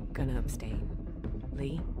think I'm gonna abstain.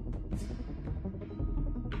 Lee?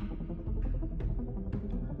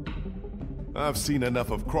 I've seen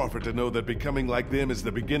enough of Crawford to know that becoming like them is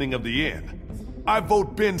the beginning of the end. I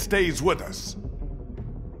vote Ben stays with us.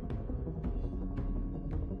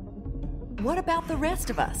 What about the rest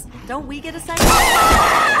of us? Don't we get a say?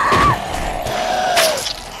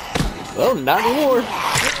 Well, not anymore.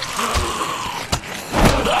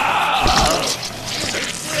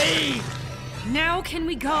 Now can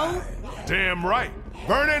we go? Damn right.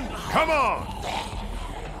 Vernon, come on!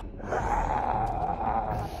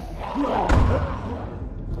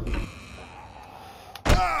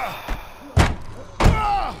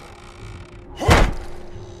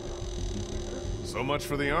 So much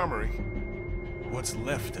for the armory. What's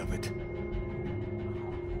left of it?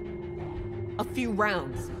 A few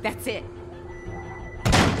rounds, that's it.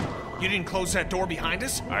 You didn't close that door behind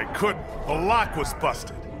us? I couldn't. The lock was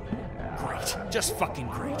busted. Great. Just fucking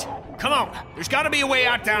great. Come on. There's gotta be a way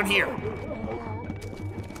out down here.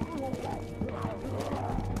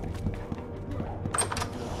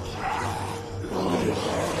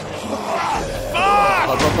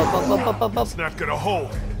 Fuck! It's not gonna hold.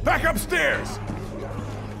 Back upstairs!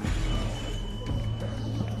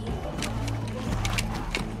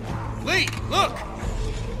 Lee, look!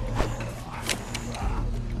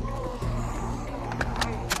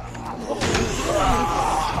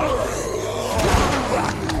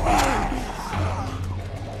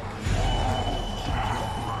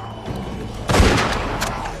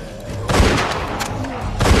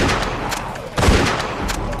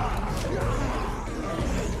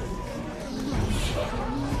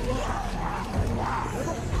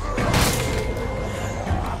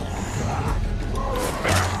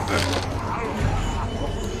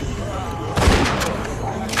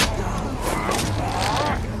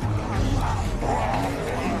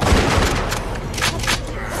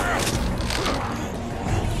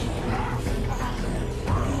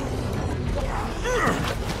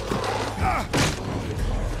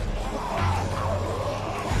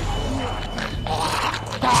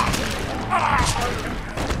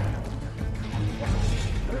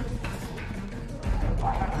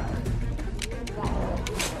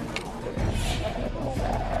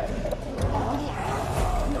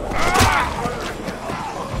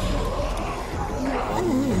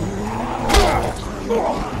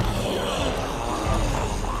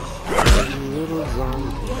 Little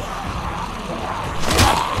zombie.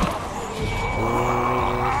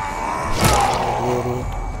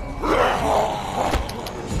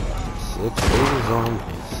 Six little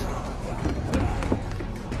zombies.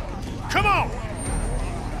 Come on!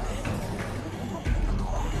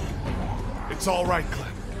 It's all right,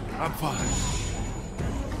 Clem. I'm fine.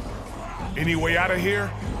 Any way out of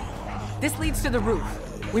here? This leads to the roof.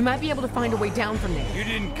 We might be able to find a way down from there. You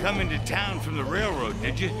didn't come into town from the railroad,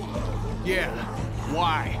 did you? Yeah.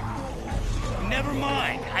 Why? Never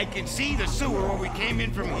mind. I can see the sewer where we came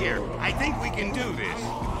in from here. I think we can do this.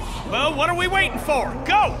 Well, what are we waiting for?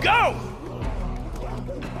 Go, go!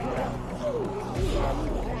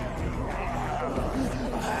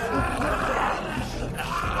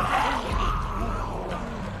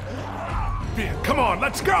 Ben, come on,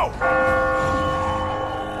 let's go!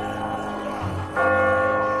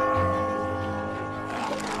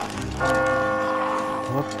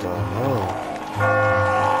 What the hell?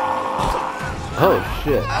 Oh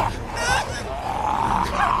shit.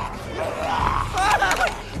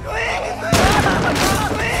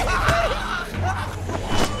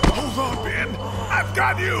 Hold on, Ben. I've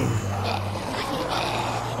got you!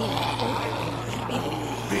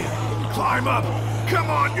 Ben, climb up! Come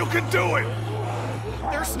on, you can do it!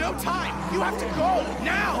 There's no time! You have to go!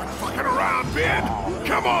 Now! Quit fucking around, Ben!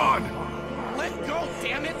 Come on! Let go,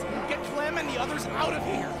 damn it! Get Clem and the others out of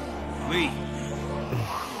here! Lee.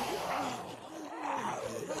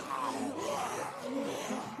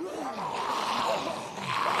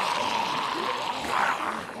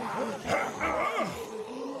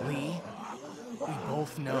 Lee, we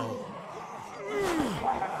both know.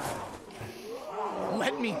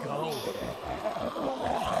 Let me go.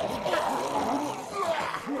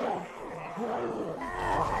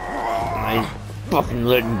 I ain't fucking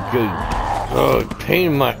letting go. Oh,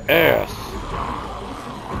 pain in my ass.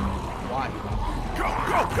 Why? Go,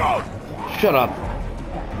 go, go! Shut up.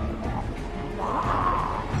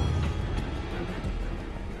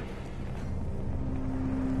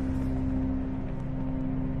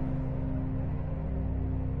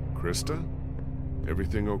 Krista?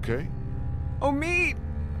 Everything okay? Omid!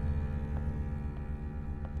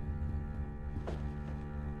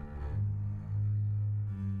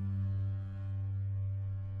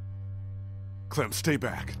 Clem, stay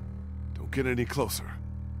back. Don't get any closer.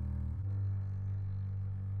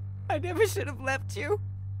 I never should have left you.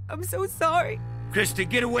 I'm so sorry. Krista,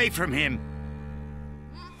 get away from him.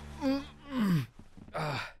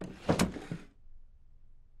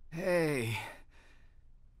 Hey.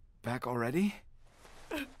 Back already?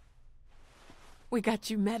 We got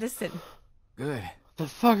you medicine. Good. The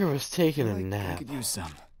fucker was taking a I nap. could use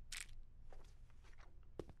some.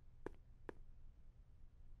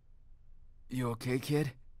 You okay,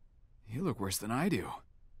 kid? You look worse than I do.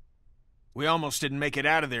 We almost didn't make it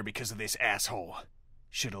out of there because of this asshole.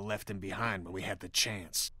 Should have left him behind when we had the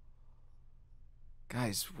chance.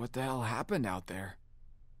 Guys, what the hell happened out there?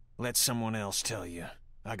 Let someone else tell you.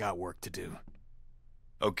 I got work to do.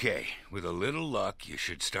 Okay, with a little luck, you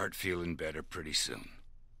should start feeling better pretty soon.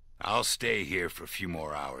 I'll stay here for a few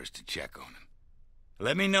more hours to check on him.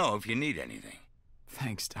 Let me know if you need anything.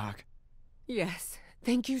 Thanks, Doc. Yes,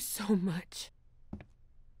 thank you so much.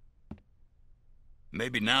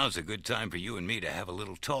 Maybe now's a good time for you and me to have a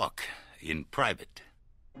little talk, in private.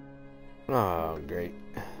 Oh, great.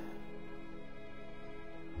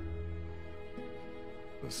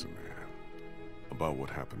 Listen, man, about what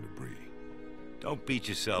happened to Bree. Don't beat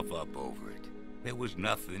yourself up over it. There was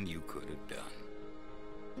nothing you could have done.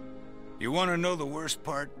 You want to know the worst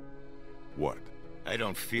part? What? I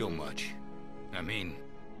don't feel much. I mean,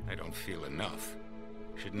 I don't feel enough.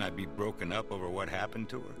 Shouldn't I be broken up over what happened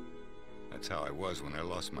to her? That's how I was when I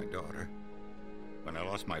lost my daughter. When I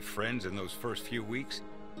lost my friends in those first few weeks.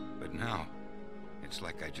 But now, it's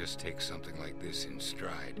like I just take something like this in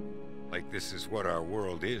stride. Like this is what our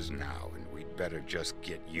world is now, and we'd better just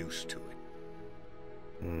get used to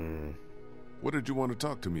it. What did you want to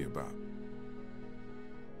talk to me about?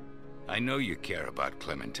 I know you care about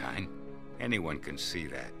Clementine. Anyone can see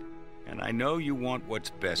that. And I know you want what's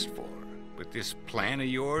best for her. But this plan of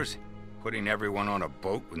yours, putting everyone on a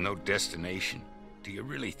boat with no destination, do you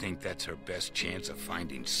really think that's her best chance of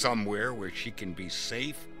finding somewhere where she can be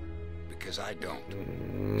safe? Because I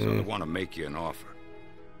don't. So I want to make you an offer.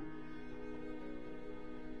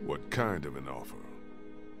 What kind of an offer?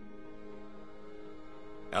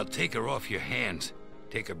 I'll take her off your hands.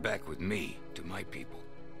 Take her back with me to my people.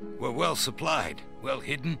 We're well supplied, well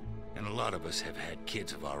hidden, and a lot of us have had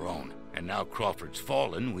kids of our own. And now Crawford's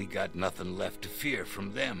fallen, we got nothing left to fear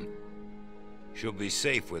from them. She'll be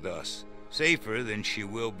safe with us. Safer than she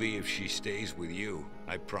will be if she stays with you,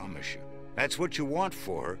 I promise you. That's what you want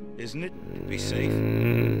for her, isn't it? To be safe.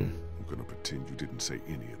 I'm gonna pretend you didn't say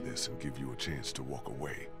any of this and give you a chance to walk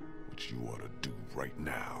away, which you ought to do right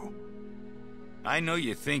now. I know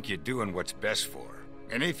you think you're doing what's best for her.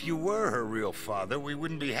 And if you were her real father, we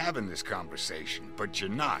wouldn't be having this conversation. But you're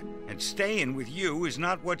not. And staying with you is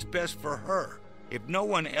not what's best for her. If no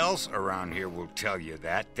one else around here will tell you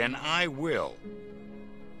that, then I will.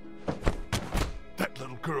 That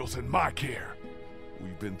little girl's in my care.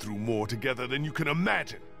 We've been through more together than you can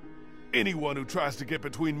imagine. Anyone who tries to get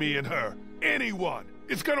between me and her, anyone,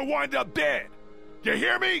 is gonna wind up dead. You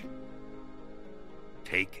hear me?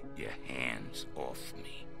 Take your hands off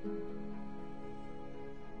me.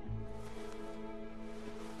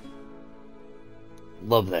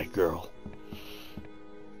 Love that girl.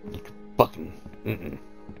 Like fucking.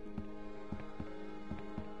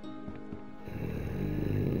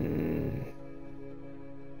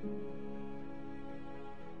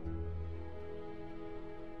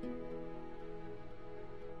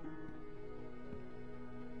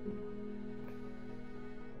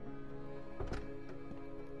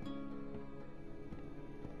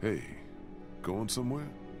 Hey, going somewhere?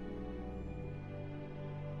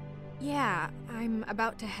 Yeah, I'm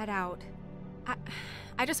about to head out.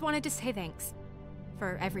 I just wanted to say thanks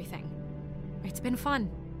for everything. It's been fun.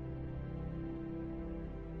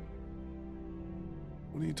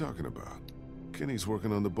 What are you talking about? Kenny's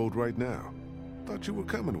working on the boat right now. Thought you were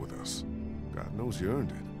coming with us. God knows you earned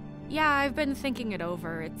it. Yeah, I've been thinking it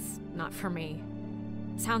over. It's not for me.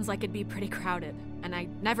 Sounds like it'd be pretty crowded, and I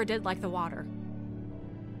never did like the water.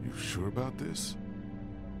 You sure about this?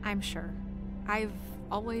 I'm sure. I've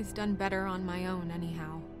always done better on my own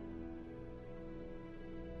anyhow.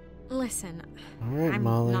 Listen, all right, I'm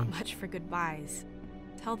Molly. not much for goodbyes.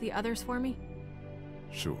 Tell the others for me?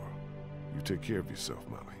 Sure. You take care of yourself,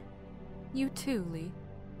 Molly. You too, Lee.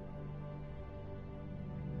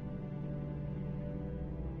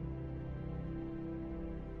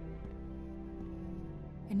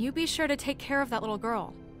 And you be sure to take care of that little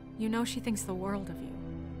girl. You know she thinks the world of you.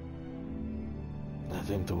 I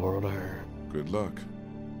think the world of her. Good luck.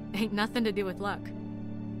 Ain't nothing to do with luck.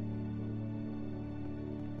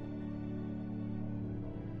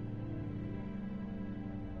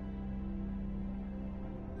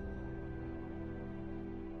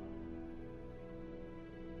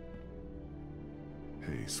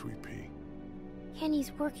 Hey, Sweet Pea.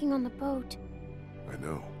 Kenny's working on the boat. I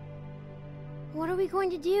know. What are we going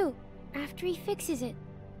to do after he fixes it?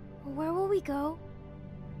 Where will we go?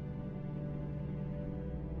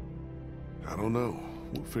 I don't know.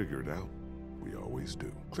 We'll figure it out. We always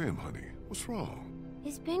do. Clem, honey, what's wrong?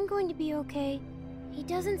 Is Ben going to be okay? He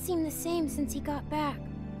doesn't seem the same since he got back.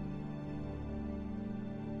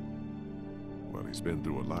 Well, he's been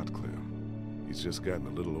through a lot, Clem. He's just gotten a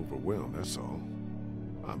little overwhelmed, that's all.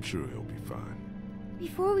 I'm sure he'll be fine.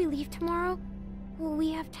 Before we leave tomorrow, will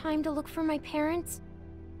we have time to look for my parents?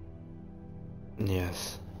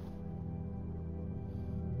 Yes.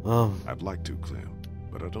 I'd like to, Clem,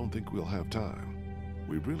 but I don't think we'll have time.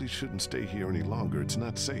 We really shouldn't stay here any longer. It's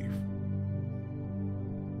not safe.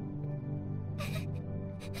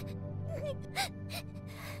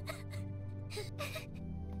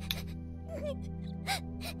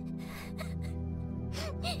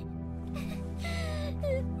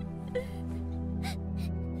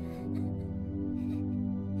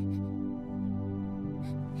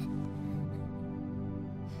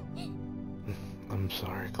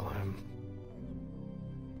 sorry, Clem.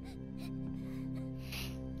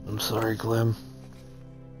 I'm sorry, Clem.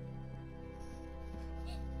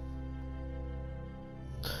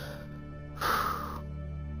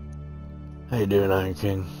 How you doing, Iron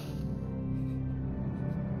King?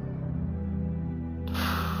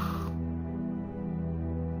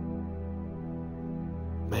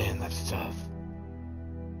 Man, that's tough.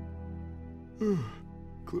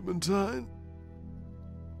 Clementine?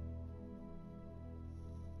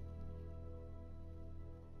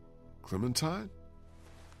 Clementine?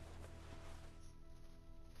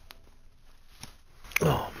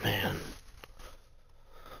 Oh, man.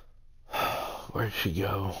 Where'd she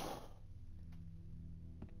go?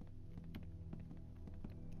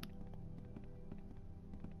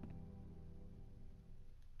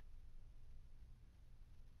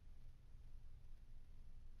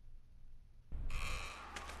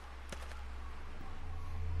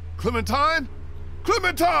 Clementine?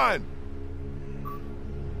 Clementine!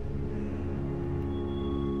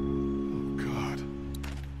 Oh, God.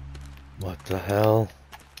 What the hell?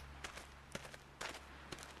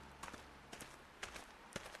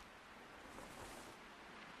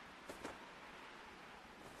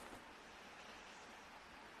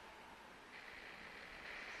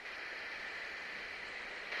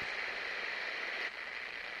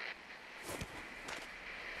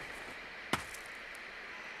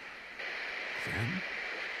 Then?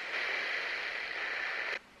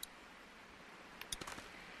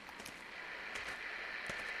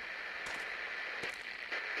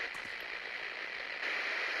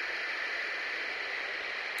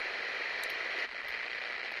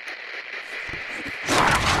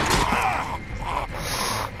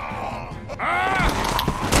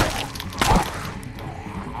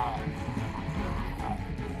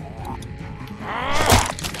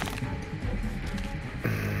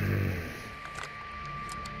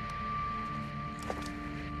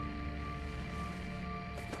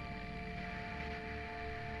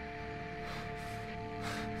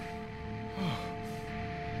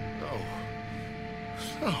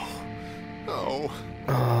 No.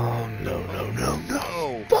 Oh,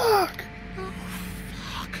 no. Fuck!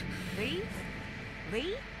 Lee?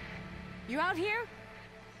 Lee? You out here?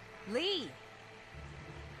 Lee?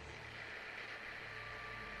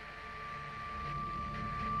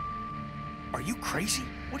 Are you crazy?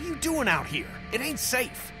 What are you doing out here? It ain't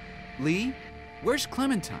safe. Lee? Where's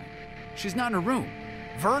Clementine? She's not in her room.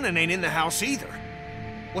 Vernon ain't in the house either.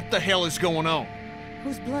 What the hell is going on?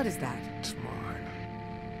 Whose blood is that? It's mine.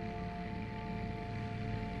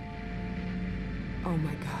 Oh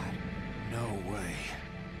my God. No way.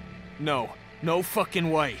 No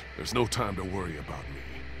fucking way. There's no time to worry about me.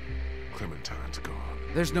 Clementine's gone.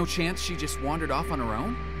 There's no chance she just wandered off on her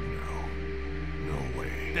own? No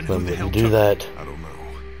way. Then Clem who the hell wouldn't do took that. I don't know.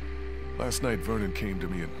 Last night Vernon came to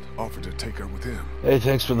me and offered to take her with him. Hey,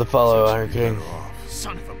 thanks for the follow, Said Iron she'd be King. better off.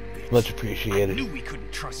 Son of a bitch. Much appreciated. I knew we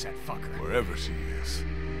couldn't trust that fucker. Wherever she is,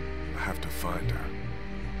 I have to find her.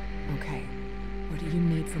 Okay. What do you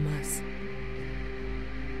need from us?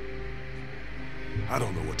 I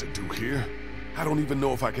don't know what to do here. I don't even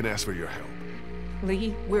know if I can ask for your help.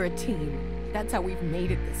 Lee, we're a team. That's how we've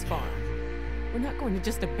made it this far. We're not going to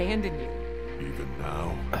just abandon you. Even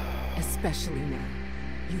now? Especially now.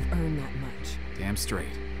 You've earned that much. Damn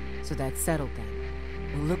straight. So that's settled then.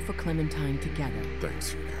 We'll look for Clementine together.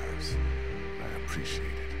 Thanks, you guys. I appreciate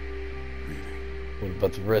it. Really. What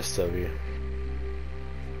about the rest of you?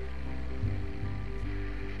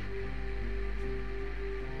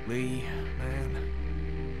 Lee, man,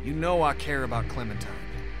 you know I care about Clementine.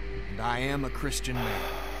 And I am a Christian man.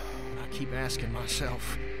 And I keep asking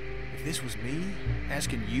myself, if this was me,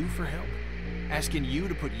 asking you for help, asking you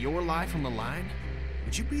to put your life on the line,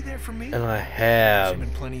 would you be there for me? And I have. There's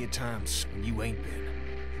been plenty of times when you ain't been.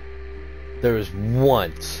 There was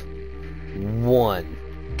once, one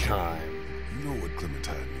time. You know what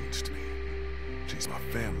Clementine means to me. She's my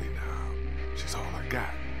family now. She's all I got.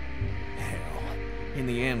 Hell, in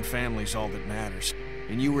the end, family's all that matters.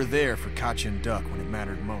 And you were there for Katjaa and Duck when it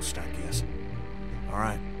mattered most, I guess. All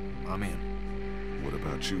right, I'm in. What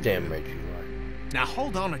about you? Damn man? right you are. Now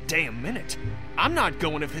hold on a damn minute. I'm not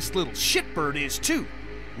going if this little shitbird is too.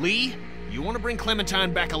 Lee, you want to bring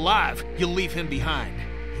Clementine back alive, you'll leave him behind.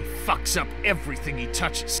 He fucks up everything he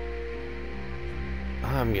touches.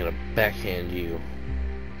 I'm gonna backhand you.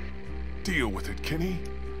 Deal with it, Kenny.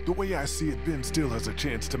 The way I see it, Ben still has a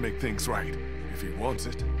chance to make things right. If he wants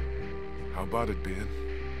it. How about it, Ben?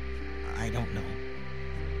 I don't know.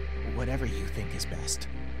 Whatever you think is best.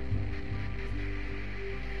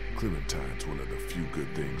 Clementine's one of the few good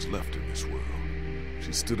things left in this world.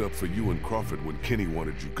 She stood up for you and Crawford when Kenny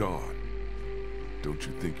wanted you gone. Don't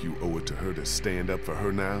you think you owe it to her to stand up for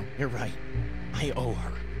her now? You're right. I owe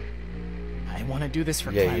her. I want to do this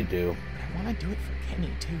for Glenn. Yeah, you do. But I want to do it for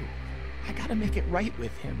Kenny, too. I gotta make it right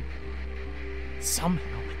with him.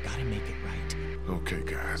 Somehow, I gotta make it right. Okay,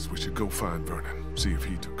 guys, we should go find Vernon, see if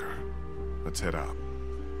he took her. Let's head out.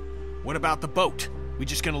 What about the boat? We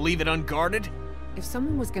just gonna leave it unguarded? If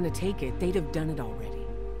someone was gonna take it, they'd have done it already.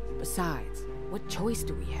 Besides, what choice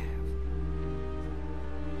do we have?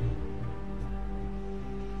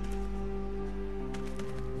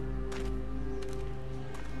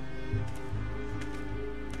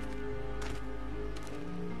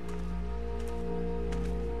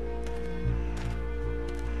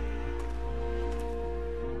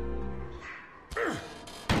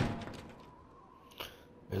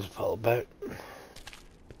 There's Paul back.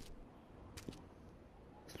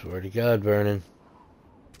 Swear to God, Vernon.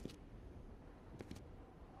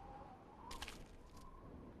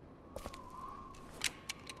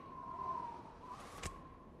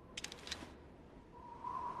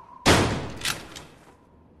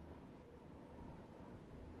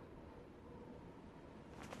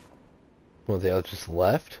 Well, they all just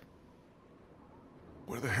left?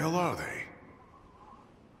 Where the hell are they?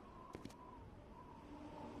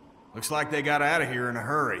 Looks like they got out of here in a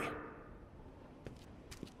hurry.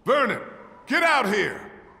 Vernon, get out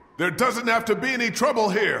here! There doesn't have to be any trouble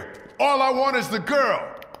here. All I want is the girl.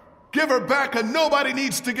 Give her back and nobody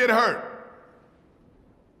needs to get hurt.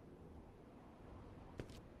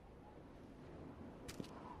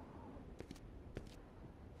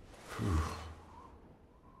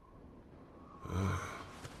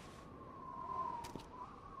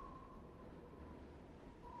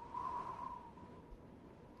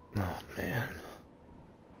 Oh, man.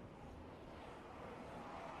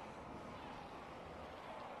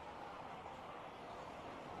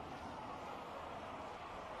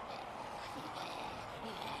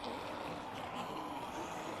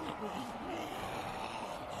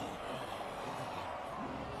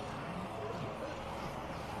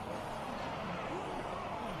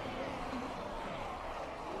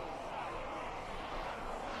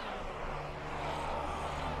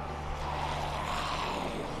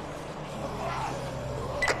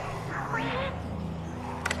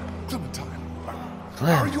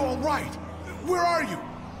 Are you all right? Where are you?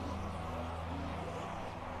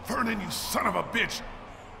 Vernon, you son of a bitch!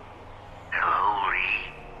 Hello, Lee.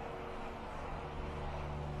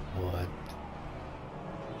 What?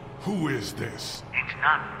 Who is this? It's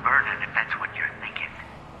not Vernon, if that's what you're thinking.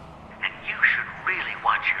 And you should really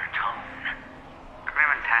watch your tone.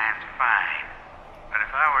 Clementine's fine, but if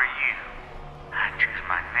I were you, I'd choose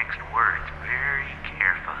my next words very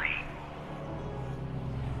carefully.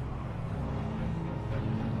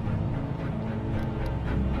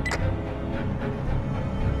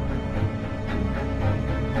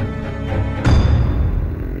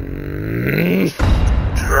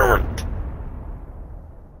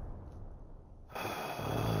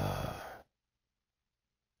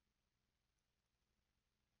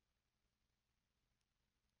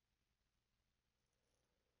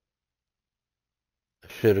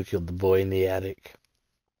 Should have killed the boy in the attic.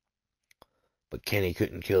 But Kenny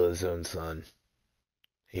couldn't kill his own son.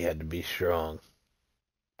 He had to be strong.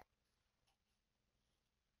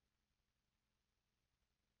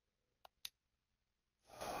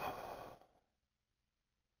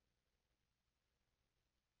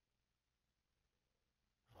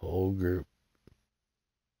 Whole group.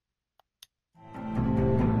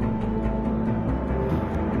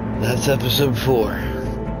 That's episode 4.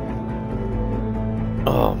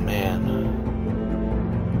 Oh man.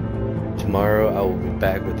 Tomorrow I will be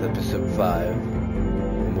back with episode 5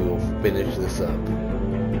 and we will finish this up.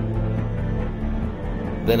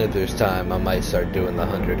 Then if there's time I might start doing the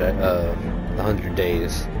 100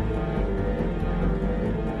 days.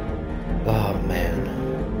 Oh man.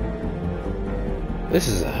 This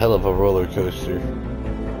is a hell of a roller coaster.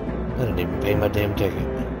 I didn't even pay my damn ticket.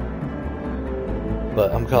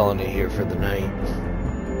 But I'm calling it here for the night.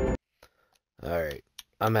 Alright.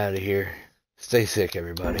 I'm out of here. Stay sick,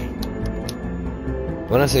 everybody.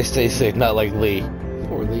 When I say stay sick, not like Lee.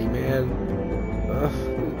 Poor Lee,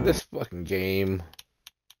 man. This fucking game.